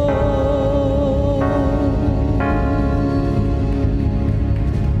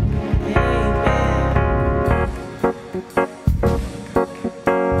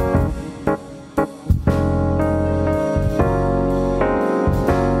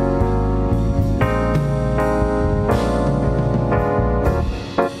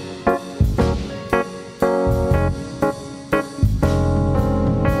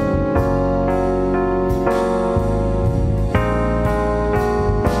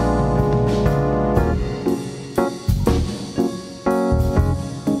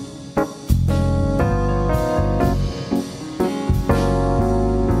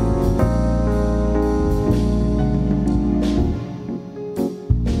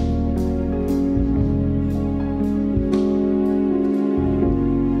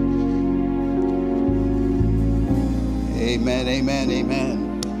Amen, amen,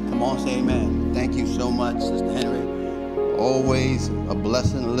 amen. Come on, say amen. Thank you so much, Sister Henry. Always a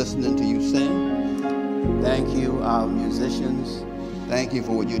blessing listening to you sing. Thank you, our musicians. Thank you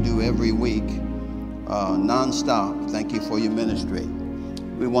for what you do every week, non-stop. Thank you for your ministry.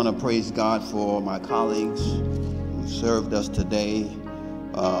 We want to praise God for my colleagues who served us today.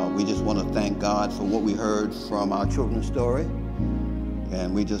 We just want to thank God for what we heard from our children's story.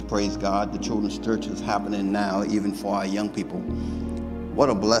 And we just praise God. The children's church is happening now, even for our young people. What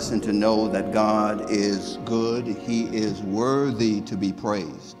a blessing to know that God is good. He is worthy to be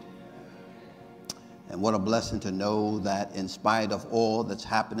praised. And what a blessing to know that in spite of all that's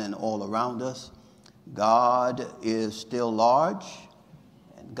happening all around us, God is still large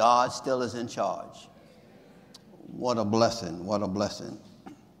and God still is in charge. What a blessing, what a blessing.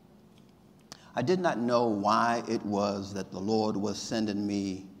 I did not know why it was that the Lord was sending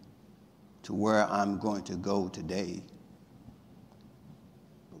me to where I'm going to go today.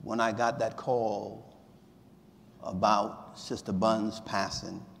 But when I got that call about Sister Bunn's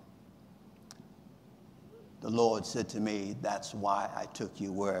passing, the Lord said to me, that's why I took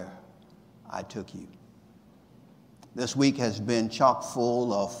you where I took you. This week has been chock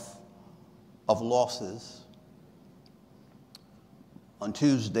full of losses. On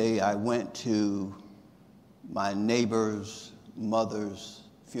Tuesday, I went to my neighbor's mother's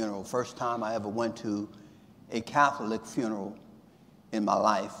funeral. First time I ever went to a Catholic funeral in my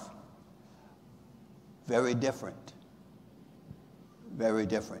life. Very different. Very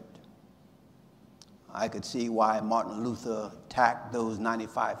different. I could see why Martin Luther tacked those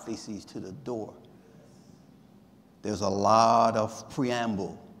 95 Theses to the door. There's a lot of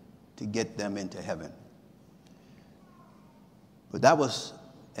preamble to get them into heaven. But that was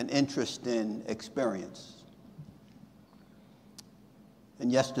an interesting experience.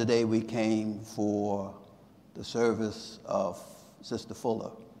 And yesterday we came for the service of Sister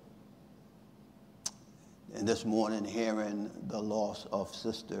Fuller. And this morning hearing the loss of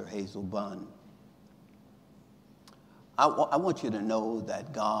Sister Hazel Bunn. I want you to know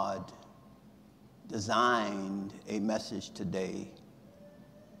that God designed a message today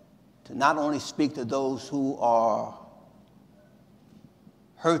to not only speak to those who are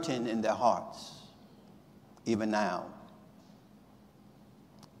hurting in their hearts, even now,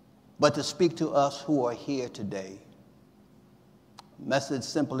 but to speak to us who are here today. A message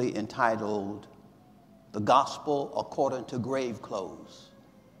simply entitled, The Gospel According to Grave-clothe.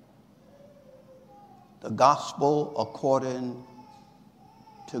 The Gospel According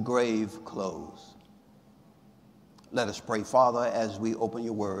to Grave-clothe. Let us pray. Father, as we open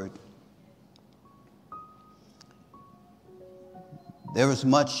your word, there is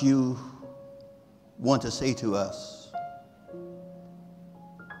much you want to say to us.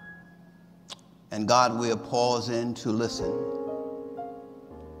 And God, we are pausing to listen.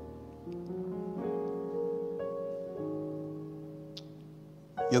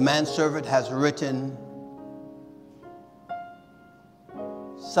 Your manservant has written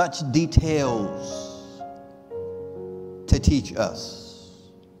such details to teach us.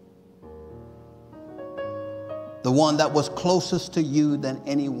 The one that was closest to you than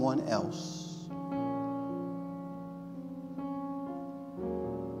anyone else.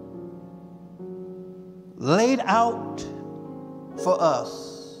 Laid out for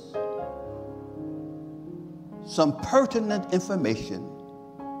us some pertinent information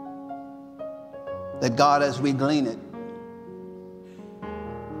that God, as we glean it,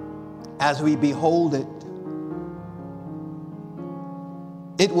 as we behold it,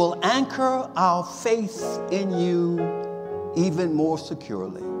 it will anchor our faith in you even more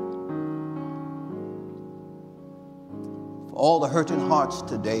securely. For all the hurting hearts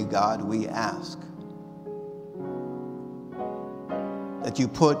today, God, we ask that you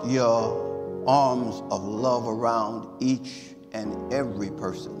put your arms of love around each and every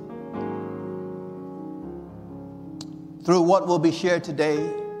person. Through what will be shared today,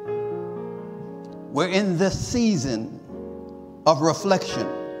 we're in this season of reflection.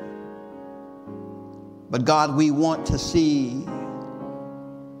 But God, we want to see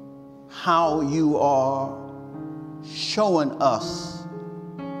how you are showing us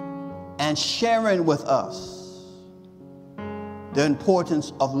and sharing with us the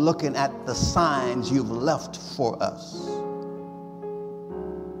importance of looking at the signs you've left for us.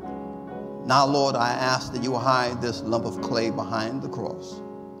 Now, Lord, I ask that you hide this lump of clay behind the cross.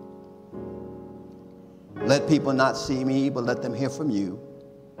 Let people not see me, but let them hear from you.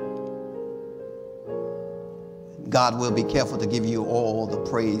 God will be careful to give you all the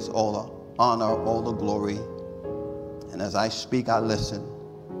praise, all the honor, all the glory. And as I speak, I listen.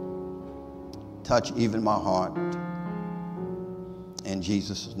 Touch even my heart. In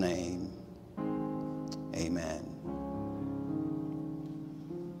Jesus' name, amen.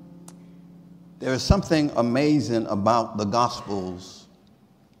 There is something amazing about the Gospels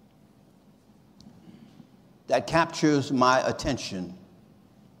that captures my attention,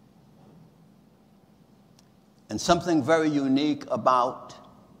 and something very unique about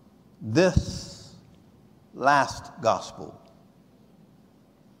this last Gospel.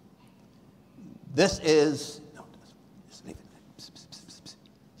 This is, no, just leave it there. Just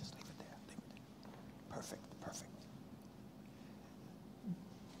leave it there. Perfect.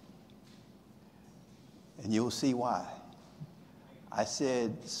 And you'll see why. I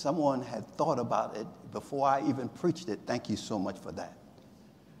said someone had thought about it before I even preached it. Thank you so much for that.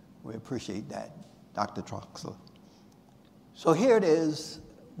 We appreciate that, Dr. Troxler. So here it is,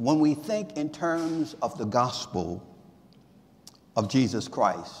 when we think in terms of the gospel of Jesus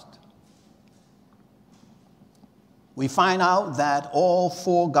Christ, we find out that all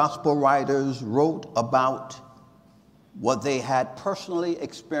four gospel writers wrote about what they had personally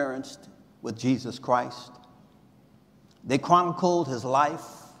experienced with Jesus Christ. They chronicled his life,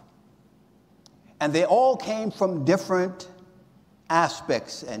 and they all came from different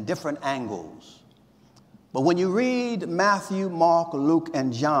aspects and different angles. But when you read Matthew, Mark, Luke,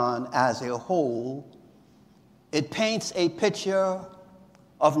 and John as a whole, it paints a picture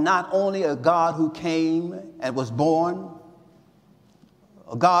of not only a God who came and was born,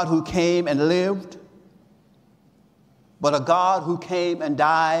 a God who came and lived, but a God who came and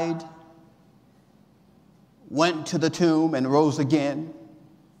died, went to the tomb and rose again,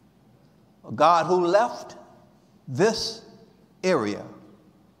 a God who left this area.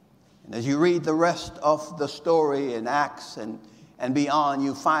 And as you read the rest of the story in Acts and beyond,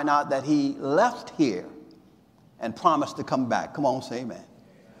 you find out that he left here and promised to come back. Come on, say amen.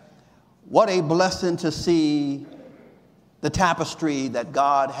 What a blessing to see the tapestry that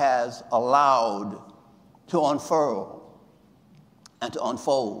God has allowed to unfurl and to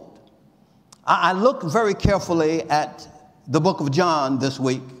unfold. I looked very carefully at the book of John this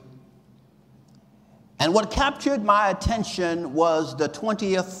week, and what captured my attention was the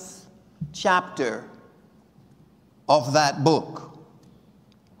 20th chapter of that book.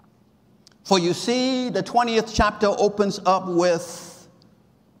 For you see, the 20th chapter opens up with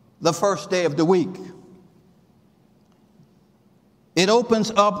the first day of the week. It opens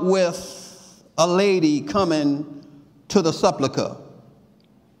up with a lady coming to the sepulchre.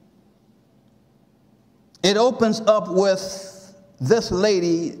 It opens up with this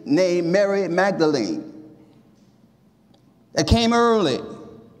lady named Mary Magdalene that came early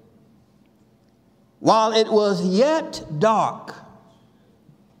while it was yet dark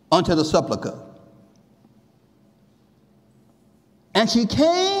unto the sepulchre. And she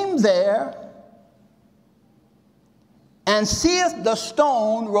came there and seeth the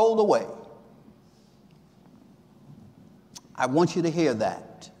stone rolled away. I want you to hear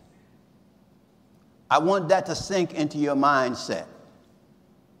that. I want that to sink into your mindset.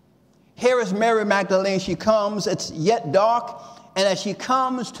 Here is Mary Magdalene. She comes, it's yet dark, and as she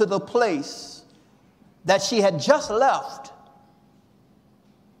comes to the place that she had just left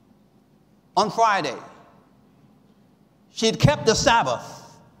on Friday, she had kept the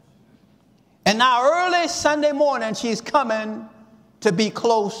Sabbath. And now early Sunday morning, she's coming to be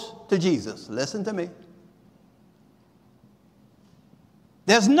close to Jesus. Listen to me.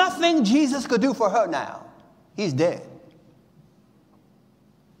 There's nothing Jesus could do for her now. He's dead.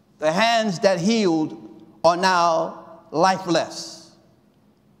 The hands that healed are now lifeless.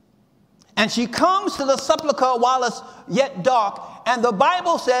 And she comes to the sepulchre while it's yet dark, and the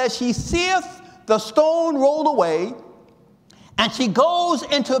Bible says she seeth the stone rolled away, and she goes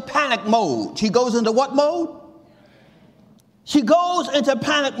into panic mode. She goes into what mode? She goes into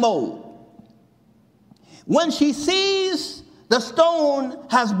panic mode. When she sees the stone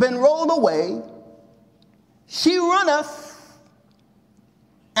has been rolled away, she runneth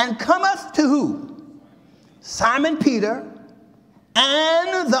and cometh to who? Simon Peter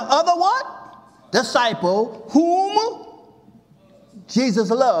and the other what? Disciple whom Jesus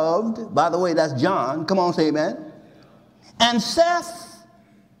loved. By the way, that's John. Come on, say amen. And saith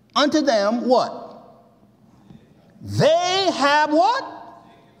unto them what? They have what?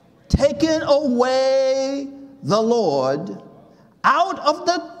 Taken away the Lord out of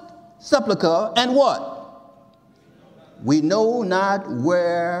the sepulchre, and what? We know not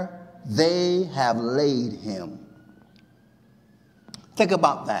where they have laid him. Think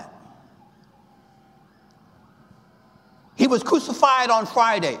about that. He was crucified on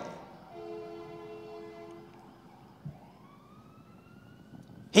Friday.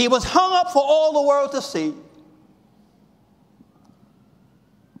 He was hung up for all the world to see.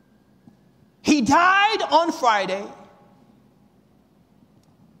 He died on Friday,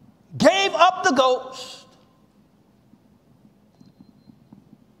 gave up the ghost.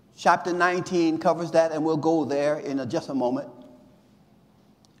 Chapter 19 covers that, and we'll go there in just a moment.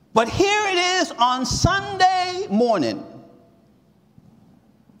 But here it is on Sunday morning.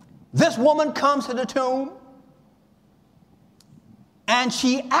 This woman comes to the tomb, and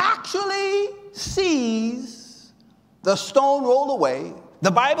she actually sees the stone rolled away.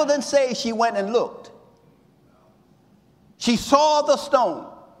 The Bible didn't say she went and looked. She saw the stone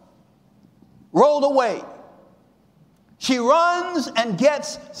rolled away. She runs and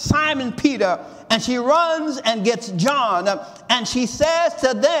gets Simon Peter, and she runs and gets John, and she says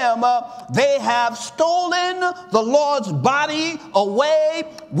to them, they have stolen the Lord's body away.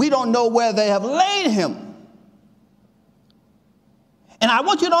 We don't know where they have laid him. And I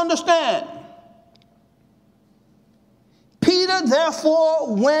want you to understand, Peter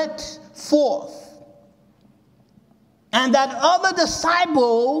therefore went forth, and that other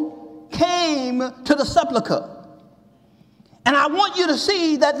disciple came to the sepulchre. And I want you to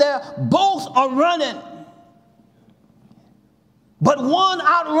see that they both are running, but one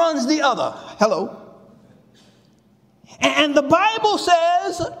outruns the other. Hello. And the Bible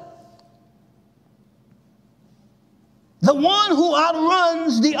says The one who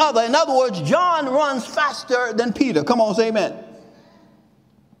outruns the other. In other words, John runs faster than Peter. Come on, say amen.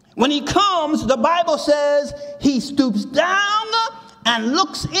 When he comes, the Bible says he stoops down and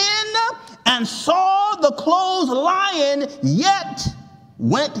looks in and saw the clothes lying, yet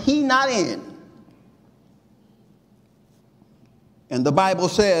went he not in. And the Bible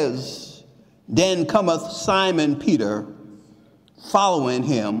says, then cometh Simon Peter following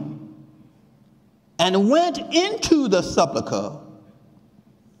him, and went into the sepulchre,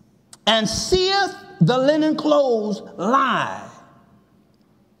 and seeth the linen clothes lie,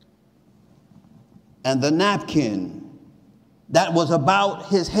 and the napkin that was about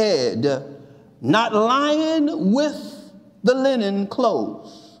his head, not lying with the linen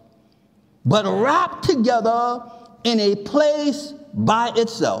clothes, but wrapped together in a place by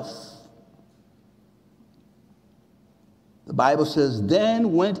itself. The Bible says,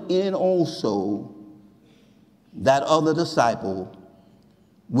 then went in also that other disciple,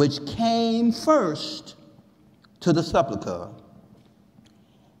 which came first to the sepulchre,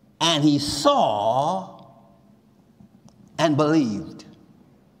 and he saw and believed.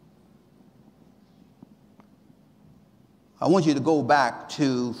 I want you to go back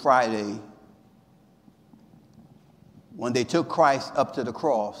to Friday when they took Christ up to the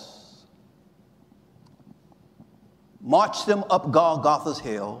cross, marched him up Golgotha's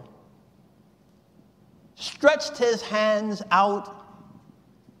hill, stretched his hands out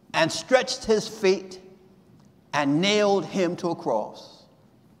and stretched his feet and nailed him to a cross.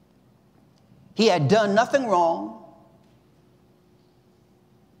 He had done nothing wrong.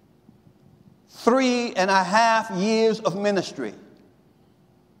 3.5 years of ministry.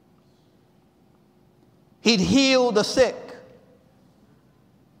 He'd healed the sick,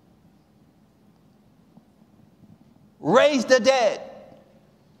 raised the dead,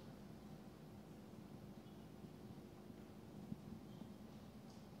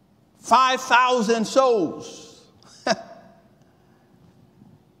 $5,000 souls,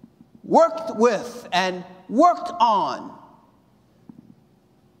 worked with and worked on.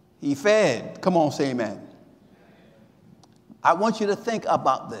 He fed. Come on, say amen. I want you to think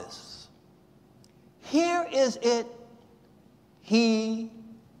about this. Here is it. He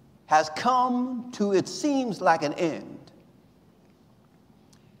has come to, it seems like, an end.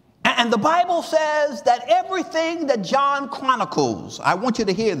 And the Bible says that everything that John chronicles, I want you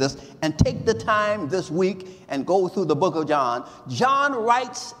to hear this and take the time this week and go through the book of John. John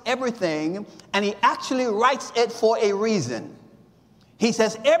writes everything, and he actually writes it for a reason. He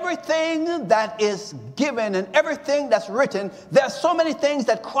says everything that is given and everything that's written, there are so many things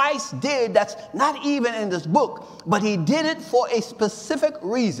that Christ did that's not even in this book, but he did it for a specific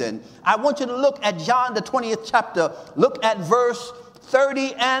reason. I want you to look at John, the 20th chapter. Look at verse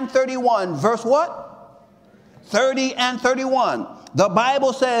 30 and 31. Verse what? 30 and 31. The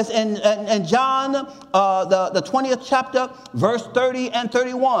Bible says in John, the 20th chapter, verse 30 and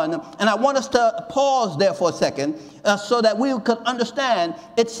 31, and I want us to pause there for a second so that we could understand.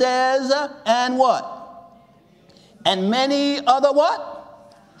 It says, and what? And many other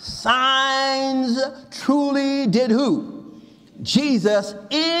what? Signs truly did who? Jesus,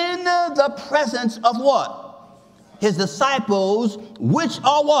 in the presence of what? His disciples, which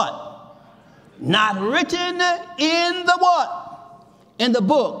are what? Not written in the what? In the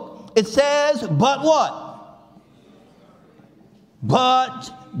book. It says, but what? But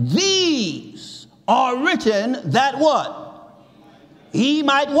these are written that what? He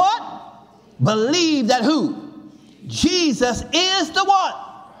might what? Believe that who? Jesus is the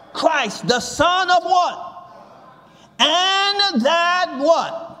what? Christ, the Son of what? And that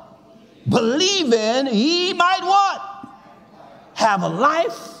what? Believing he might what? Have a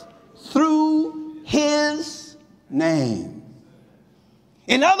life through his name.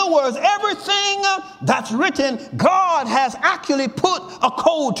 In other words, everything that's written, God has actually put a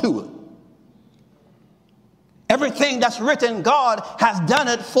code to it. Everything that's written, God has done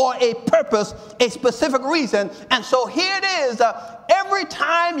it for a purpose, a specific reason. And so here it is. Every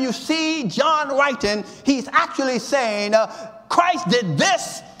time you see John writing, he's actually saying, Christ did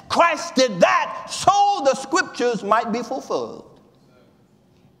this, Christ did that, so the scriptures might be fulfilled.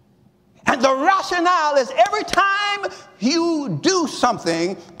 And the rationale is every time you do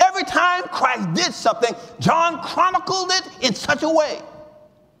something, every time Christ did something, John chronicled it in such a way.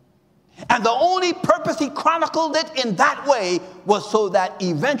 And the only purpose he chronicled it in that way was so that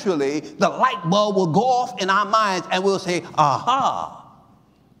eventually the light bulb will go off in our minds and we'll say, aha,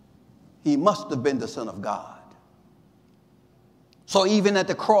 he must have been the Son of God. So even at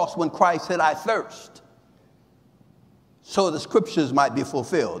the cross when Christ said, I thirst, so the scriptures might be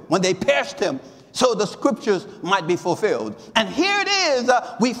fulfilled. When they pierced him so the scriptures might be fulfilled. And here it is.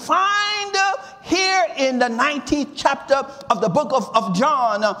 We find here in the 19th chapter of the book of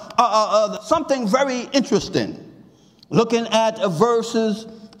John something very interesting. Looking at verses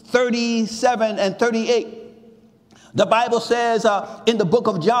 37 and 38. The Bible says in the book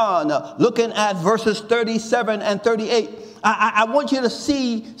of John, looking at verses 37 and 38, I want you to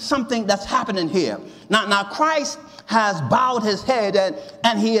see something that's happening here. Now Christ has bowed his head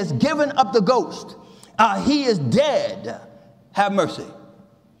and he has given up the ghost. He is dead. Have mercy.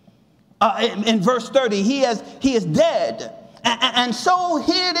 In verse 30, he is dead. And so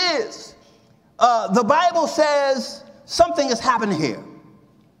here it is. The Bible says something has happened here.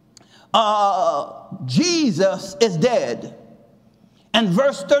 Jesus is dead. And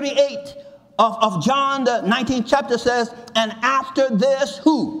verse 38 of John, the 19th chapter says, and after this,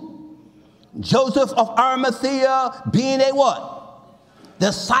 who? Joseph of Arimathea, being a what?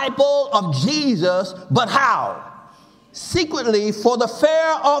 Disciple of Jesus, but how? Secretly, for the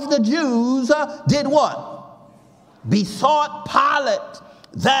fear of the Jews, did what? Besought Pilate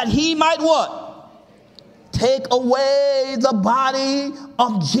that he might what? Take away the body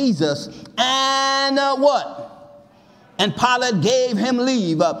of Jesus. And what? And Pilate gave him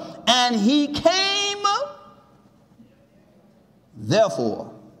leave. And he came,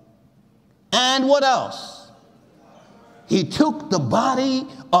 therefore. And what else? He took the body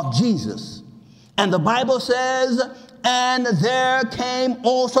of Jesus. And the Bible says, and there came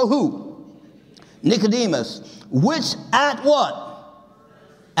also who? Nicodemus, which at what?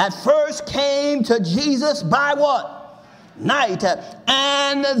 At first came to Jesus by what? Night.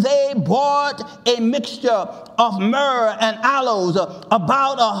 And they bought a mixture of myrrh and aloes,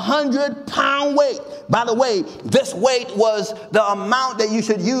 about 100-pound weight. By the way, this weight was the amount that you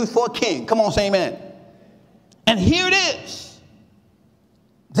should use for a king. Come on, say amen. And here it is.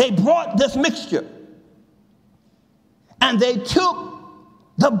 They brought this mixture. And they took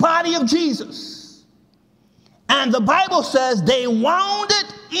the body of Jesus. And the Bible says they wound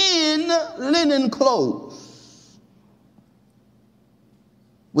it in linen clothes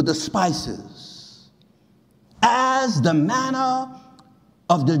with the spices, as the manner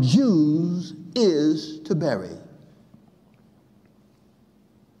of the Jews is to bury.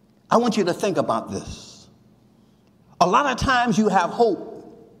 I want you to think about this. A lot of times you have hope.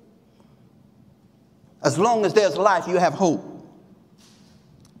 As long as there's life, you have hope.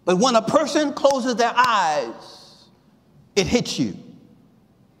 But when a person closes their eyes, it hits you.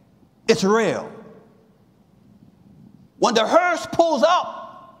 It's real. When the hearse pulls up,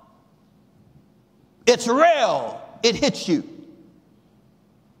 it's real. It hits you.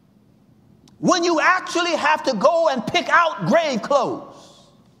 When you actually have to go and pick out grave clothes,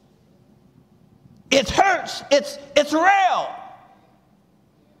 it hurts. It's real.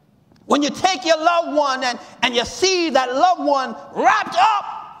 When you take your loved one and you see that loved one wrapped up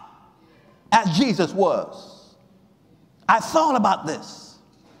as Jesus was. I thought about this.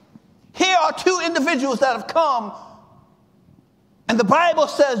 Here are two individuals that have come, and the Bible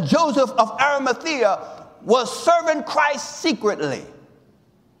says Joseph of Arimathea was serving Christ secretly.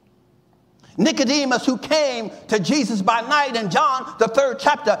 Nicodemus, who came to Jesus by night in John, the 3rd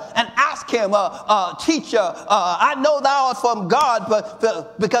chapter, and asked him, teacher, I know thou art from God,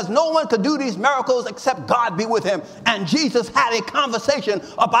 but because no one could do these miracles except God be with him. And Jesus had a conversation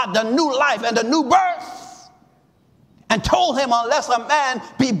about the new life and the new birth, and told him, unless a man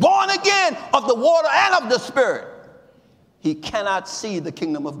be born again of the water and of the Spirit, he cannot see the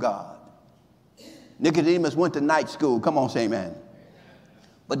kingdom of God. Nicodemus went to night school. Come on, say amen.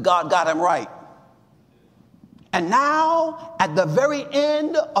 But God got him right. And now, at the very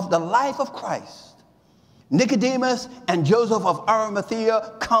end of the life of Christ, Nicodemus and Joseph of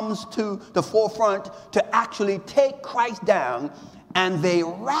Arimathea comes to the forefront to actually take Christ down, and they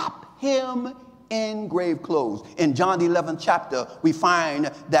wrap him in grave clothes. In John the 11th chapter, we find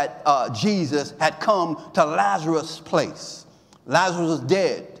that Jesus had come to Lazarus' place. Lazarus was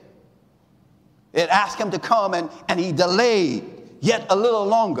dead. It asked him to come, and he delayed yet a little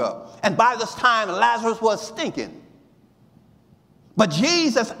longer. And by this time, Lazarus was stinking. But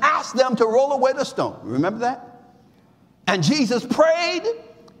Jesus asked them to roll away the stone. Remember that? And Jesus prayed,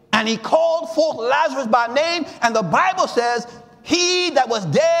 and he called forth Lazarus by name. And the Bible says, he that was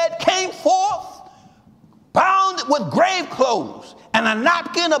dead came forth, bound with grave clothes and a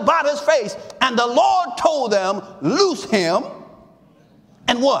napkin about his face. And the Lord told them, loose him,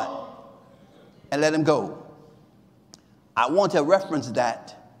 and what? And let him go. I want to reference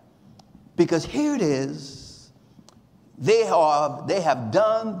that because here it is. They have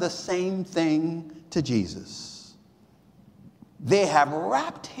done the same thing to Jesus. They have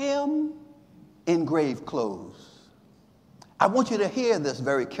wrapped him in grave clothes. I want you to hear this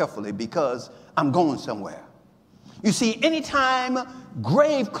very carefully because I'm going somewhere. You see, anytime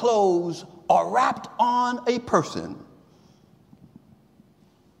grave clothes are wrapped on a person,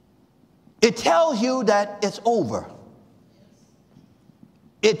 it tells you that it's over.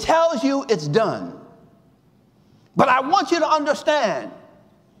 It tells you it's done. But I want you to understand,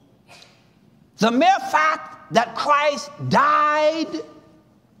 the mere fact that Christ died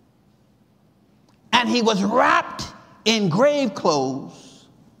and he was wrapped in grave clothes,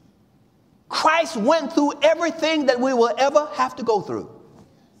 Christ went through everything that we will ever have to go through.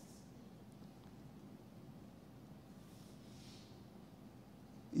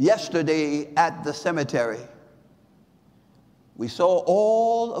 Yesterday at the cemetery, we saw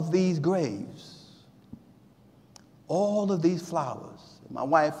all of these graves, all of these flowers. My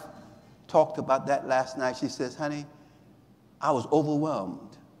wife talked about that last night. She says, honey, I was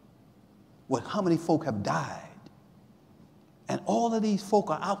overwhelmed with how many folk have died. And all of these folk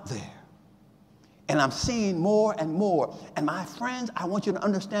are out there. And I'm seeing more and more. And my friends, I want you to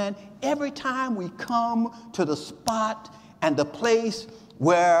understand, every time we come to the spot and the place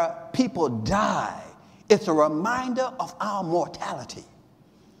where people die, it's a reminder of our mortality.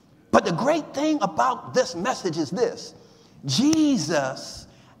 But the great thing about this message is this: Jesus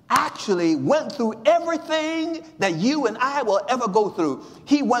actually went through everything that you and I will ever go through.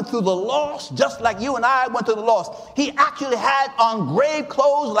 He went through the loss just like you and I went through the loss. He actually had on grave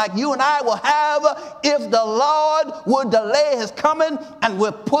clothes like you and I will have if the Lord would delay his coming and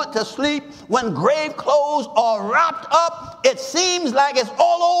we're put to sleep. When grave clothes are wrapped up, it seems like it's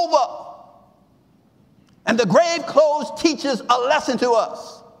all over. And the grave clothes teaches a lesson to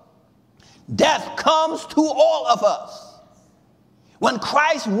us. Death comes to all of us. When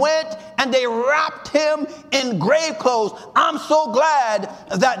Christ went and they wrapped him in grave clothes, I'm so glad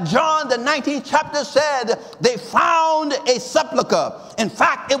that John, the 19th chapter, said they found a sepulcher. In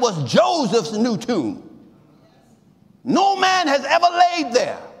fact, it was Joseph's new tomb. No man has ever laid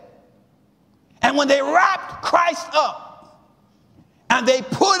there. And when they wrapped Christ up and they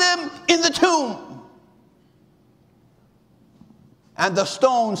put him in the tomb, and the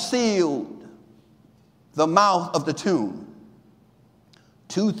stone sealed the mouth of the tomb,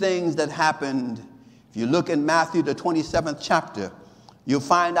 two things that happened. If you look in Matthew, the 27th chapter, you'll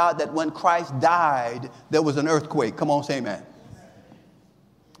find out that when Christ died, there was an earthquake. Come on, say amen.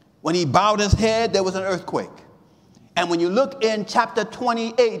 When he bowed his head, there was an earthquake. And when you look in chapter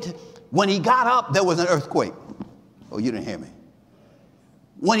 28, when he got up, there was an earthquake. Oh, you didn't hear me.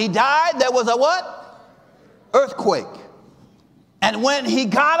 When he died, there was a what? Earthquake. And when he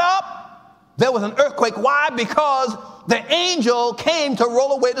got up, there was an earthquake. Why? Because the angel came to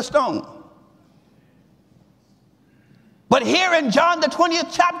roll away the stone. But here in John the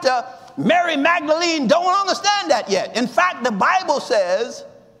 20th chapter, Mary Magdalene don't understand that yet. In fact, the Bible says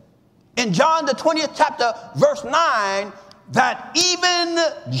in John the 20th chapter, verse 9, that even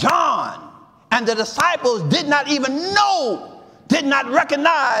John and the disciples did not even know, did not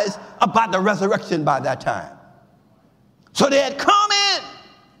recognize about the resurrection by that time. So they had come in.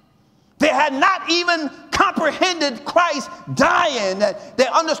 They had not even comprehended Christ dying. They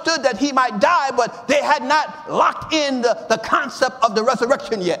understood that he might die, but they had not locked in the concept of the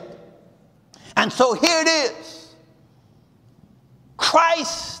resurrection yet. And so here it is.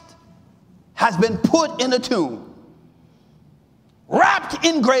 Christ has been put in a tomb, wrapped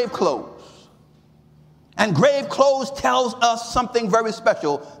in grave clothes. And grave clothes tells us something very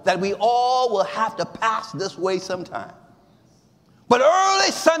special, that we all will have to pass this way sometime. But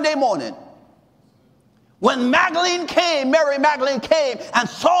early Sunday morning, when Mary Magdalene came and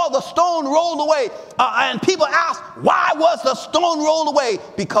saw the stone rolled away, and people asked, why was the stone rolled away?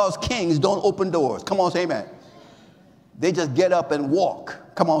 Because kings don't open doors. Come on, say amen. They just get up and walk.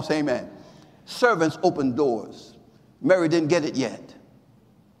 Come on, say amen. Servants open doors. Mary didn't get it yet.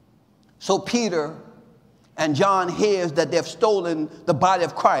 So Peter and John hears that they've stolen the body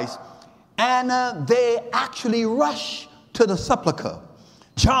of Christ, and they actually rush to the sepulcher.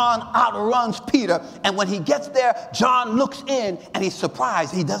 John outruns Peter, and when he gets there, John looks in and he's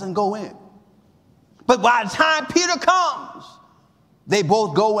surprised he doesn't go in. But by the time Peter comes, they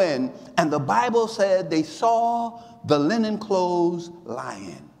both go in, and the Bible said they saw the linen clothes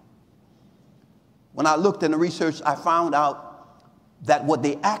lying. When I looked in the research, I found out that what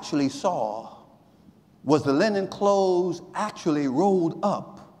they actually saw was the linen clothes actually rolled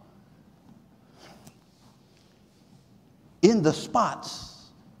up in the spots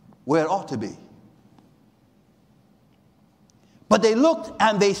where it ought to be. But they looked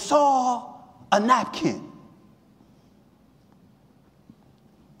and they saw a napkin.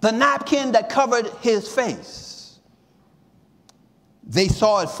 the napkin that covered his face, they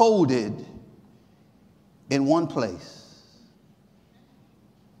saw it folded in one place.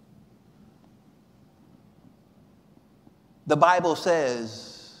 The Bible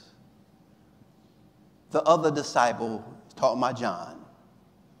says the other disciple, talking about John,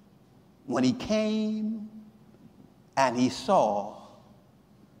 when he came and he saw,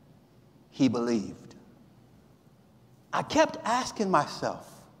 he believed. I kept asking myself,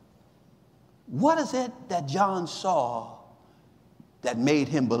 what is it that John saw that made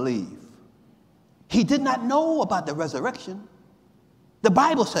him believe? He did not know about the resurrection. The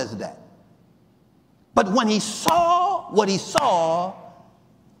Bible says that. But when he saw what he saw,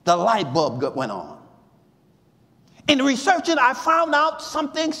 the light bulb went on. In researching, I found out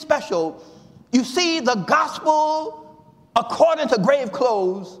something special. You see, the gospel, according to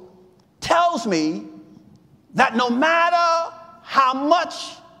Grave-clothe, tells me that no matter how much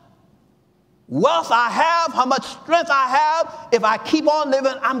wealth I have, how much strength I have, if I keep on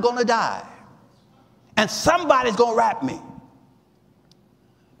living, I'm going to die. And somebody's going to wrap me.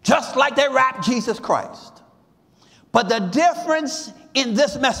 Just like they wrapped Jesus Christ. But the difference in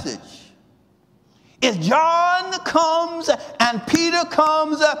this message is John comes and Peter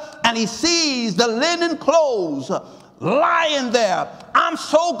comes and he sees the linen clothes lying there. I'm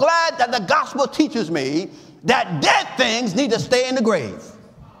so glad that the gospel teaches me that dead things need to stay in the grave.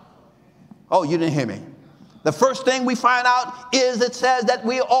 Oh, you didn't hear me. The first thing we find out is it says that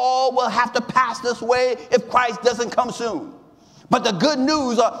we all will have to pass this way if Christ doesn't come soon. But the good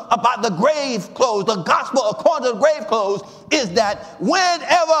news about the grave clothes, the gospel according to the grave clothes, is that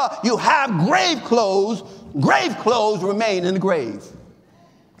whenever you have grave clothes remain in the grave.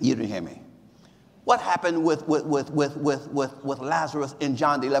 You didn't hear me. What happened with Lazarus in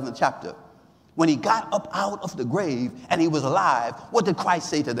John the 11th chapter? When he got up out of the grave and he was alive, what did Christ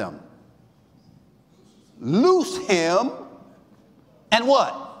say to them? Loose him and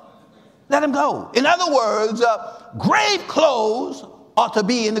what? Let him go. In other words, grave clothes ought to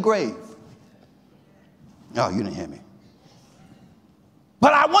be in the grave. Oh, you didn't hear me.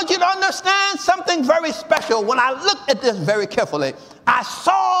 But I want you to understand something very special. When I looked at this very carefully, I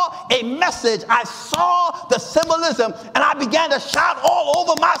saw a message. I saw the symbolism, and I began to shout all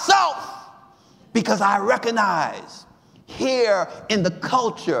over myself because I recognized here in the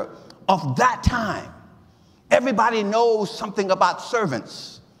culture of that time, everybody knows something about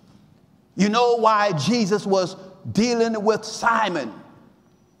servants. You know why Jesus was dealing with Simon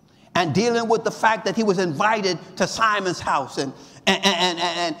and dealing with the fact that he was invited to Simon's house and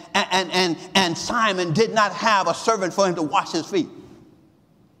Simon did not have a servant for him to wash his feet,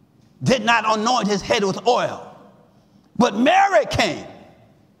 did not anoint his head with oil. But Mary came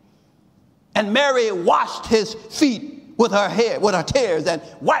and Mary washed his feet with her hair, with her tears, and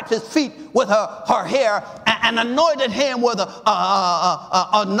wiped his feet with her hair, and anointed him with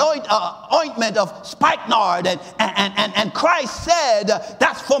ointment of spikenard. And Christ said,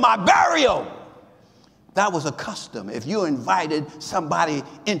 that's for my burial. That was a custom. If you invited somebody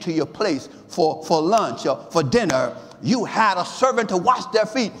into your place for lunch or for dinner, you had a servant to wash their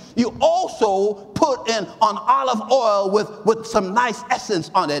feet. You also put in on olive oil with some nice essence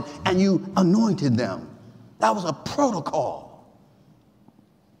on it, and you anointed them. That was a protocol.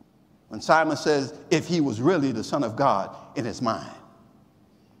 When Simon says, if he was really the Son of God in his mind,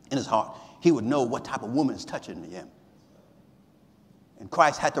 in his heart, he would know what type of woman is touching him. And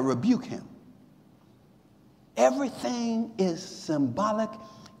Christ had to rebuke him. Everything is symbolic.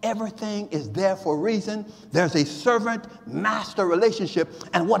 Everything is there for a reason. There's a servant-master relationship.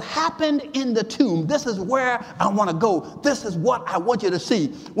 And what happened in the tomb, this is where I want to go. This is what I want you to see.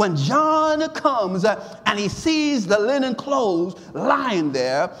 When John comes and he sees the linen clothes lying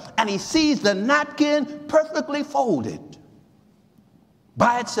there, and he sees the napkin perfectly folded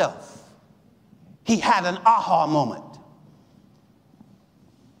by itself, he had an aha moment.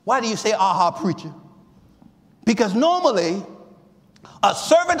 Why do you say aha, preacher? Because normally, a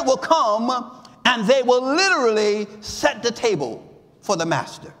servant will come and they will literally set the table for the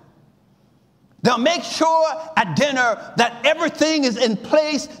master. They'll make sure at dinner that everything is in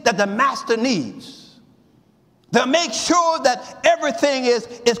place that the master needs. They'll make sure that everything is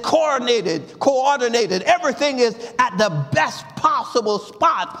coordinated. Everything is at the best possible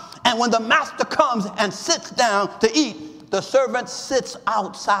spot. And when the master comes and sits down to eat, the servant sits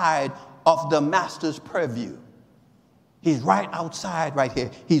outside of the master's purview. He's right outside right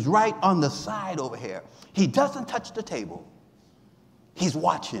here. He's right on the side over here. He doesn't touch the table. He's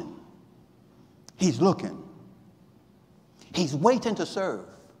watching. He's looking. He's waiting to serve.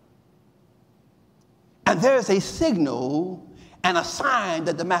 And there's a signal and a sign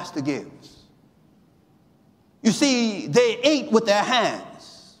that the master gives. You see, they ate with their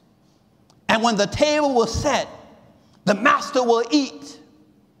hands. And when the table was set, the master will eat.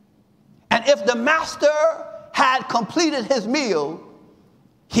 And if the master had completed his meal,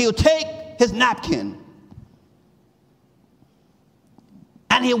 he'll take his napkin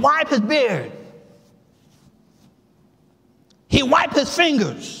and he'll wipe his beard. He'll wipe his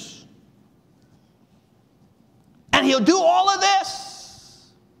fingers. And he'll do all of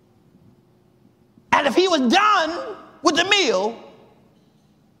this. And if he was done with the meal,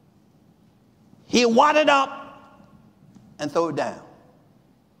 he'll wad it up and throw it down.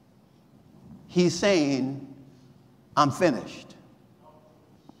 He's saying, I'm finished.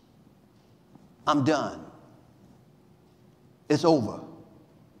 I'm done. It's over.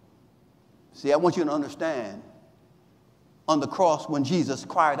 See, I want you to understand, on the cross when Jesus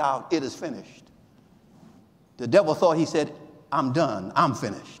cried out, it is finished, the devil thought he said, I'm done, I'm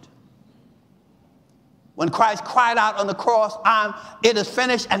finished. When Christ cried out on the cross, it is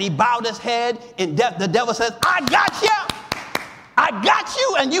finished, and he bowed his head in death, the devil says, I got you. I got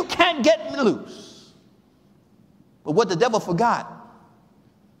you, and you can't get me loose. But what the devil forgot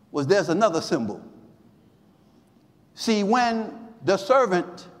was there's another symbol. See, when the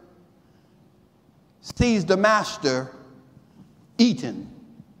servant sees the master eaten,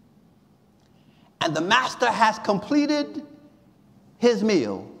 and the master has completed his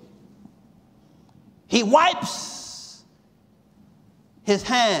meal, he wipes his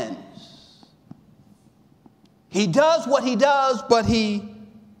hands. He does what he does, but he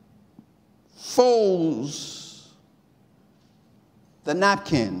folds the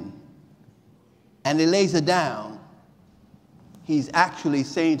napkin and he lays it down. He's actually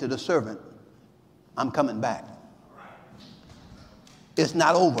saying to the servant, I'm coming back. It's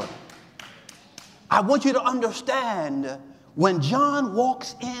not over. I want you to understand, when John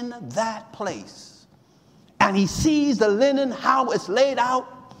walks in that place and he sees the linen, how it's laid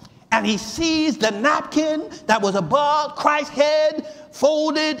out, and he sees the napkin that was above Christ's head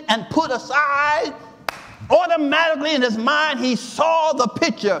folded and put aside, automatically in his mind he saw the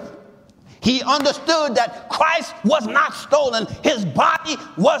picture. He understood that Christ was not stolen. His body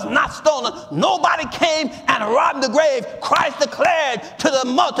was not stolen. Nobody came and robbed the grave. Christ declared to the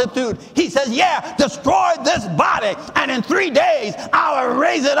multitude, he says, yeah, destroy this body, and in 3 days I will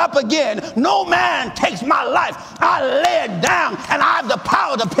raise it up again. No man takes my life. I lay it down, and I have the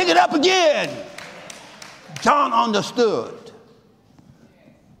power to pick it up again. John understood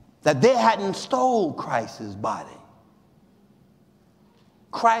that they hadn't stole Christ's body.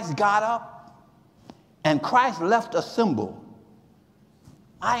 Christ got up, and Christ left a symbol.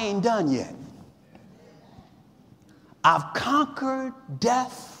 I ain't done yet. I've conquered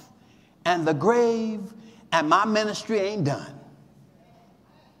death and the grave, and my ministry ain't done.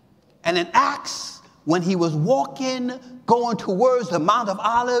 And in Acts, when he was walking, going towards the Mount of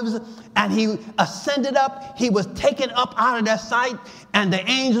Olives, and he ascended up, he was taken up out of their sight, and the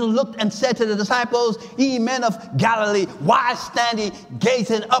angel looked and said to the disciples, ye men of Galilee, why stand ye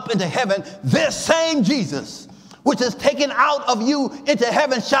gazing up into heaven? This same Jesus, which is taken out of you into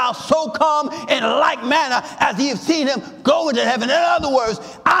heaven, shall so come in like manner as ye have seen him go into heaven. In other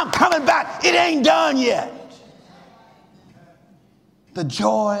words, I'm coming back. It ain't done yet. The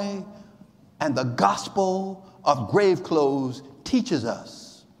joy and the gospel of grave-clothes teaches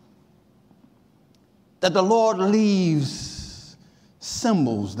us that the Lord leaves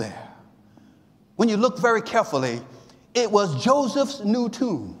symbols there. When you look very carefully, it was Joseph's new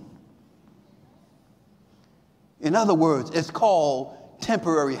tomb. In other words, it's called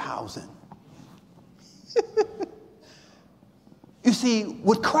temporary housing. You see,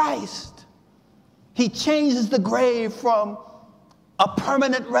 with Christ, he changes the grave from a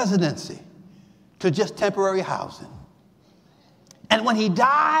permanent residency to just temporary housing. And when he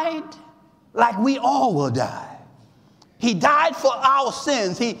died, like we all will die, he died for our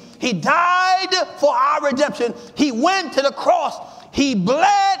sins. He died for our redemption. He went to the cross. He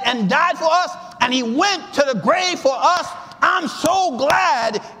bled and died for us, and he went to the grave for us. I'm so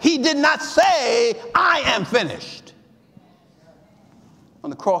glad he did not say, I am finished. On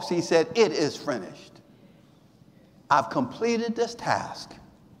the cross, he said, it is finished. I've completed this task.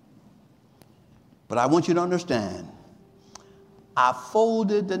 But I want you to understand, I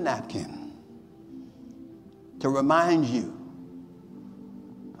folded the napkin to remind you,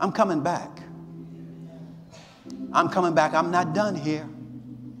 I'm coming back. I'm coming back. I'm not done here.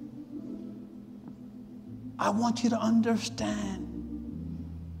 I want you to understand,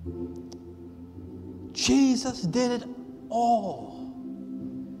 Jesus did it all.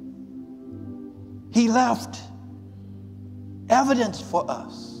 He left evidence for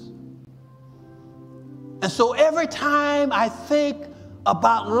us. And so every time I think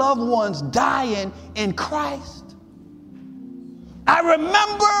about loved ones dying in Christ, I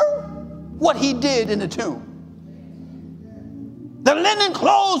remember what he did in the tomb. The linen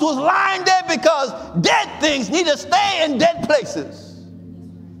clothes was lying there because dead things need to stay in dead places.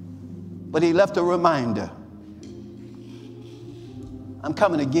 But he left a reminder. I'm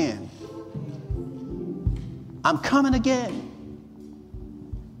coming again. I'm coming again.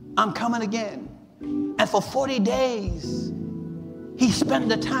 I'm coming again. And for 40 days, he spent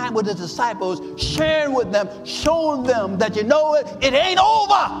the time with his disciples, sharing with them, showing them that, you know what, it ain't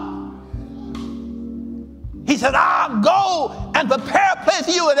over. He said, I'll go and prepare a place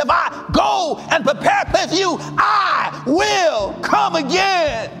for you. And if I go and prepare a place for you, I will come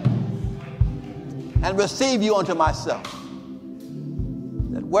again and receive you unto myself.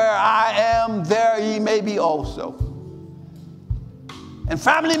 That where I am, there ye may be also. And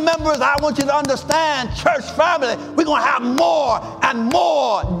family members, I want you to understand, church family, we're going to have more and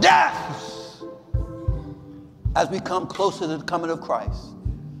more deaths as we come closer to the coming of Christ.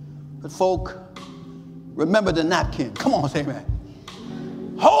 But folk, remember the napkin. Come on, say amen.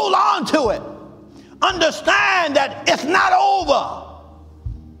 Hold on to it. Understand that it's not over.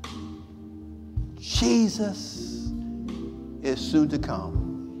 Jesus is soon to come.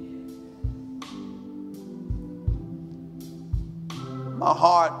 My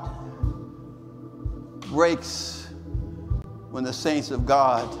heart breaks when the saints of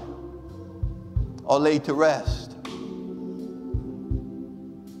God are laid to rest.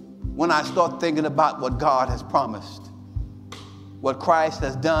 When I start thinking about what God has promised, what Christ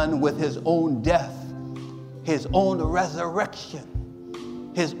has done with his own death, his own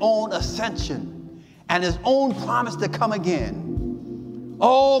resurrection, his own ascension, and his own promise to come again.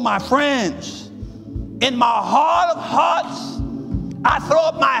 Oh, my friends, in my heart of hearts, I throw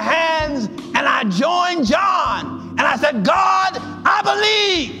up my hands and I join John and I said, God, I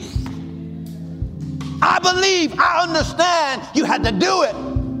believe, I understand you had to do it,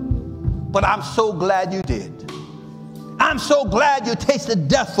 but I'm so glad you did. I'm so glad you tasted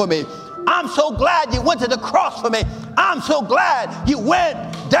death for me. I'm so glad you went to the cross for me. I'm so glad you went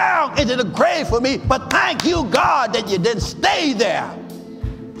down into the grave for me, but thank you, God, that you didn't stay there.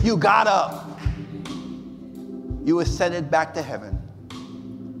 You got up. You ascended back to heaven.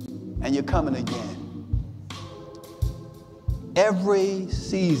 And you're coming again. Every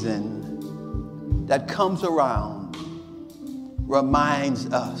season that comes around reminds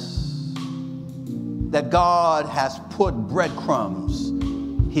us that God has put breadcrumbs.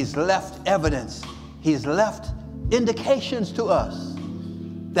 He's left evidence. He's left indications to us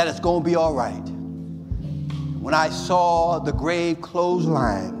that it's going to be all right. When I saw the grave-clothe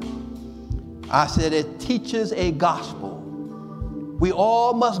line, I said it teaches a gospel. We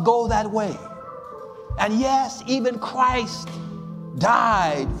all must go that way. And yes, even Christ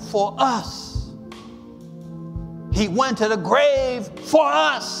died for us. He went to the grave for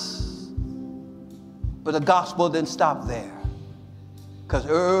us. But the gospel didn't stop there. Because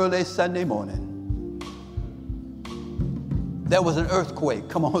early Sunday morning, there was an earthquake.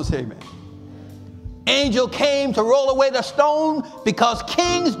 Come on, say amen. Angel came to roll away the stone because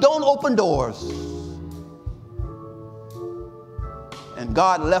kings don't open doors. And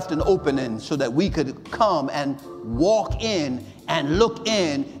God left an opening so that we could come and walk in and look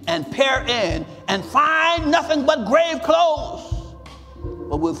in and peer in and find nothing but grave clothes.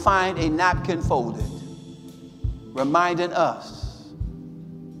 But we'll find a napkin folded, reminding us,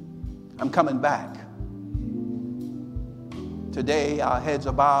 I'm coming back. Today, our heads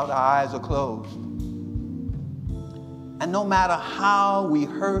are bowed, our eyes are closed. And no matter how we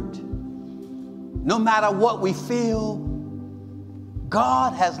hurt, no matter what we feel,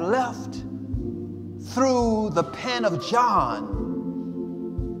 God has left through the pen of John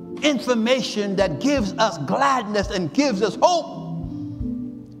information that gives us gladness and gives us hope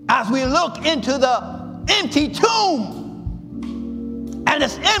as we look into the empty tomb. And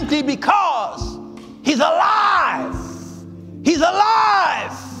it's empty because he's alive. He's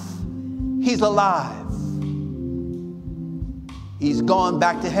alive. He's alive. He's gone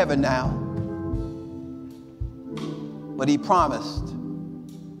back to heaven now. But he promised,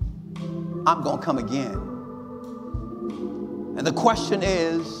 I'm going to come again. And the question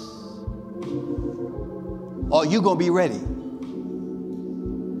is, are you going to be ready?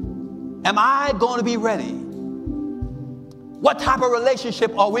 Am I going to be ready? What type of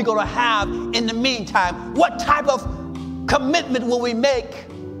relationship are we going to have in the meantime? What type of commitment will we make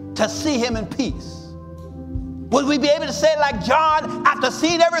to see him in peace? Will we be able to say like John, after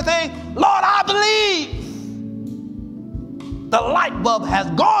seeing everything, Lord, I believe. The light bulb has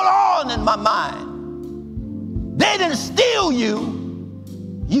gone on in my mind. They didn't steal you.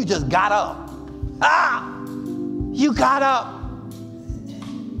 You just got up. You got up.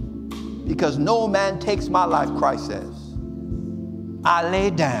 Because no man takes my life, Christ says. I lay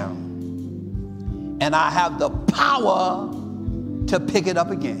down and I have the power to pick it up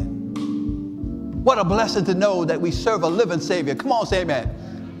again. What a blessing to know that we serve a living Savior. Come on, say amen.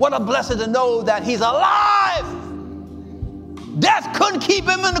 What a blessing to know that he's alive. Death couldn't keep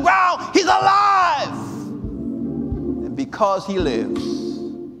him in the ground. He's alive. And because he lives,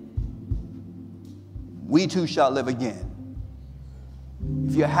 we too shall live again.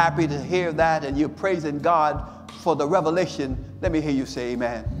 If you're happy to hear that and you're praising God for the revelation, let me hear you say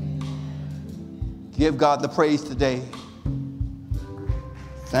amen. Give God the praise today.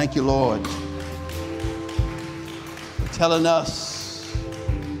 Thank you, Lord, for telling us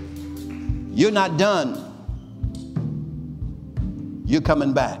you're not done. You're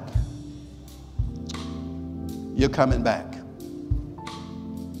coming back. You're coming back.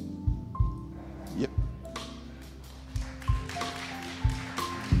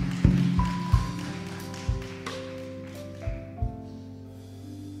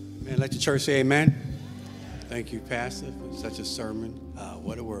 Man, let the church say amen. Thank you, Pastor, for such a sermon.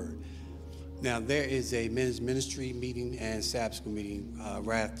 What a word. Now, there is a men's ministry meeting and Sabbath school meeting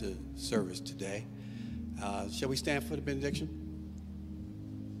right after service today. Shall we stand for the benediction?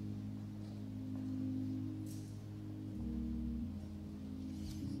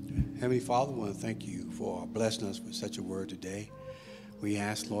 Heavenly Father, I want to thank you for blessing us with such a word today. We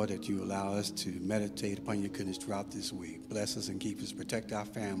ask, Lord, that you allow us to meditate upon your goodness throughout this week. Bless us and keep us, protect our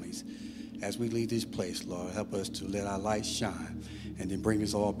families. As we leave this place, Lord, help us to let our light shine and then bring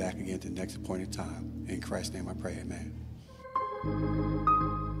us all back again to the next appointed time. In Christ's name I pray, amen.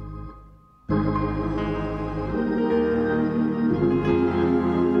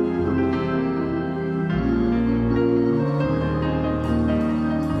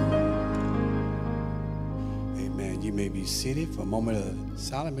 Amen. You may be seated for a moment of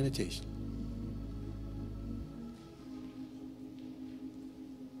silent meditation.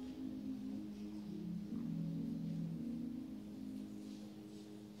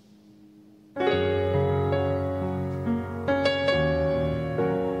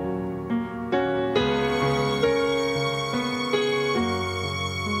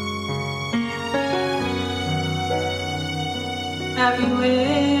 Have you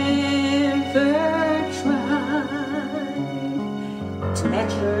ever tried to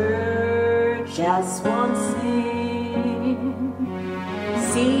measure just one sin,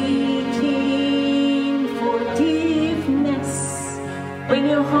 seeking forgiveness when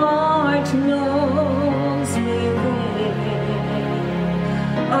your heart knows within?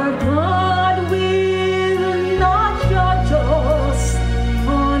 Or